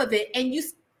top of it. And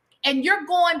you're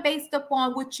going based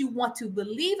upon what you want to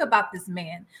believe about this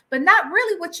man, but not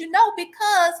really what you know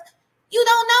because you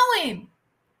don't know him.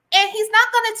 And he's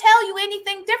not going to tell you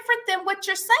anything different than what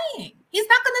you're saying. He's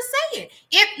not going to say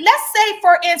it. Let's say,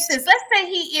 for instance, let's say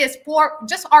he is, for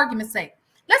just argument's sake,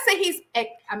 let's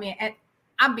say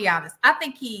I'll be honest. I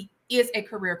think he is a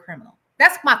career criminal.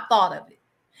 That's my thought of it.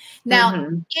 Now,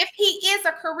 if he is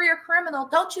a career criminal,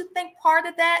 don't you think part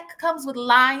of that comes with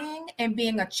lying and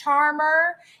being a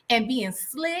charmer and being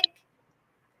slick?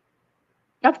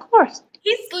 Of course.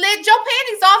 He slid your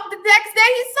panties off the next day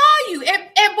he saw you.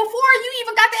 And before you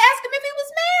even got to ask him if he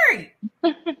was married.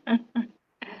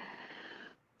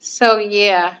 So,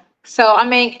 yeah. So, I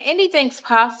mean, anything's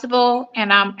possible.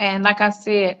 And like I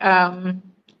said,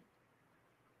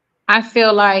 I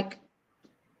feel like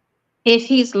if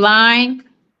he's lying,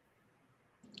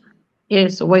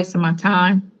 it's a waste of my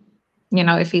time. You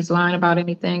know, if he's lying about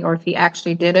anything or if he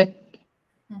actually did it.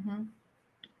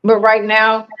 But right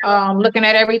now, looking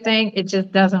at everything, it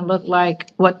just doesn't look like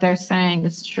what they're saying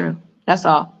is true. That's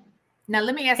all. Now,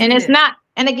 let me ask you this.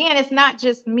 And again, it's not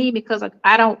just me because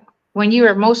when you're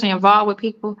emotionally involved with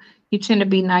people, you tend to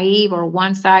be naive or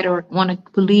one side or want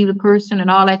to believe the person and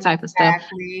all that type of stuff.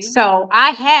 So I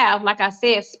have, like I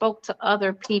said, spoke to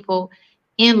other people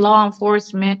in law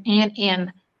enforcement and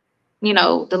in, you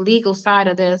know, the legal side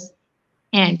of this.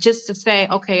 And just to say,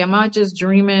 okay, am I just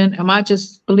dreaming? Am I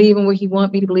just believing what he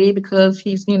wants me to believe because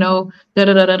he's, you know,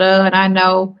 da-da-da-da-da. And I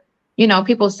know, you know,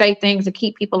 people say things to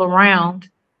keep people around.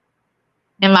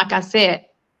 And like I said,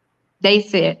 they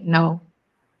said, no,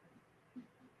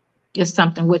 there's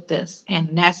something with this.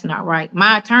 And that's not right.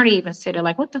 My attorney even said it,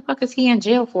 like, what the fuck is he in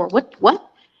jail for? What?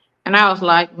 And I was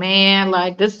like, man,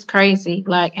 like, this is crazy.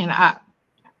 Like, and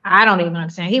I don't even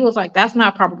understand. He was like, that's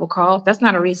not probable cause. That's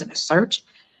not a reason to search.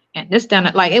 And this done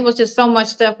it. Like, it was just so much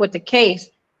stuff with the case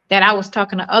that I was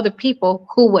talking to other people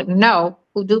who would know,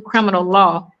 who do criminal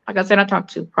law. Like I said, I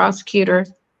talked to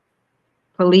prosecutors,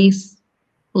 police,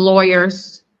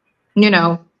 lawyers, you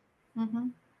know. Mm-hmm.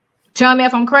 Tell me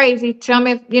if I'm crazy. Tell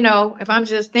me if, you know, if I'm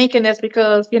just thinking this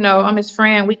because, you know, I'm his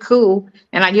friend, we cool.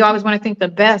 And like, you always want to think the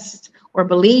best or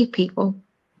believe people.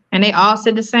 And they all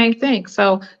said the same thing.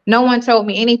 So no one told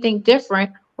me anything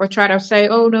different or try to say,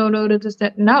 oh, no,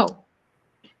 that. No.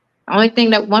 The only thing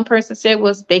that one person said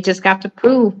was they just got to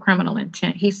prove criminal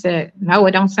intent. He said, no,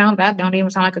 it don't sound, that don't even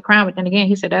sound like a crime. But then again,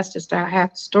 he said, that's just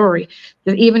half the story.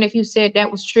 Even if you said that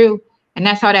was true and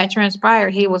that's how that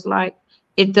transpired, he was like,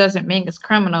 it doesn't mean it's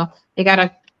criminal. They got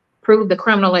to prove the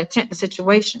criminal intent the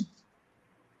situation.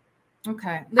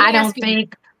 Okay. I don't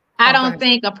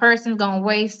think a person's going to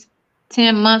waste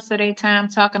 10 months of their time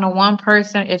talking to one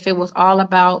person if it was all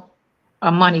about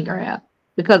a money grab.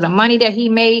 Because the money that he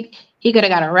made, he could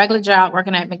have got a regular job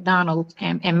working at McDonald's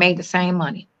and made the same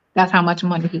money. That's how much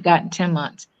money he got in 10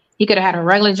 months. He could have had a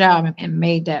regular job and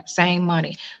made that same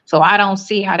money. So I don't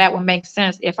see how that would make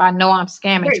sense. If I know I'm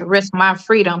scamming to risk my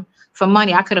freedom for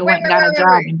money, I could have went and got a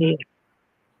job and did.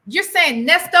 You're saying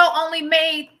Ernesto only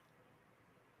made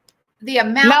the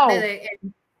amount that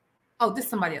this is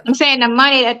somebody else. I'm saying the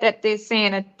money that they're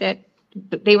saying that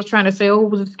they were trying to say, oh, it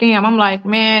was a scam. I'm like,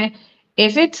 man,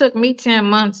 if it took me 10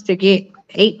 months to get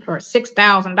 $8,000 or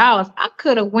 $6,000, I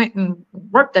could have went and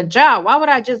worked a job. Why would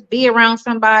I just be around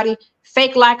somebody,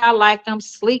 fake like I like them,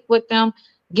 sleep with them,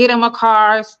 get them a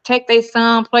car, take their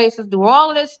son places, do all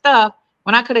of this stuff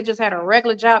when I could have just had a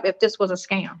regular job if this was a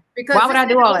scam? Because why would I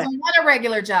do all that? He want a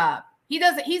regular job. He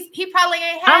doesn't. He probably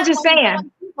ain't had. I'm just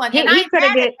saying. He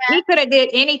could have did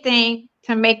anything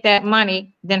to make that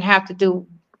money, then have to do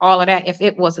all of that if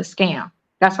it was a scam.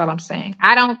 That's what I'm saying.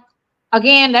 I don't.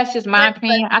 Again, that's just my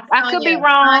opinion. I could be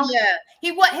wrong.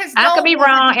 I could be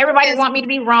wrong. Everybody want me to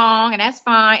be wrong, and that's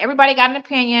fine. Everybody got an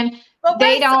opinion.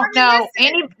 They don't know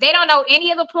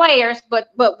any of the players, but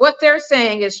what they're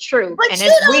saying is true. But and you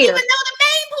don't even know the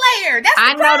main player.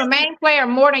 I know the main player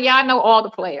more than y'all know all the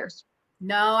players.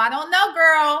 No, I don't know,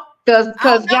 girl.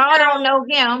 Because y'all don't know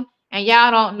him and y'all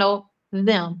don't know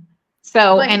them.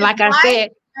 So, but and like I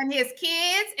said, and his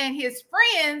kids and his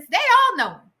friends, they all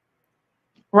know him.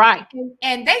 Right.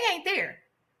 And they ain't there.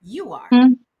 You are.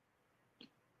 Hmm.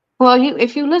 Well,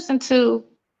 if you listen to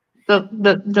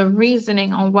the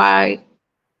reasoning on why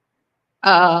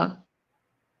I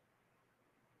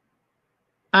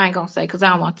ain't gonna say because I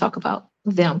don't want to talk about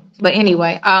them. But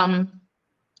anyway,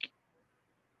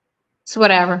 so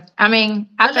whatever. I mean,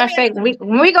 after I say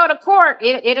when we go to court,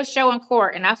 it'll show in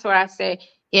court, and that's what I say.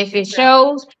 If it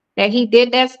shows that he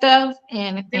did that stuff,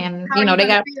 and you know they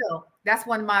got. That's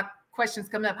one of my questions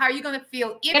coming up. How are you going to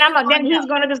feel? Then he's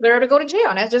going to deserve to go to jail.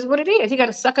 And that's just what it is. He got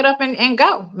to suck it up and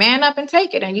go, man up and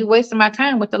take it. And you wasting my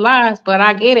time with the lies, but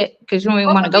I get it because you don't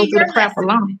even want to go through the crap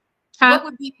alone. Huh?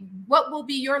 What will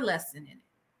be your lesson in it?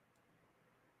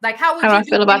 Like how do I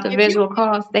feel about the visual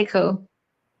calls? They cool.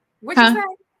 What'd you say?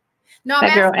 No,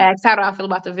 that girl asked, how do I feel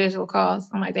about the visual calls?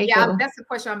 I'm like, they cool. That's the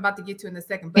question I'm about to get to in a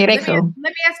second. But yeah, let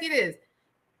me ask you this.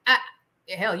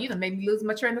 Hell, you done made me lose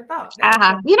my train of thought.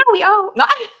 You know, we all. No,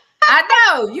 I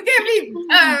know. You can't be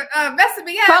messing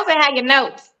me up. Supposed to have your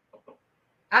notes.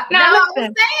 I was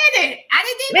saying it. I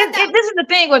didn't even know. This is the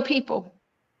thing with people.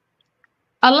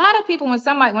 A lot of people,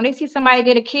 when they see somebody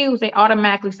get accused, they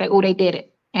automatically say, oh, they did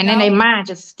it. And then their mind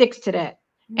just sticks to that.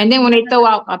 And then when they throw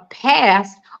out a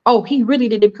pass, oh, he really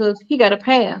did it because he got a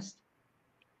pass.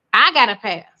 I got a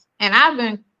pass. And I've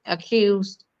been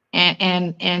accused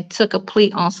and took a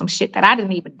plea on some shit that I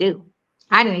didn't even do.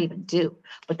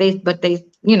 But they,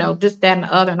 you know, this, that, and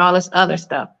the other, and all this other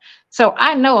stuff. So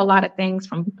I know a lot of things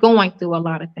from going through a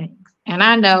lot of things. And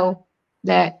I know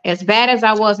that as bad as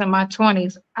I was in my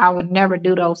 20s, I would never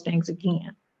do those things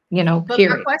again. You know, but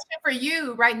period. My question for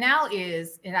you right now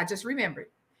is, and I just remembered,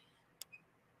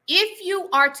 if you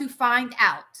are to find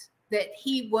out that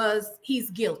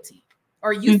he's guilty,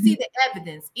 or you see the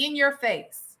evidence in your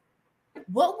face,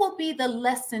 what will be the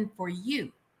lesson for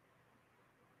you?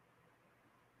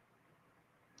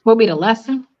 What will be the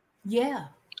lesson? Yeah.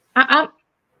 I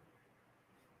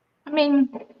mean,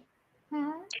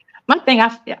 one thing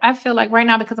I feel like right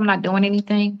now, because I'm not doing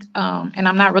anything, and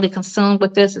I'm not really consumed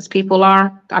with this as people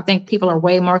are. I think people are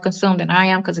way more consumed than I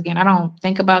am, because again, I don't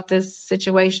think about this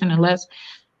situation unless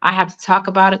I have to talk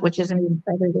about it, which isn't even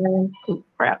every day. Ooh,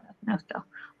 crap, that's stuff.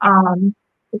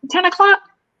 Is it 10 o'clock?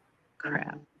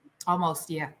 Crap. Almost,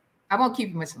 yeah. I won't keep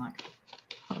you much longer.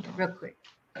 Real quick.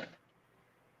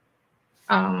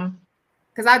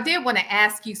 Because I did want to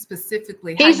ask you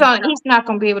specifically. He's not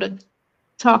going to be able to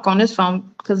talk on this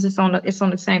phone because it's on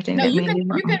the same thing. No, that you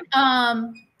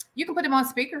can put him on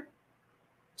speaker.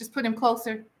 Just put him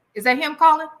closer. Is that him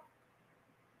calling?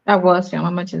 That was him.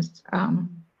 I'm gonna just I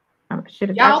should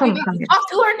have. Y'all, we need to talk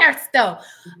to Ernesto.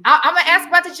 I'm gonna ask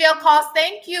about the jail calls.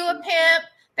 Thank you, a pimp.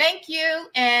 Thank you.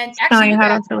 And actually,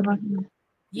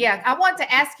 yeah, I wanted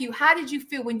to ask you, how did you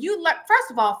feel when you learned?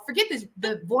 First of all, forget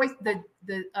the voice, the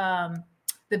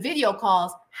video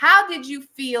calls. How did you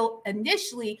feel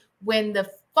initially when the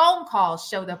phone calls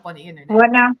showed up on the internet?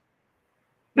 What now?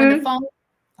 When the phone.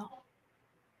 Oh.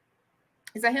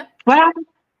 Is that him? What happened?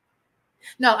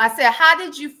 No, I said, how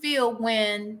did you feel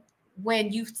when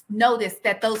you noticed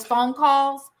that those phone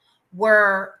calls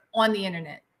were on the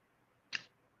internet?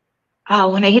 Oh,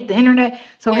 when they hit the internet.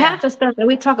 So half the stuff that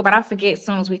we talk about, I forget as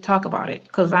soon as we talk about it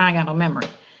because I ain't got no memory.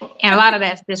 And a lot of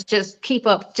that's just keep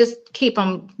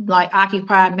him like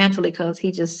occupied mentally because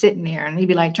he's just sitting there and he'd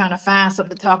be like trying to find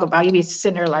something to talk about. He'd be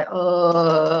sitting there like,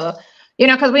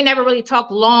 because we never really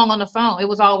talked long on the phone. It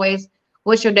was always,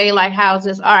 what's your day like? How's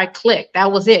this? All right, click.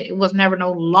 That was it. It was never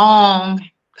no long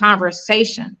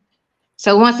conversation.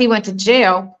 So once he went to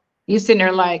jail, you sitting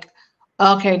there like,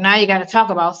 okay, now you got to talk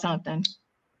about something,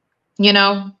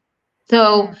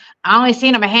 So I only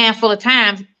seen him a handful of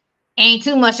times. Ain't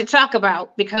too much to talk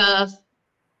about because,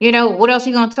 what else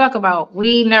he gonna talk about?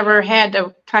 We never had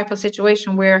the type of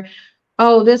situation where,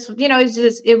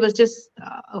 it was just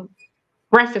a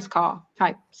breakfast call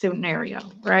type scenario,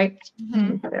 right?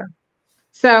 Mm-hmm.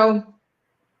 So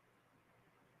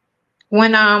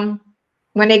when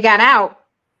they got out,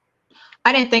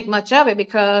 I didn't think much of it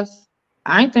because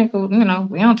I didn't think,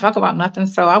 we don't talk about nothing.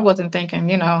 So I wasn't thinking,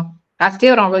 I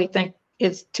still don't really think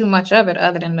it's too much of it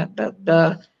other than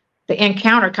the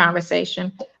encounter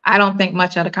conversation. I don't think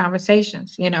much of the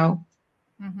conversations,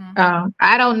 Mm-hmm.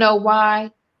 I don't know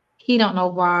why. He don't know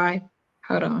why.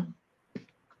 Hold on.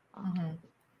 Mm-hmm.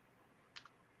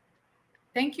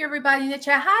 Thank you, everybody in the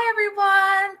chat. Hi,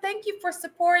 everyone. Thank you for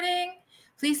supporting.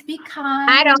 Please be kind.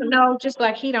 I don't know, just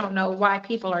like he don't know why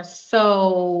people are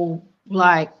so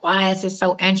like, why is it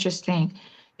so interesting?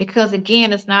 Because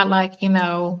again, it's not like,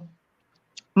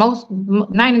 most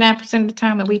 99% of the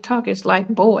time that we talk, it's like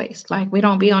boys. Like we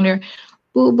don't be on there,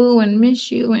 boo boo and miss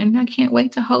you and I can't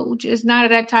wait to hold you. It's not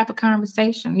that type of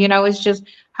conversation. It's just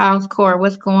how's Corey,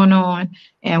 what's going on,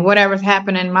 and whatever's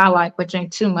happening in my life, which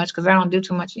ain't too much because I don't do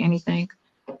too much of anything.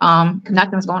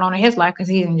 Nothing's going on in his life because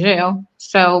he's in jail.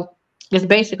 So it's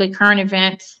basically current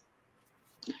events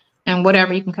and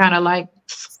whatever you can kind of like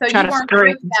try to stir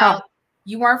and talk.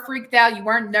 You weren't freaked out. You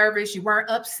weren't nervous. You weren't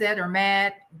upset or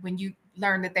mad when you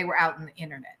learned that they were out on the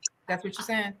internet. That's what you're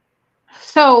saying?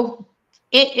 So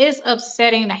it is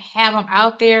upsetting to have them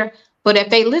out there, but if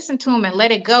they listen to them and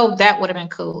let it go, that would have been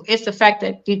cool. It's the fact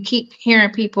that you keep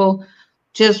hearing people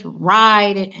just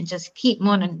ride it and just keep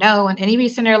wanting to know. And you be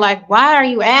sitting there like, why are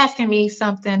you asking me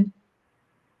something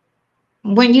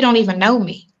when you don't even know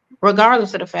me?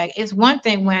 Regardless of the fact, it's one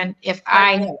thing when one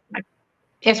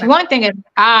thing if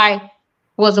I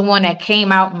was the one that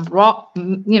came out and brought,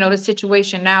 the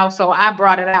situation now. So I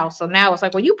brought it out. So now it's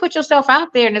like, well, you put yourself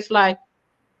out there, and it's like,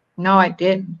 no, I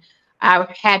didn't. I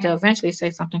had to eventually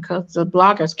say something because the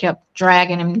bloggers kept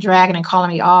dragging and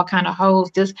calling me all kind of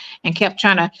hoes, and kept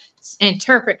trying to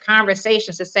interpret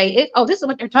conversations to say, this is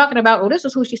what they're talking about. Oh, this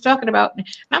is who she's talking about. And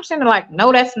I'm saying like,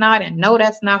 no, that's not. And no,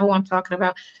 that's not who I'm talking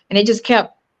about. And it just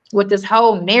kept with this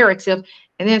whole narrative.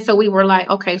 And then so we were like,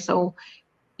 okay, so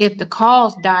if the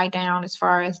calls die down as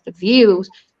far as the views,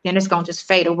 then it's going to just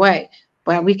fade away.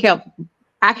 But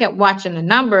I kept watching the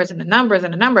numbers and the numbers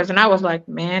and the numbers. And I was like,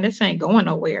 man, this ain't going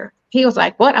nowhere. He was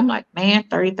like, what? I'm like, man,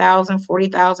 30,000,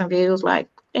 40,000 views. Like,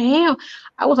 what the hell?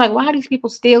 I was like, why are these people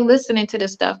still listening to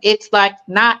this stuff? It's like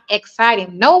not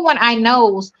exciting. No one I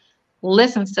know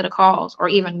listens to the calls or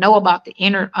even know about the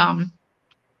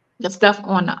stuff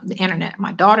on the internet.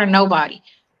 My daughter, nobody.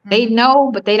 They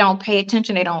know, but they don't pay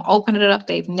attention. They don't open it up.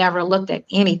 They've never looked at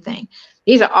anything.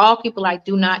 These are all people I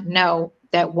do not know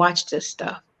that watch this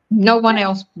stuff. No one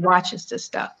else watches this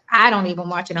stuff. I don't even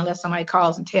watch it unless somebody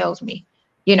calls and tells me,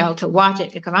 to watch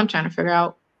it because I'm trying to figure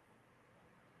out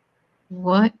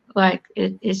what, like,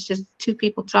 it's just two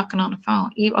people talking on the phone.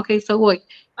 Okay, so what?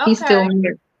 He's still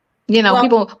married.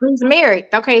 People who's married.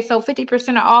 Okay, so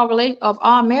 50% of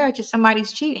all marriages,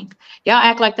 somebody's cheating. Y'all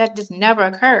act like that just never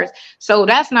occurs. So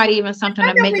that's not even something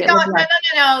to make it look like.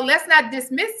 No. Let's not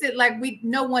dismiss it like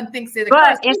no one thinks it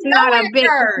occurs. But it's not a big.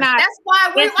 That's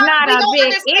why we don't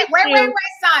understand. Wait,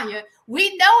 Sonya.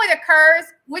 We know it occurs,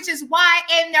 which is why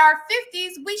in our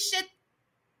 50s we should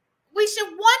we should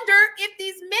wonder if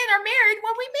these men are married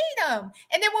when we meet them.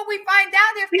 And then when we find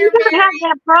out if they're You married. have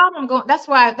that problem going. That's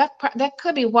why that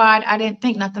could be why I didn't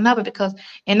think nothing of it, because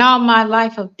in all my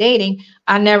life of dating,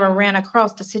 I never ran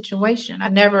across the situation.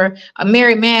 A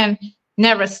married man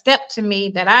never stepped to me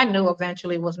that I knew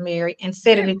eventually was married and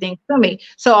said anything to me.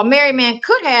 So a married man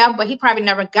could have, but he probably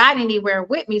never got anywhere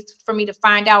with me for me to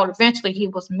find out eventually he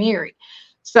was married.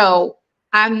 So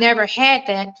I've never had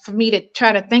that for me to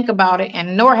try to think about it,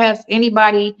 and nor has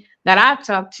anybody that I've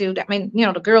talked to. I mean,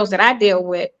 the girls that I deal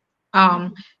with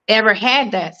ever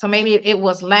had that. So maybe it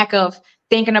was lack of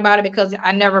thinking about it because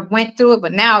I never went through it,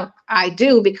 but now I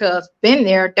do because been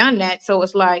there, done that. So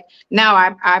it's like now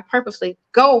I purposely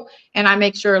go and I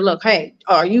make sure, look, hey,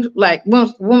 are you like,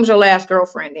 when was your last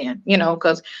girlfriend then?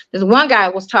 Because there's one guy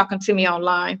was talking to me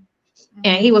online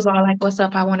and he was all like, what's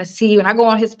up? I want to see you. And I go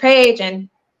on his page and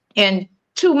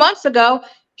 2 months ago,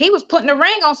 he was putting a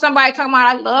ring on somebody talking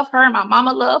about I love her, my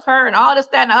mama love her, and all this,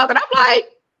 that, and the other. And I'm like,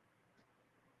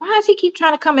 why does he keep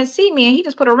trying to come and see me? And he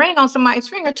just put a ring on somebody's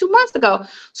finger 2 months ago.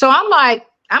 So I'm like,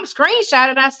 I'm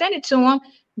screenshotted. I sent it to him.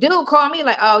 Dude called me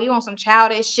like, oh, you want some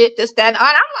childish shit, this, that. And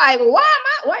I'm like, why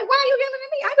are you giving it to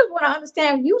me? I just want to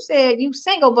understand. You said you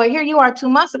single, but here you are 2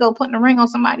 months ago putting a ring on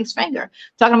somebody's finger,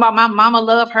 talking about my mama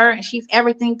love her and she's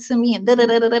everything to me and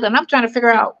da-da-da-da-da. And I'm trying to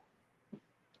figure out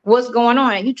what's going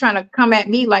on. And you trying to come at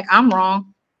me like I'm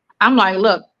wrong. I'm like,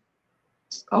 look,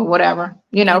 or whatever,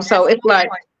 so it's like.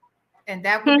 And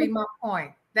that would be my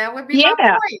point. That would be my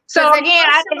point. So again,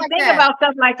 I didn't think about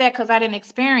stuff like that because I didn't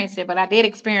experience it, but I did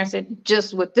experience it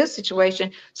just with this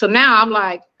situation. So now I'm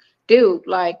like, dude,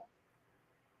 like,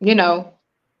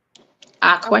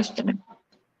 I question it.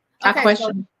 I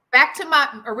question it. Back to my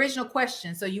original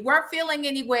question. So you weren't feeling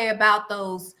any way about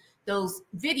those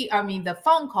the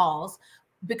phone calls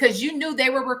because you knew they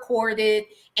were recorded,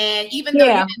 and even though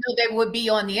you didn't know they would be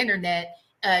on the internet,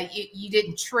 you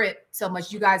didn't trip so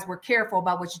much. You guys were careful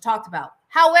about what you talked about.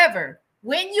 However,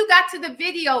 when you got to the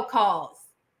video calls,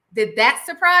 did that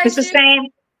surprise you?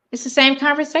 It's the same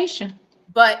conversation.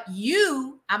 But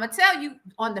I'm going to tell you,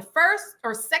 on the first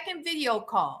or second video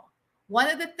call, one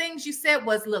of the things you said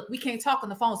was, look, we can't talk on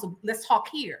the phone, so let's talk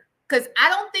here. Because I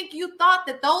don't think you thought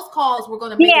that those calls were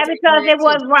going to make it. Yeah, because it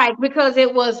was right. Because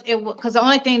it was because the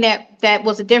only thing that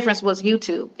was a difference was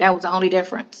YouTube. That was the only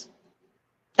difference.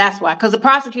 That's why. Because the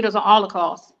prosecutors on all the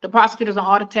calls, the prosecutors on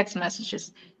all the text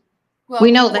messages. Well,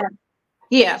 we know that.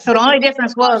 Yeah. So the only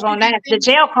difference was on that. The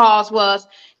jail calls was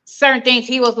certain things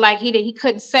he was like he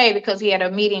couldn't say because he had a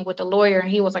meeting with the lawyer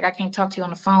and he was like, I can't talk to you on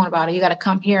the phone about it. You got to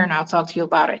come here and I'll talk to you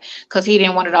about it, because he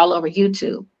didn't want it all over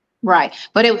YouTube. Right.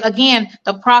 But it was, again,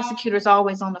 the prosecutor's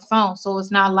always on the phone. So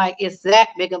it's not like it's that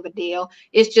big of a deal.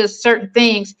 It's just certain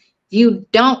things you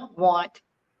don't want.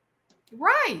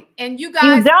 Right. And you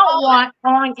guys don't want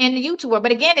on in the YouTuber.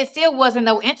 But again, it still wasn't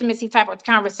no intimacy type of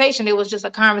conversation. It was just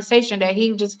a conversation that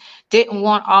he just didn't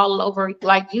want all over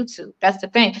like YouTube. That's the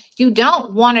thing. You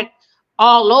don't want it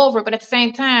all over, but at the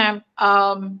same time,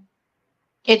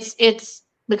 it's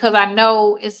because I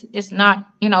know it's not,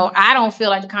 I don't feel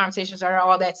like the conversations are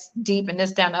all that deep and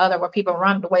this, that, and the other, where people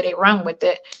run the way they run with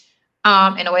it.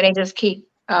 And the way they just keep,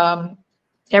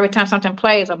 every time something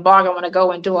plays, a blogger want to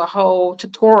go and do a whole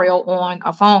tutorial on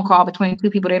a phone call between two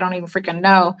people they don't even freaking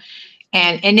know.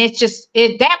 And it's just,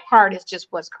 that part is just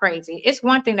what's crazy. It's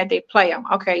one thing that they play them.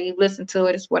 Okay, you listen to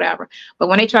it, it's whatever. But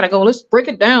when they try to go, let's break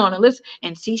it down and listen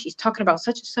and see, she's talking about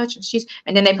such and such,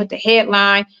 and then they put the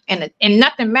headline and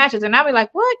nothing matches. And I'll be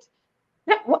like, what?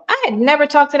 I had never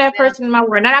talked to that person in my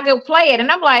word. And I go play it.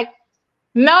 And I'm like,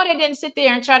 no, they didn't sit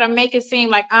there and try to make it seem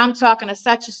like I'm talking to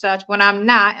such and such when I'm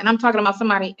not. And I'm talking about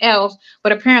somebody else.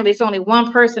 But apparently it's only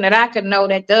one person that I could know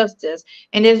that does this.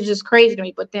 And it's just crazy to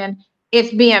me. But then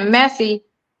it's being messy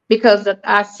because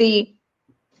I see,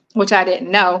 which I didn't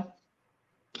know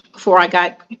before I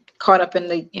got caught up in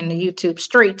the YouTube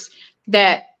streets,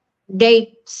 that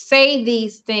they say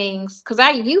these things. Because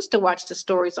I used to watch the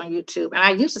stories on YouTube and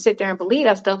I used to sit there and believe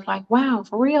that stuff, like, wow,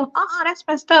 for real? Oh, that's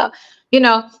messed up,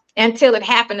 until it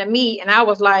happened to me. And I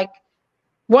was like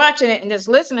watching it and just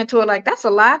listening to it like, that's a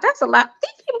lie. That's a lie.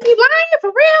 These people be lying for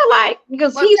real. Like,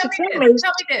 because he used to tell me.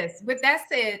 Tell me this. With that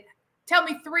said, tell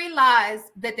me 3 lies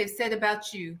that they've said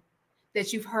about you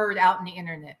that you've heard out in the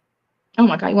internet. Oh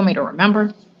my God, you want me to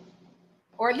remember?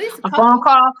 Or at least a phone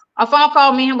call. A phone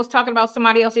call. Me and him was talking about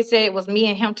somebody else. He said it was me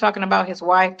and him talking about his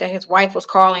wife, that his wife was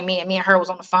calling me and me and her was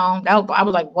on the phone. I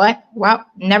was like, what? Well,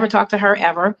 never talked to her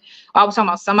ever. I was talking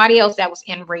about somebody else that was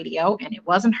in radio and it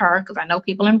wasn't her, because I know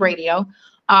people in radio.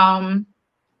 And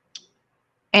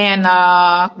when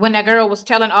that girl was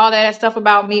telling all that stuff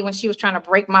about me when she was trying to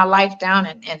break my life down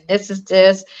and this is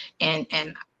this and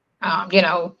You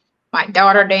know, my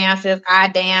daughter dances, I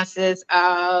dances.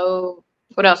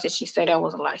 What else did she say that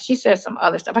was a lot? She said some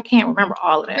other stuff. I can't remember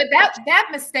all of that. But that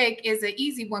mistake is an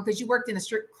easy one because you worked in a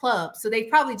strip club. So they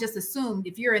probably just assumed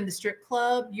if you're in the strip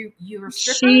club, you're a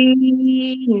stripper.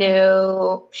 She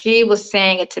knew. She was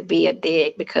saying it to be a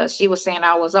dig because she was saying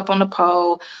I was up on the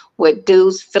pole with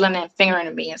dudes feeling and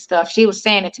fingering me and stuff. She was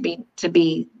saying it to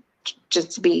be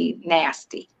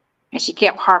nasty. And she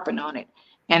kept harping on it.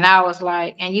 And I was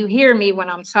like, and you hear me when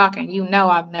I'm talking, you know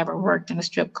I've never worked in a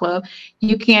strip club.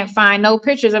 You can't find no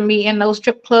pictures of me in those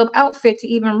strip club outfits to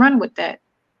even run with that.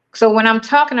 So when I'm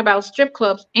talking about strip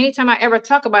clubs, anytime I ever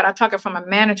talk about it, I talk it from a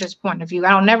manager's point of view.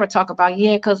 I don't never talk about,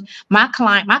 because my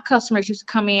customers used to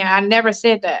come in. I never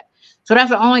said that. So that's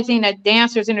the only thing that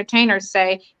dancers, entertainers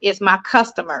say is my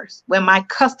customers. When my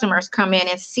customers come in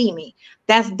and see me,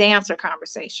 that's dancer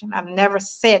conversation. I've never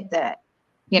said that.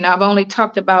 I've only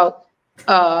talked about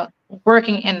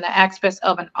working in the aspects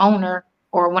of an owner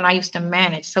or when I used to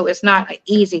manage. So it's not an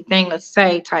easy thing to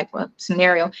say type of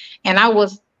scenario. And I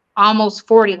was almost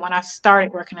 40 when I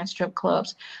started working in strip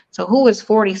clubs. So who is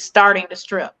 40 starting to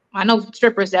strip? I know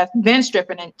strippers that's been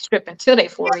stripping till they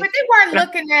 40. Yeah, but they weren't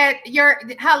looking at your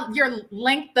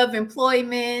length of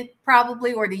employment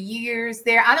probably or the years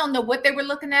there. I don't know what they were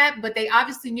looking at, but they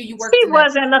obviously knew you worked. She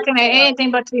wasn't looking at anything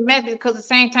but to be messy because at the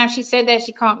same time she said that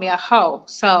she called me a hoe.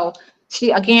 So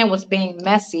she again was being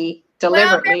messy deliberately.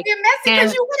 Well, they're being messy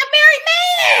because you with a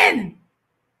married man.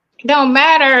 Don't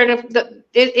matter.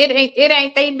 It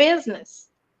ain't their business.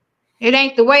 It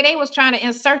ain't the way they was trying to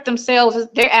insert themselves.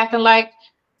 They're acting like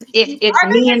it's are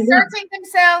me they and inserting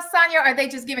themselves, Sonya? Or are they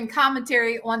just giving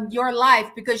commentary on your life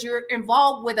because you're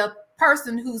involved with a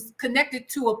person who's connected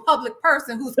to a public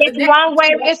person who's it's one way.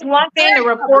 It's one thing to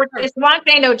report. It's one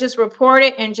thing to just report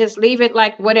it and just leave it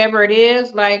like whatever it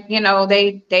is. Like,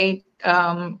 they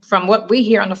from what we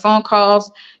hear on the phone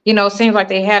calls, it seems like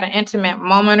they had an intimate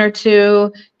moment or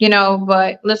two,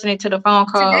 but listening to the phone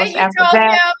calls today, you told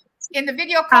him in the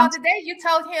video call today, you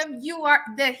told him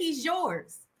that he's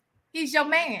yours. He's your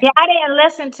man. Yeah, I didn't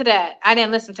listen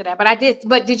to that. But I did.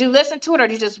 But did you listen to it or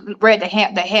you just read the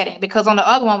heading? Because on the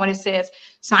other one, when it says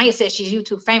Sonya says she's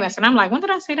YouTube famous, and I'm like, when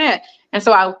did I say that? And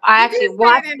so I actually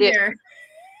watched it.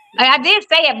 I did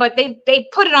say it, but they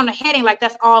put it on the heading like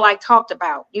that's all I talked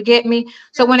about. You get me?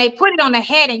 So when they put it on the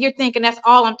heading, you're thinking that's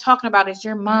all I'm talking about is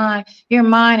you're mine,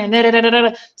 and da da da da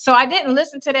da. So I didn't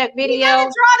listen to that video. You gotta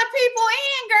draw the people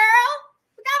in, girl.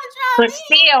 But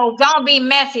still, don't be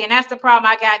messy. And that's the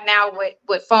problem I got now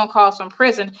with phone calls from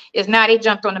prison is now they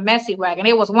jumped on the messy wagon.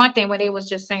 It was one thing when they was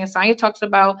just saying, Sonya talks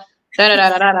about da da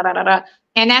da da da da da da,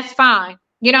 and that's fine.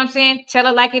 You know what I'm saying? Tell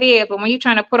it like it is. But when you're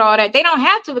trying to put all that, they don't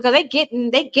have to because they get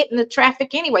in the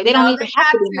traffic anyway. They don't even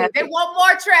have to be messy. They want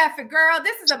more traffic, girl.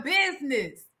 This is a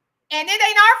business. And it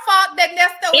ain't our fault that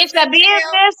Ernesto. It's a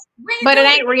business, but it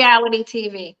ain't reality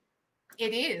TV.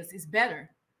 It is. It's better.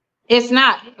 It's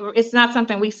not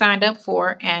something we signed up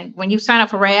for. And when you sign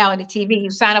up for reality TV, you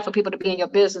sign up for people to be in your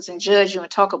business and judge you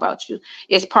and talk about you.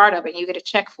 It's part of it. You get a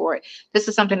check for it. This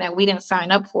is something that we didn't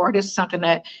sign up for. This is something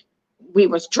that we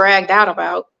was dragged out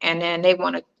about. And then they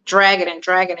want to drag it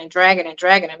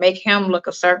and make him look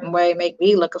a certain way, make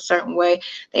me look a certain way.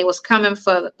 They was coming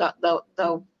for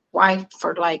the wife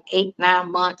for like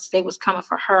 8-9 months. They was coming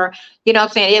for her. You know what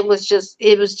I'm saying?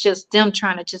 It was just them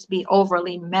trying to just be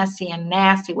overly messy and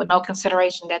nasty with no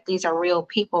consideration that these are real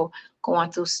people going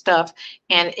through stuff.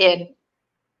 And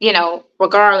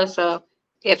regardless of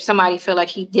if somebody feel like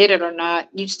he did it or not,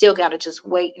 you still got to just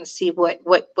wait and see what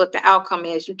the outcome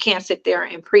is. You can't sit there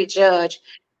and prejudge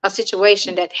a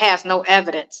situation that has no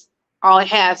evidence. All it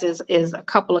has is a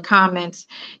couple of comments,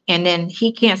 and then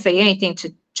he can't say anything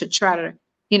to try to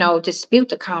dispute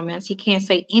the comments. He can't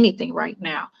say anything right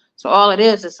now. So all it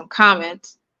is some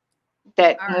comments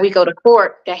that when we go to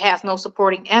court that has no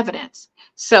supporting evidence.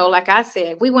 So like I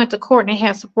said, we went to court and they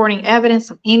have supporting evidence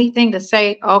of anything to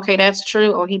say, okay, that's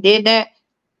true, or he did that.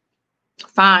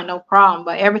 Fine, no problem.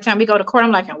 But every time we go to court,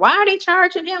 I'm like, and why are they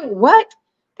charging him? What?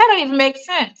 That don't even make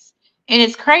sense. And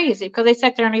it's crazy because they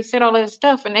sat there and they said all this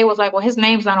stuff and they was like, well, his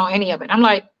name's not on any of it. I'm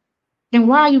like, then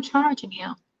why are you charging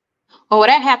him? Oh, well,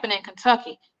 that happened in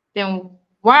Kentucky. Then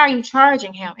why are you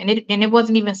charging him? And it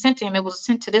wasn't even sent to him. It was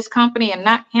sent to this company and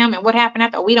not him. And what happened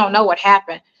after? We don't know what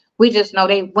happened. We just know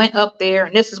they went up there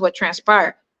and this is what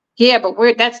transpired. Yeah, but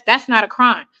that's not a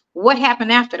crime. What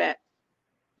happened after that?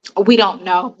 We don't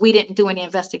know. We didn't do any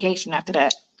investigation after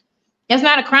that. It's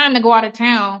not a crime to go out of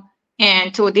town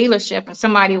and to a dealership and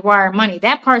somebody wire money.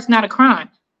 That part's not a crime.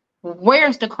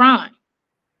 Where's the crime?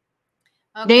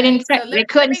 Okay, they didn't say. They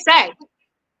couldn't say.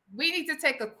 we need to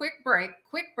take a quick break.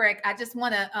 I just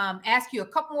want to ask you a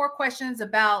couple more questions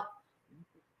about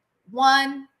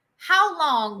one. How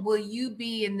long will you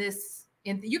be in this?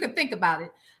 You can think about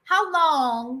it. How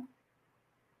long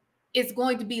is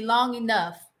going to be long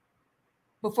enough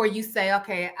before you say,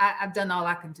 okay, I've done all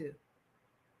I can do?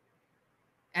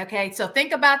 Okay, so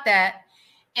think about that.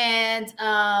 And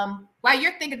while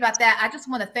you're thinking about that, I just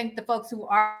want to thank the folks who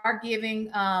are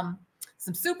giving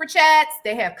some super chats.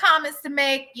 They have comments to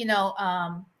make. You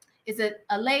know, is it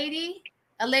a lady?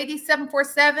 A lady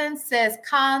 747 says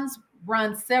cons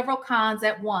run several cons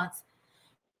at once,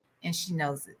 and she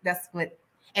knows it. That's what.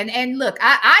 And look,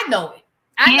 I know it.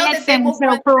 I know that they will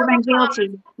run proven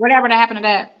guilty. Whatever to happen to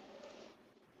that.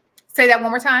 Say that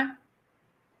one more time.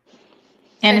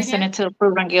 Innocent until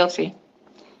proven guilty.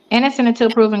 Innocent until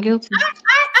proven guilty.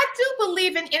 I do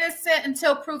believe in innocent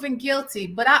until proven guilty,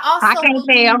 but I also I can't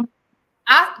tell.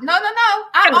 No.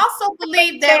 I also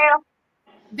believe that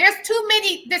there's too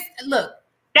many. Look.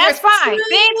 That's fine. Wait,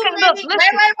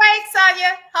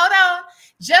 Sonya, hold on.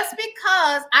 Just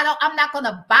because I'm not going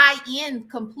to buy in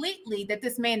completely that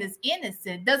this man is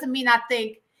innocent doesn't mean I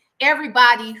think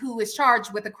everybody who is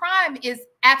charged with a crime is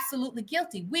absolutely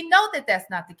guilty. We know that that's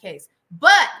not the case.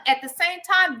 But at the same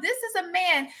time, this is a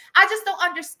man. I just don't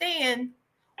understand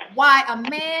why a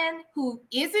man who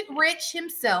isn't rich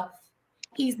himself,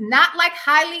 he's not like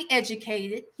highly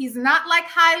educated, he's not like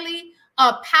highly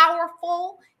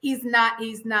powerful, he's not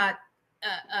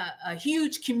a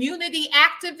huge community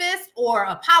activist or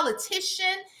a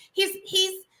politician.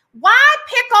 Why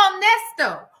pick on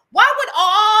Ernesto? Why would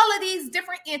all of these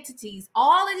different entities,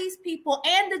 all of these people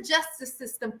and the justice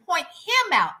system point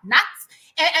him out?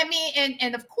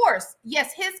 And of course,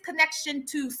 yes, his connection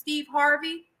to Steve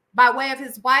Harvey by way of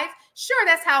his wife. Sure,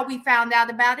 that's how we found out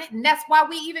about it. And that's why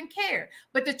we even care.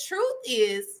 But the truth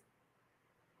is,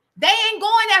 they ain't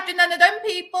going after none of them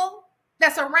people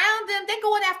that's around them. They're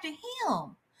going after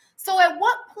him. So at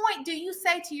what point do you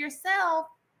say to yourself,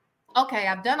 okay,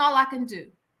 I've done all I can do?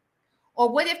 Or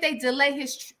what if they delay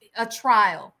a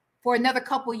trial for another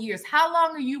couple of years? How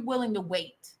long are you willing to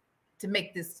wait to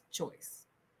make this choice?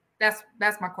 That's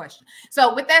my question.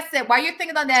 So with that said, while you're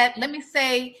thinking on that, let me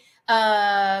say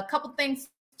a couple things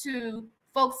to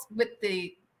folks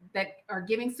that are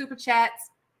giving super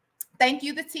chats. Thank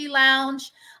you, the Tea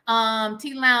Lounge.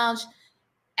 Tea Lounge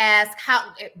asked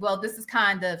this is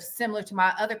kind of similar to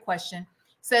my other question.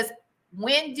 Says,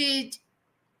 when did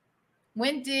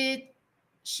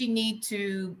she need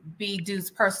to be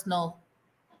Dude's personal?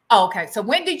 Oh, okay. So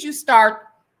when did you start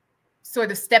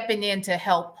sort of stepping in to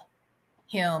help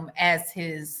him as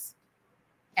his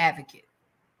advocate?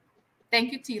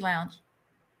 Thank you, Tea Lounge.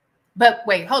 But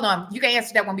wait, hold on. You can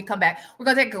answer that when we come back. We're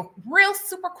going to take a real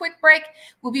super quick break.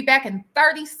 We'll be back in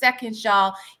 30 seconds,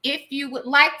 y'all. If you would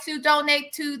like to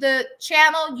donate to the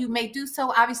channel, you may do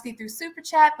so obviously through Super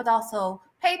Chat, but also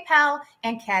PayPal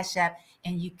and Cash App.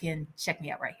 And you can check me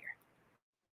out right here.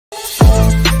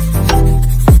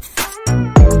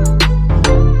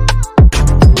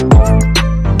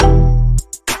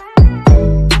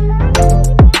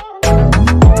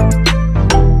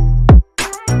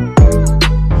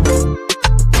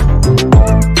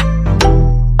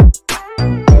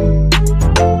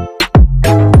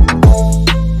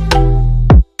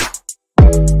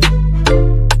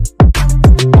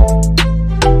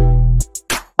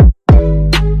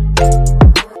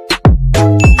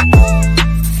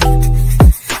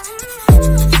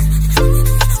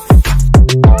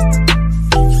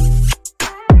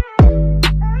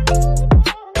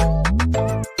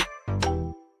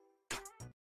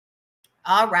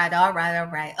 All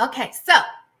right. Okay, so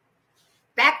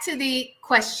back to the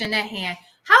question at hand.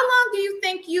 How long do you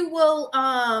think you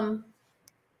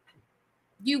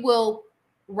will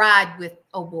ride with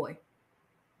Oh Boy?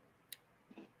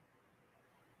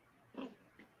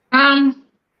 As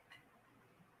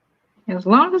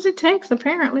long as it takes,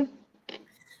 apparently.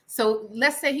 So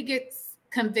let's say he gets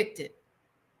convicted.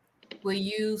 Will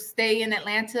you stay in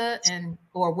Atlanta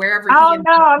or wherever? Oh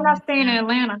no, I'm not staying in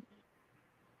Atlanta.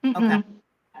 Okay.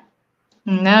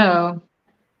 No.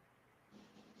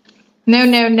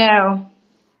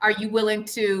 Are you willing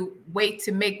to wait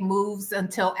to make moves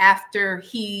until after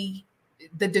the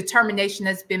determination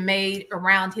has been made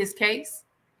around his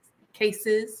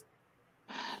cases?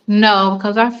 No,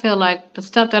 because I feel like the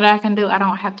stuff that I can do, I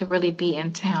don't have to really be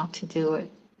in town to do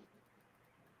it.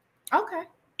 Okay.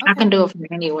 I can do it from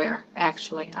anywhere,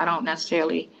 actually. I don't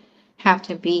necessarily have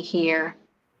to be here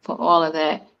for all of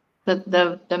that.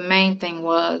 The main thing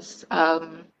was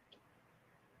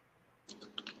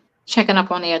checking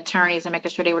up on the attorneys and making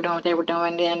sure they were doing what they were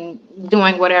doing, then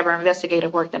doing whatever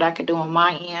investigative work that I could do on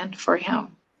my end for him.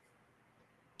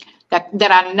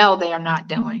 That I know they are not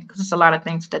doing, because there's a lot of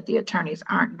things that the attorneys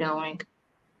aren't doing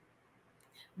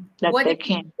that they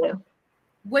can't do.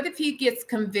 What if he gets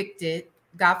convicted?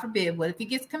 God forbid. What if he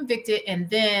gets convicted and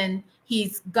then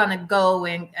he's gonna go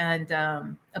and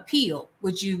appeal?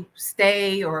 Would you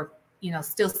stay, or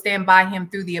still stand by him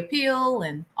through the appeal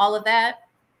and all of that?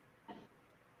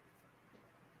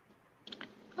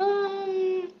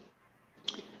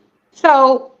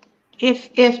 So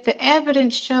if the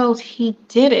evidence shows he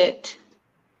did it,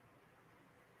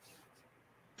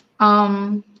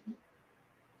 and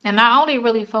I only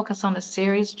really focus on the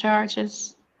serious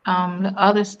charges, the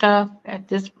other stuff at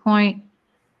this point,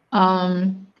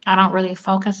 I don't really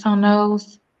focus on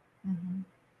those. Mm-hmm.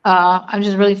 I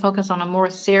just really focus on the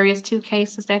more serious 2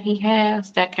 cases that he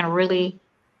has that can really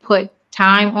put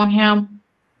time on him.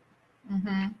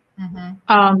 Mm-hmm.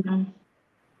 Mm-hmm.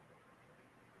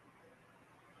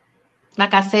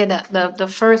 Like I said, the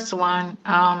first one,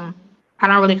 I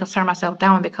don't really concern myself with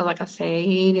that one, because like I said,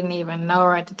 he didn't even know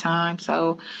her at the time.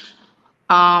 So,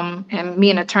 and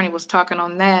me and the attorney was talking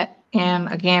on that.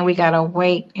 And again, we got to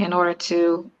wait in order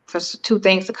for 2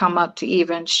 things to come up to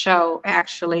even show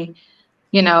actually,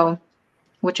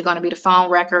 which are going to be the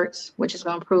phone records, which is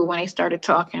going to prove when they started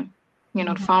talking.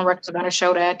 The phone records are going to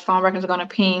show that. Phone records are going to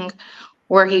ping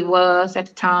where he was at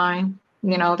the time,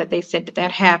 that they said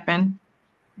that happened.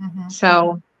 Mm-hmm.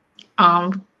 So,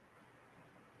 and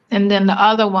then the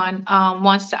other one,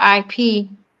 once the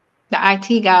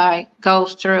IT guy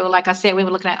goes through, like I said, we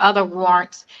were looking at other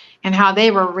warrants and how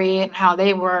they were read, and how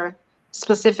they were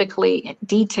specifically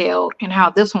detailed, and how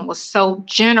this one was so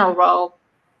general.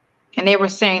 And they were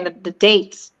saying that the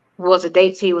dates was the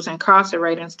dates he was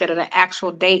incarcerated instead of the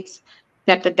actual dates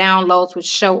that the downloads would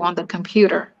show on the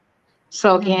computer.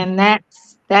 So again,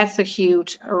 that's a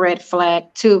huge red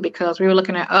flag too, because we were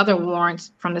looking at other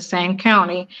warrants from the same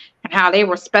county and how they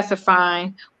were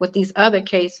specifying with these other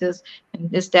cases and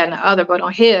this, that, and the other. But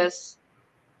on his,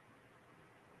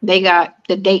 they got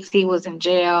the dates he was in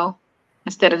jail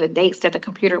instead of the dates that the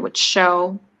computer would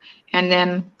show, and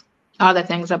then other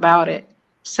things about it.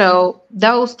 So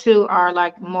those 2 are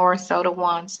like more so the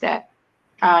ones that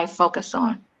I focus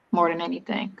on more than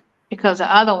anything, because the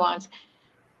other ones,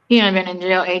 he had been in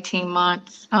jail 18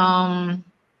 months on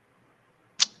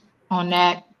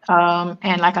that.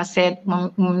 And like I said,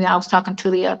 when I was talking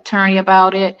to the attorney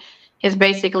about it, it's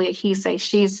basically a he say,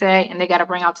 she say, and they can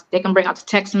bring out the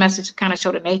text message to kind of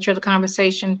show the nature of the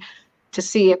conversation, to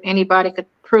see if anybody could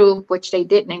prove, which they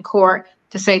didn't in court,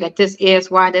 to say that this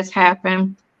is why this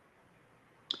happened,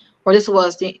 or this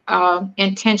was the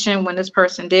intention when this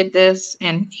person did this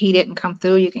and he didn't come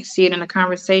through. You can see it in the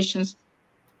conversations.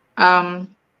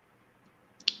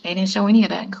 They didn't show any of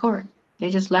that in court. They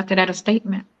just left it at a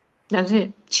statement. That's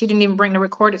it. She didn't even bring the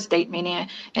recorded statement in.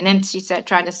 And then she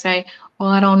tried to say, well,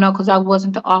 I don't know, because I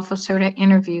wasn't the officer that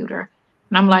interviewed her.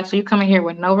 And I'm like, so you come in here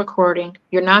with no recording.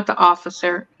 You're not the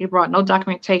officer. You brought no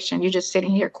documentation. You're just sitting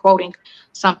here quoting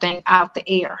something out the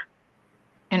air.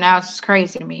 And that's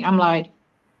crazy to me. I'm like,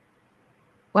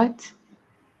 what?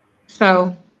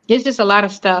 So it's just a lot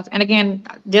of stuff. And again,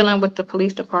 dealing with the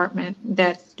police department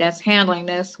that's handling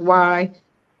this, why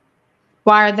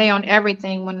are they on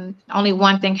everything when only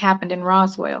one thing happened in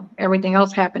Roswell? Everything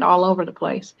else happened all over the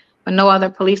place, but no other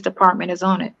police department is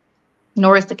on it,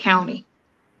 nor is the county.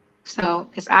 So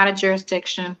it's out of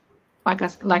jurisdiction. Like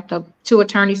the 2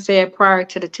 attorneys said prior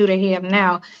to the 2 that he have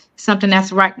now, something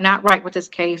that's not right with this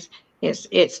case.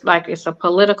 It's like it's a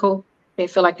political. They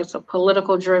feel like it's a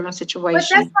political driven situation.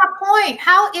 But that's my point.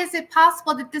 How is it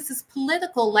possible that this is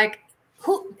political? Like,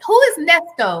 who is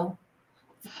Ernesto?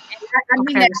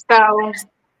 So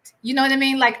you know what I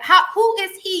mean? Like, who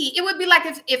is he? It would be like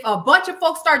if a bunch of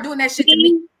folks start doing that shit to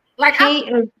me. Like, he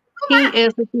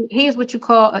is what you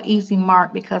call an easy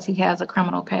mark, because he has a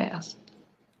criminal past.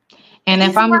 And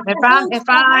if I'm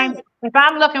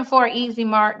looking for an easy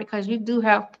mark, because you do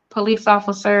have police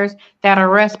officers that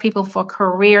arrest people for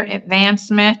career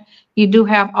advancement. You do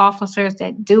have officers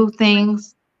that do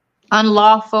things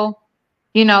unlawful,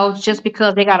 just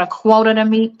because they got a quota to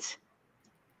meet.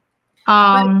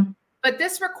 But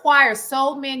this requires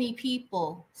so many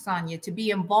people, Sonya, to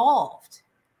be involved.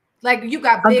 Like, you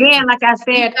got again, like I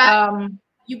said,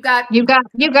 you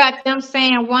got them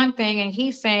saying one thing, and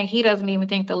he's saying he doesn't even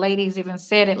think the ladies even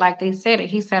said it like they said it.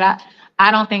 He said,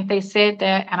 I don't think they said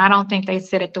that, and I don't think they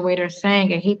said it the way they're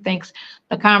saying it. He thinks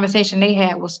the conversation they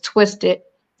had was twisted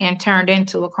and turned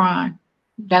into a crime.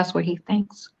 That's what he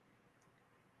thinks.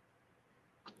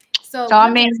 So I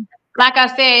mean, like I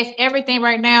said, everything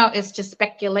right now is just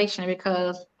speculation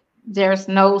because there's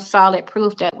no solid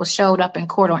proof that was showed up in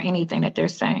court on anything that they're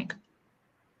saying.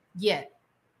 Yeah.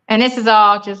 And this is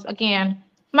all just, again,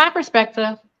 my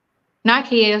perspective, not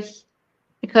his,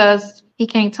 because he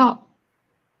can't talk.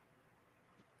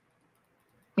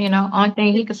 You know, only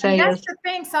thing he could say that's is. the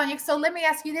thing, Sonya. So let me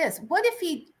ask you this. What if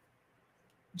he,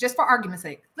 just for argument's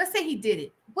sake, let's say he did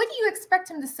it. What do you expect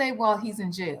him to say while he's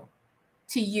in jail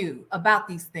to you about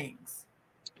these things?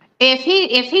 If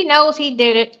he knows he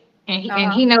did it and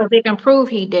he knows he can prove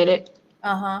he did it.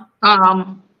 I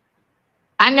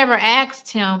never asked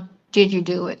him, did you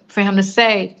do it? For him to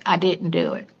say, I didn't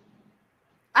do it.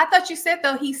 I thought you said,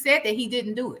 though, he said that he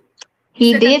didn't do it.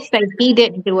 He did say he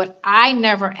didn't do it. I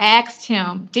never asked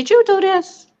him, did you do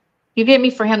this? You get me?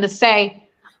 For him to say,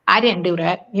 I didn't do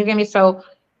that. You get me? So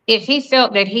if he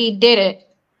felt that he did it,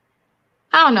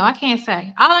 I don't know. I can't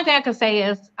say. All I think I can say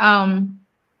is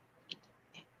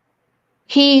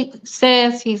he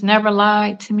says he's never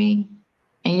lied to me.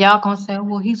 And y'all gonna say,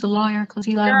 well, he's a liar because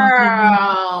he lied.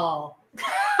 Girl.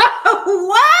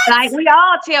 What? Like, we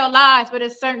all tell lies, but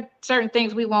there's certain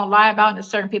things we won't lie about, and there's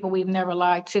certain people we've never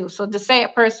lied to. So to say a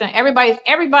person, everybody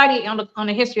on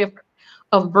the history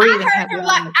of breathing. I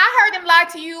heard him lie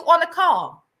to you on the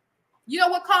call. You know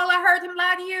what call I heard him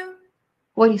lie to you?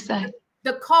 What did he say?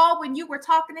 The call when you were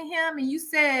talking to him and you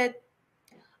said,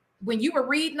 when you were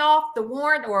reading off the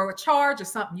warrant or a charge or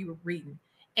something you were reading,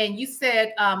 and you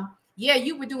said, yeah,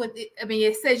 you were doing it. I mean,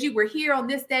 it says you were here on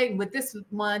this day with this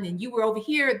one, and you were over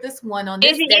here at this one on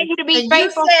this day. You to be and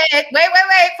faithful? You said, wait,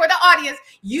 for the audience.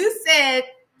 You said,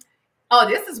 oh,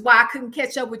 this is why I couldn't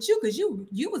catch up with you, because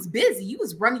you was busy. You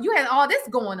was running. You had all this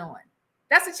going on.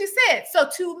 That's what you said. So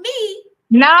to me,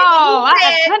 no,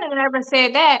 I couldn't have never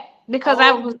said that. Because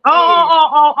I was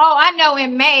I know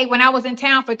in May when I was in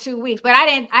town for 2 weeks, but I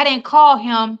didn't call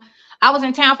him. I was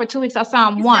in town for 2 weeks. I saw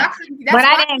him once, but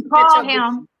I didn't call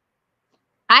him.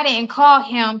 I didn't call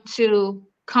him to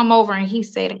come over and he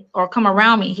said, or come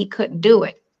around me. He couldn't do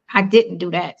it. I didn't do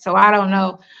that. So I don't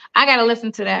know. I got to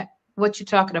listen to that, what you're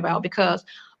talking about, because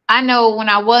I know when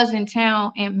I was in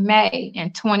town in May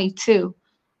in 22,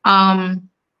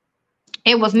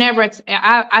 it was never,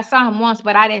 I saw him once,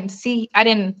 but I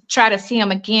didn't try to see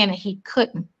him again, and he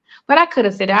couldn't. But I could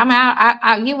have said that.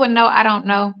 I mean, you would know, I don't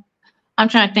know. I'm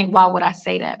trying to think, why would I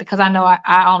say that? Because I know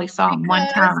I only saw him one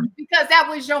time. Because that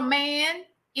was your man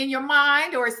in your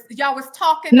mind, or y'all was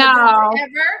talking? No.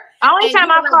 Only time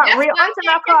I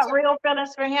caught real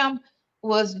feelings for him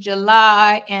was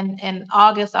July, and in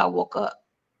August I woke up,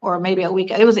 or maybe a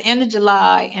week. It was the end of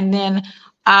July, and then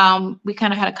we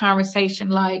kind of had a conversation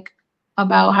like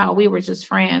about how we were just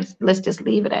friends. Let's just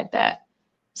leave it at that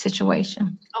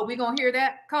situation. Oh, we gonna hear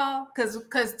that call?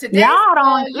 Because today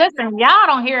y'all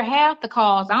don't hear half the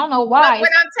calls. I don't know why. What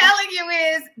I'm telling you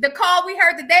is the call we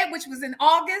heard today, which was in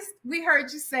August, we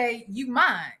heard you say, you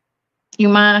mind. You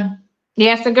mind?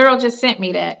 Yes, the girl just sent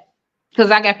me that,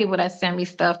 because I got people that send me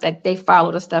stuff that they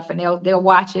follow the stuff and they'll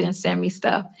watch it and send me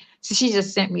stuff. So she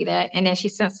just sent me that, and then she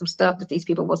sent some stuff that these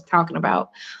people was talking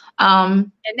about.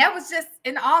 And that was just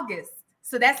in August.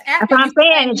 So that's after. That's what I'm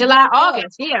saying. July,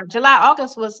 August. Yeah, July,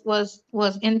 August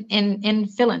was in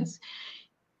feelings,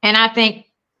 and I think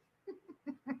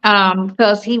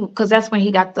because that's when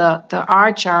he got the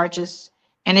R charges,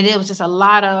 and it was just a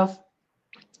lot of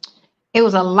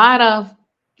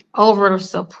over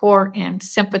support and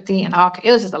sympathy and all.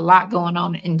 It was just a lot going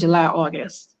on in July,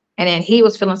 August, and then he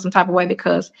was feeling some type of way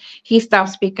because he stopped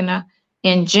speaking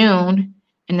in June,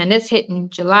 and then this hit in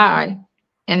July,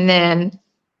 and then,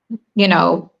 you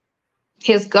know,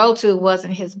 his go-to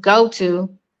wasn't his go-to,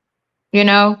 you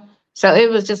know, so it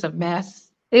was just a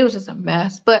mess. It was just a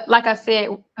mess. But like I said,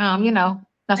 you know,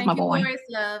 that's my boy. Glorious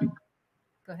love.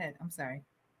 Go ahead. I'm sorry.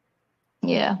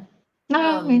 Yeah.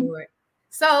 No. Oh, Lord.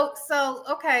 So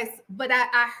okay, but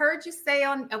I heard you say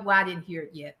on, well, I didn't hear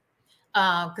it yet,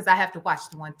 because I have to watch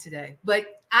the one today.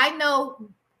 But I know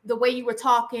the way you were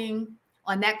talking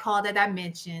on that call that I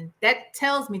mentioned, that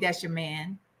tells me that's your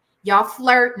man. Y'all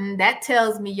flirting, that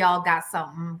tells me y'all got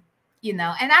something, you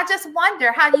know. And I just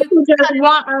wonder how you just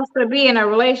want us to be in a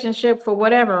relationship for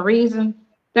whatever reason.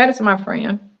 That is my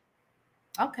friend.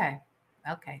 Okay.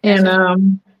 Okay.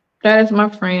 And that is my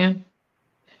friend.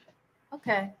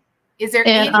 Okay. Is there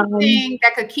anything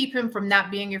that could keep him from not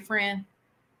being your friend?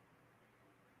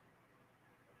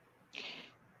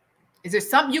 Is there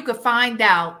something you could find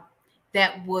out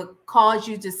that would cause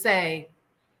you to say,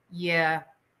 yeah,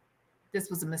 this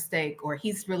was a mistake, or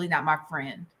he's really not my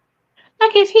friend?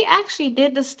 Like if he actually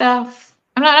did the stuff,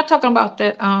 I'm not talking about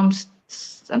that. I'm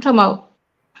talking about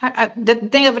the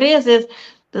thing of it is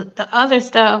the other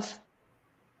stuff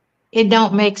it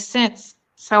don't make sense.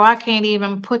 So I can't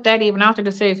even put that even out there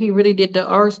to say if he really did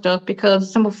the earth stuff, because the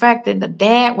simple fact that the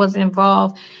dad was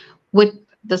involved with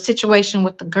the situation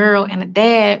with the girl, and the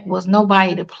dad was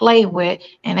nobody to play with,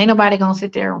 and ain't nobody gonna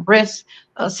sit there and risk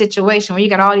a situation where you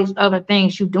got all these other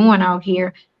things you doing out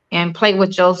here and play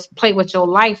with your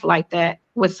life like that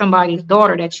with somebody's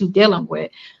daughter that you dealing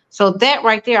with. So that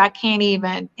right there, I can't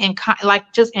even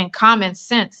just in common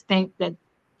sense think that.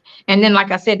 And then,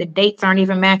 like I said, the dates aren't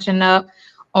even matching up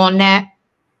on that.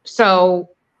 So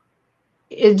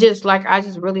it's just like, I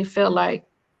just really feel like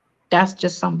that's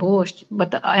just some bullshit.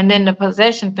 But and then the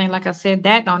possession thing, like I said,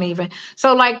 that don't even.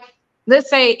 So like, let's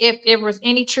say if there was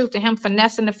any truth to him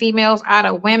finessing the females out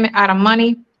of women, out of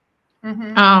money,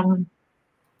 I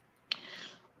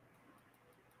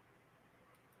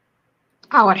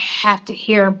would have to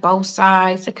hear both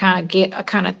sides to kind of get a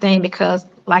kind of thing, because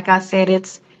like I said,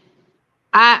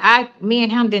 me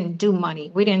and him didn't do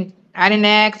money. I didn't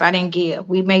ask, I didn't give.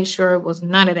 We made sure it was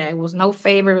none of that. It was no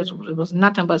favors. It was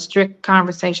nothing but strict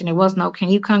conversation. It was no, can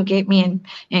you come get me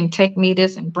and take me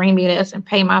this and bring me this and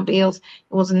pay my bills? It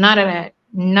was none of that.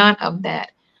 None of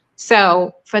that.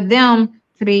 So for them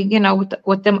to be,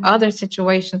 with them other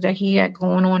situations that he had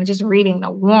going on, just reading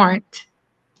the warrant,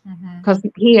 because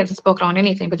he hasn't spoken on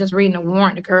anything, but just reading the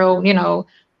warrant, the girl,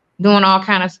 doing all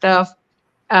kind of stuff.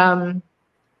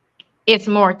 It's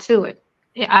more to it.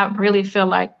 I really feel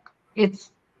like it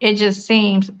just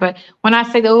seems, but when I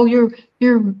say, oh, you're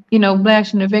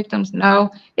bashing the victims, no,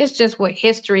 it's just what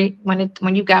history,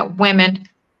 when you got women,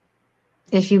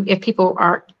 if people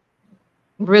are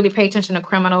really pay attention to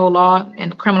criminal law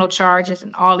and criminal charges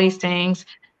and all these things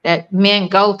that men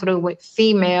go through with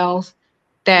females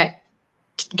that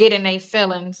get in their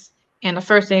feelings, and the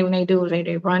first thing when they do is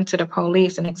they run to the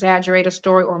police and exaggerate a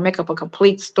story or make up a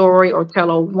complete story or tell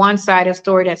a one-sided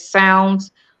story that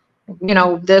sounds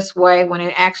this way when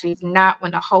it actually is not,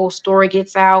 when the whole story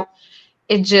gets out.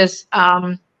 It just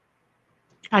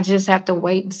I just have to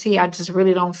wait and see. I just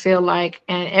really don't feel like,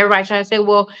 and everybody try to say,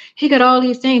 well, he got all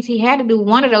these things, he had to do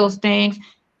one of those things.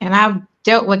 And I've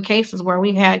dealt with cases where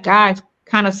we had guys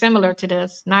kind of similar to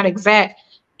this, not exact,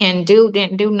 and dude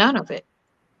didn't do none of it.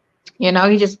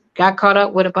 He just got caught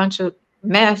up with a bunch of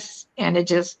mess, and it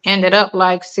just ended up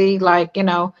like,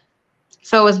 so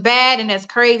as bad and as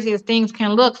crazy as things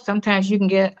can look, sometimes you can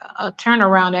get a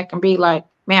turnaround that can be like,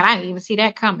 man, I didn't even see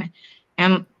that coming.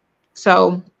 And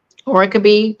so, or it could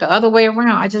be the other way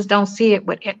around. I just don't see it,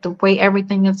 but the way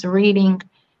everything is reading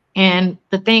and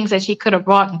the things that she could have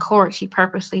brought in court, she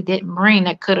purposely didn't bring,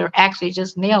 that could have actually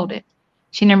just nailed it.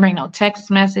 She didn't bring no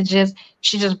text messages.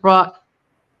 She just brought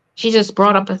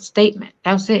up a statement.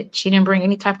 That's it. She didn't bring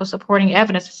any type of supporting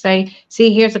evidence to say,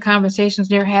 see, here's the conversations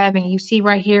they're having. You see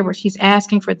right here where she's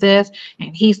asking for this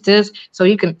and he's this. So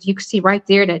you can see right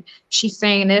there that she's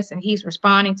saying this and he's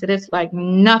responding to this. Like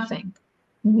nothing.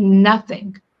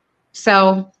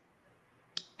 So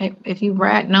if you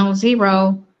rat no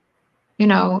zero,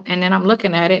 and then I'm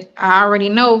looking at it, I already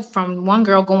know from one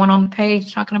girl going on the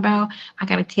page talking about, I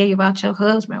got to tell you about your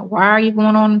husband. Why are you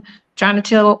going on trying to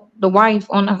tell the wife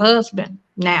on the husband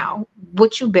now?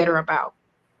 What you bitter about?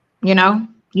 You mad?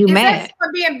 Is that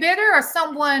for being bitter, or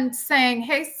someone saying,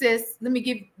 hey sis, let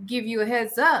me give you a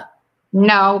heads up?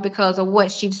 No, because of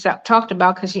what she talked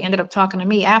about, because she ended up talking to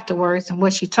me afterwards, and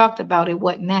what she talked about, it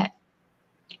wasn't that.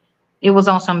 It was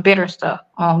on some bitter stuff.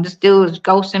 This dude is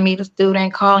ghosting me. This dude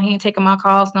ain't calling. He ain't taking my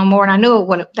calls no more. And I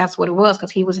knew that's what it was,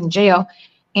 because he was in jail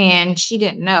and she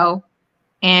didn't know,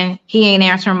 and he ain't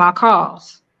answering my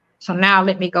calls. So now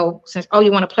let me go, since, oh,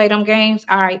 you want to play them games?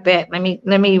 All right, bet. Let me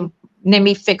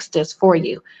fix this for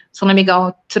you. So let me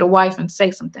go to the wife and say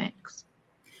some things.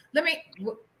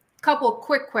 Couple of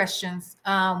quick questions.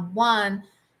 One,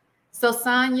 so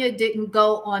Sonya didn't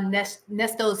go on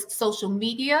Ernesto's social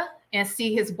media and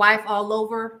see his wife all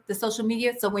over the social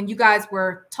media. So when you guys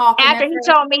were talking, after he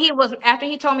told me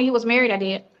he was married, I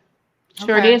did.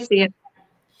 Sure did see it.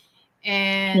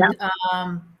 And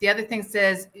the other thing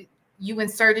says you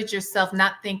inserted yourself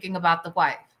not thinking about the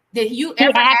wife. Did you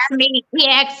ever ask me?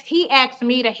 He asked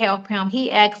me to help him.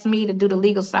 He asked me to do the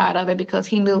legal side of it, because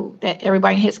he knew that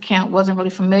everybody in his camp wasn't really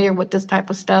familiar with this type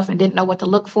of stuff and didn't know what to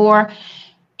look for.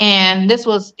 And this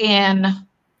was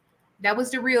that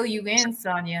was the real you in,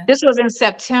 Sonya. This was in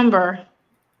September,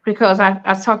 because I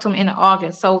talked to him in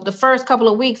August. So the first couple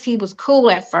of weeks, he was cool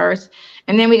at first.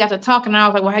 And then we got to talking, and I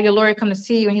was like, well, had your lawyer come to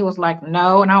see you? And he was like,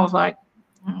 no. And I was like,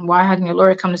 why hasn't your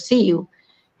lawyer come to see you?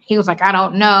 He was like, I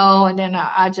don't know. And then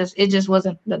it just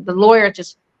wasn't, the lawyer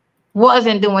just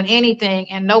wasn't doing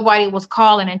anything. And nobody was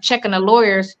calling and checking the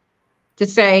lawyers to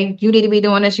say, you need to be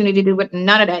doing this, you need to do it.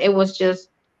 None of that. It was just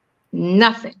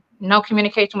nothing. no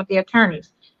communication with the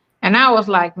attorneys. And I was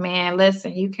like, man,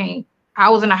 listen, you can't. I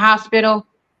was in the hospital,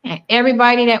 and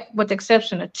everybody that, with the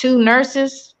exception of 2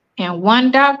 nurses and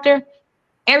 1 doctor,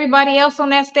 everybody else on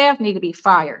that staff need to be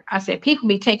fired. I said, people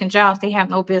be taking jobs they have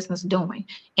no business doing.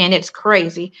 And it's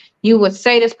crazy. You would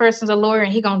say this person's a lawyer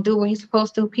and he gonna do what he's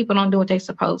supposed to. People don't do what they're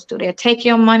supposed to. They'll take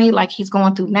your money like he's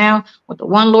going through now with the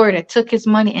one lawyer that took his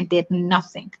money and did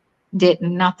nothing.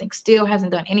 Still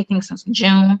hasn't done anything since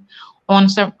June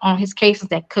on his cases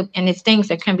that could, and it's things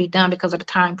that can be done because of the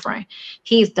time frame.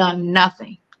 He's done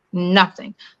nothing.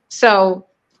 So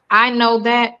I know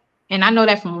that, and I know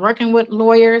that from working with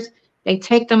lawyers. They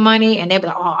take the money and they be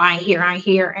like, oh, I ain't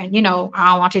here. And, you know, I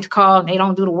don't want you to call, and they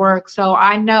don't do the work. So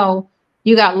I know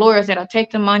you got lawyers that'll take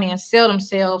the money and sell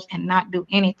themselves and not do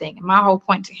anything. And my whole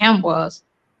point to him was,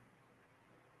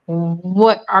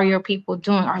 what are your people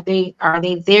doing? Are they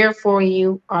there for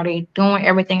you? Are they doing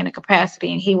everything in the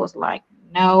capacity? And he was like,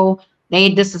 no,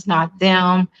 this is not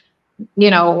them,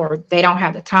 you know, or they don't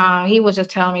have the time. He was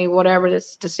just telling me whatever the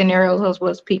scenarios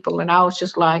was people. And I was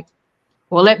just like,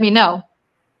 well, let me know.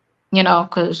 You know,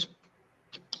 because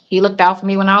he looked out for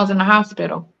me when I was in the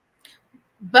hospital.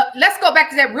 But let's go back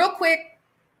to that real quick.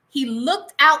 He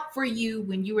looked out for you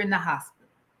when you were in the hospital.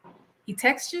 He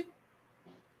texted you.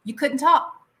 You couldn't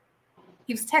talk.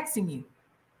 He was texting you.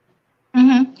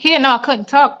 Mm-hmm. He didn't know I couldn't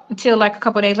talk until like a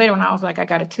couple of days later when I was like, I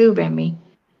got a tube in me.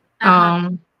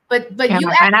 But you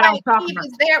act like he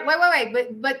was there.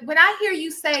 Wait. But when I hear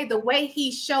you say the way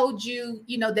he showed you,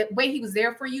 you know, the way he was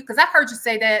there for you, because I've heard you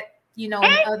say that, you know,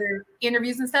 in other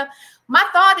interviews and stuff. My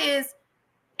thought is,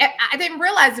 I didn't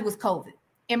realize it was COVID.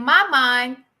 In my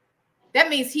mind, that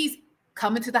means he's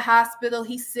coming to the hospital.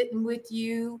 He's sitting with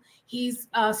you. He's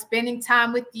spending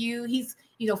time with you. He's,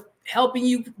 you know, helping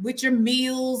you with your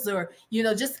meals, or, you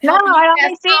know, just helping you. I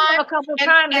only seen him a couple of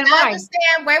times. And I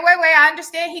understand. Wait. I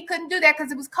understand he couldn't do that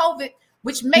because it was COVID,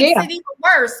 which makes it even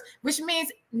worse, which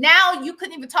means now you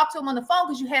couldn't even talk to him on the phone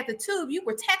because you had the tube. You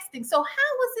were texting. So how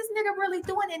was this nigga really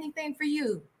doing anything for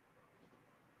you?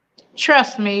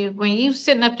 Trust me, when you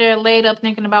sitting up there laid up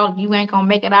thinking about you ain't gonna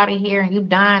make it out of here and you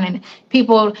dying, and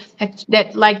people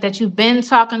that you've been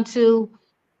talking to,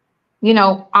 you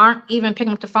know, aren't even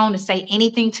picking up the phone to say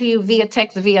anything to you via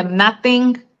text, via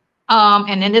nothing.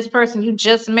 And then this person you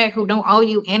just met who don't owe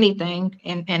you anything.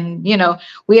 And you know,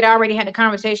 we had already had a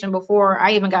conversation before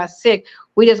I even got sick.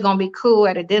 We just gonna be cool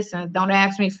at a distance. Don't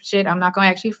ask me for shit. I'm not gonna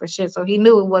ask you for shit. So he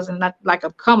knew it wasn't not like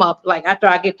a come up. Like after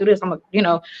I get through this, you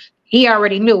know, he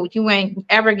already knew you ain't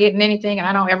ever getting anything and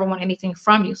I don't ever want anything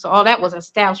from you. So all that was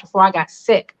established before I got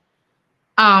sick.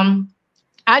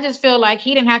 I just feel like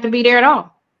he didn't have to be there at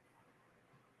all.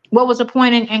 What was the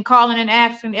point in calling and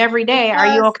asking every day,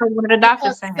 are you okay with the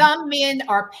doctor saying? Some men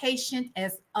are patient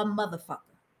as a motherfucker.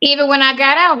 Even when I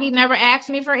got out, he never asked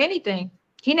me for anything.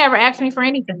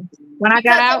 When I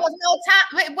got out, there was no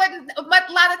time. It wasn't a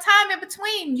lot of time in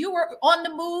between. You were on the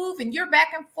move and you're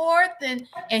back and forth, and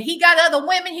he got other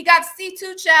women. He got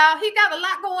C2 child. He got a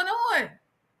lot going on.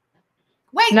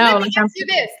 Wait, let me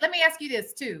ask you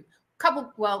this too.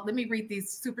 Let me read these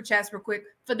super chats real quick.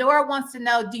 Fedora wants to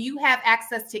know, do you have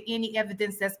access to any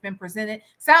evidence that's been presented?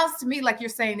 Sounds to me like you're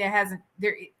saying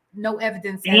there no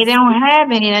evidence. They don't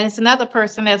have any. And it's another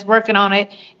person that's working on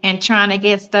it and trying to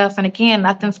get stuff. And again,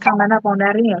 nothing's coming up on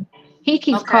that end. He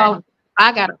keeps calling.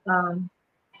 I got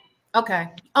Okay.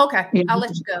 Yeah. I'll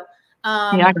let you go.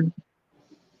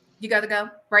 You got to go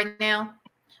right now.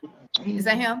 Is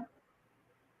that him?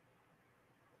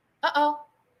 Uh-oh.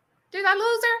 Did I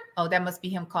lose her? Oh, that must be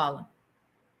him calling.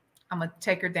 I'm going to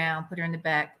take her down, put her in the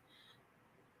back.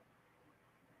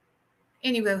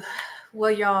 Anyway,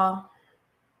 well, y'all,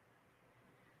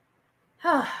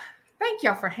 thank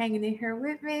y'all for hanging in here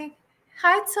with me.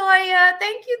 Hi, Toya.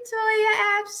 Thank you,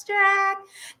 Toya Abstract.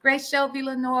 Great show, V.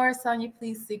 Lenore. Sonya,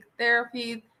 please seek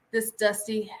therapy. This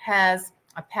Dusty has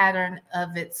a pattern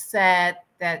of it. Sad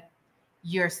that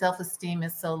your self-esteem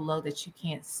is so low that you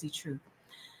can't see truth.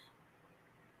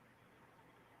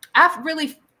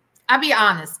 I'll be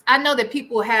honest. I know that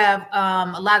people have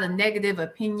a lot of negative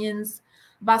opinions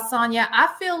about Sonya. I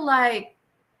feel like,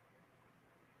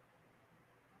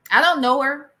 I don't know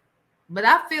her, but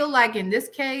I feel like in this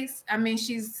case, I mean,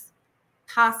 she's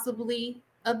possibly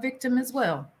a victim as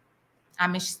well. I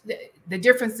mean, the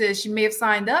difference is she may have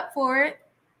signed up for it,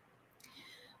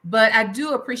 but I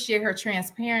do appreciate her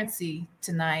transparency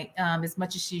tonight. As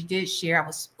much as she did share,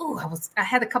 I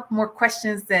had a couple more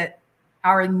questions that I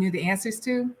already knew the answers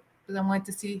to, but I wanted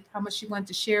to see how much she wanted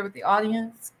to share with the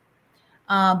audience.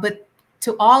 But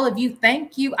to all of you,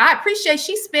 thank you. I appreciate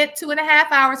she spent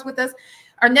 2.5 hours with us.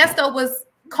 Ernesto was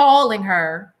calling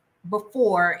her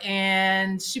before,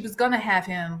 and she was gonna have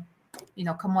him, you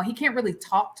know, come on. He can't really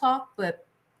talk, but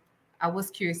I was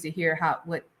curious to hear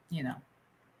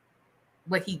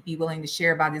what he'd be willing to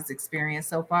share about his experience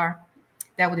so far.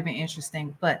 That would have been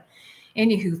interesting. But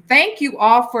anywho, thank you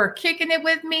all for kicking it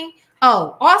with me.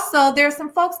 Oh, also, there's some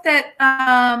folks that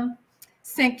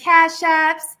sent cash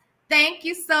apps. Thank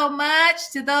you so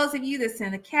much to those of you that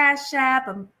sent a cash app.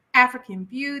 African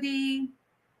Beauty.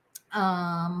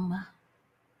 Her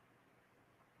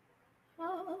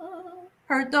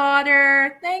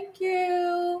daughter. Thank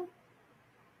you.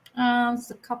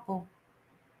 It's a couple.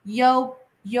 Yo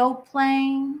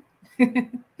Plane.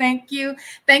 Thank you.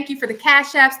 Thank you for the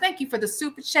cash apps. Thank you for the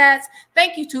super chats.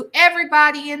 Thank you to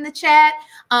everybody in the chat.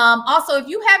 Also, if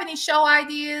you have any show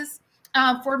ideas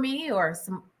for me, or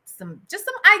some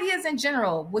ideas in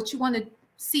general, what you want to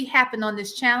see happen on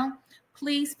this channel,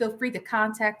 please feel free to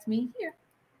contact me here.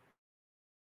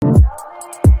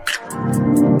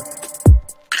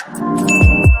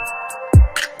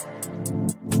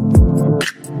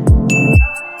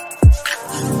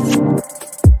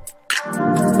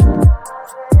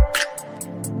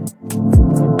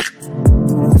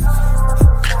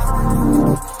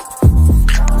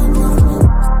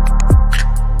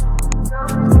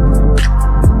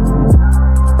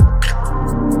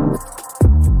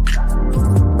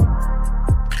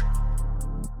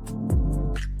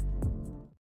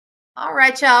 All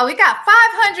right, y'all. We got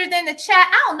 500 in the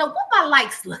chat. I don't know what my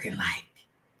likes looking like.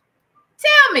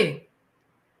 Tell me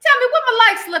what my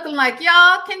likes looking like,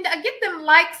 y'all. Can I get them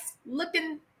likes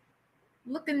looking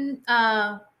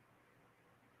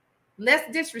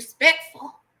less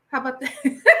disrespectful? How about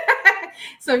that?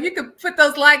 So if you could put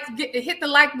those likes, hit the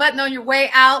like button on your way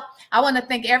out. I want to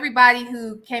thank everybody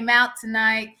who came out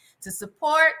tonight to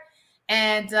support.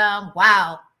 And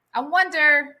wow, I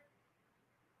wonder.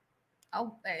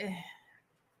 Oh,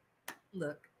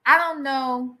 look, I don't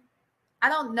know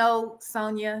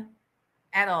Sonya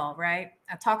at all, right?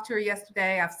 I talked to her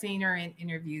yesterday. I've seen her in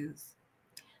interviews.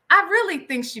 I really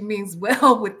think she means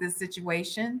well with this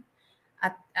situation.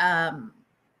 I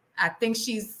think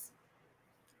she's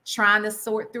trying to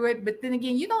sort through it, but then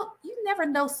again, you never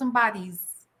know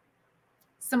somebody's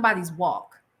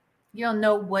walk. You don't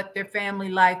know what their family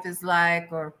life is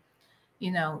like, or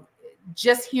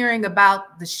just hearing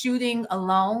about the shooting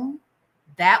alone,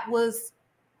 that was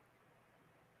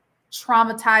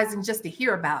traumatizing just to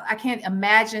hear about. I can't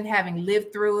imagine having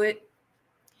lived through it.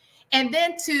 And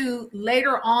then to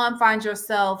later on find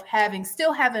yourself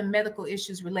still having medical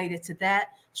issues related to that.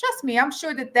 Trust me, I'm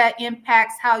sure that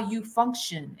impacts how you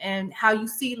function and how you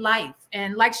see life.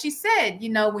 And like she said,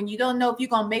 when you don't know if you're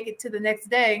going to make it to the next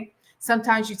day,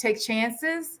 sometimes you take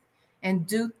chances and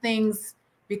do things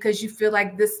because you feel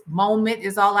like this moment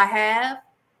is all I have.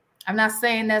 I'm not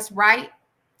saying that's right.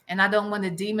 And I don't want to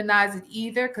demonize it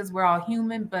either, because we're all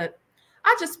human. But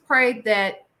I just pray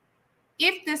that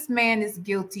if this man is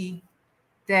guilty,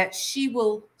 that she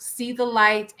will see the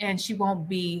light and she won't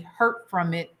be hurt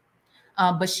from it,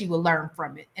 but she will learn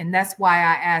from it. And that's why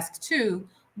I asked too,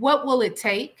 what will it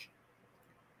take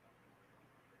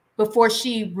before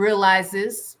she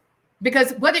realizes?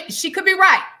 Because she could be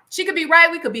right. She could be right.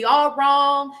 We could be all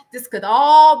wrong. This could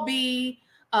all be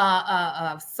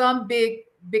some big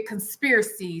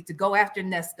conspiracy to go after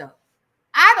Ernesto.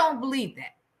 I don't believe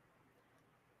that,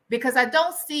 because I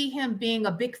don't see him being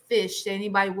a big fish that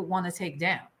anybody would want to take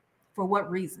down. For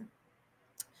what reason?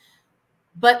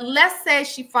 But let's say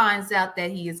she finds out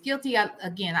that he is guilty.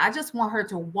 I just want her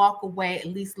to walk away, at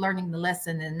least learning the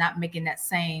lesson and not making that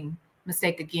same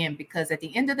mistake again, because at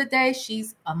the end of the day,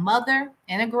 she's a mother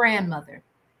and a grandmother.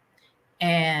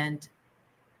 And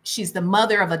she's the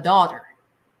mother of a daughter,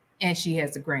 and she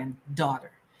has a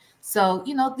granddaughter. So,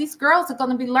 these girls are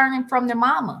going to be learning from their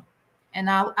mama. And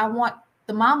I want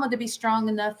the mama to be strong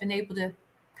enough and able to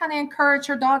kind of encourage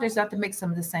her daughters not to make some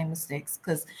of the same mistakes.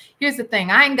 Because here's the thing,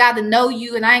 I ain't got to know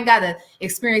you and I ain't got to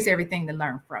experience everything to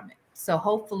learn from it. So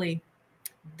hopefully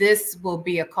this will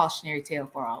be a cautionary tale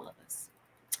for all of us.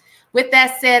 With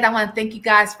that said, I want to thank you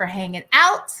guys for hanging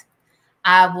out.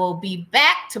 I will be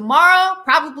back tomorrow,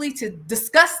 probably to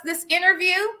discuss this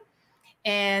interview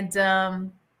and to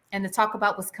talk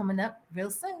about what's coming up real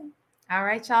soon. All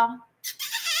right, y'all.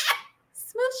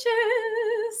 Smooches.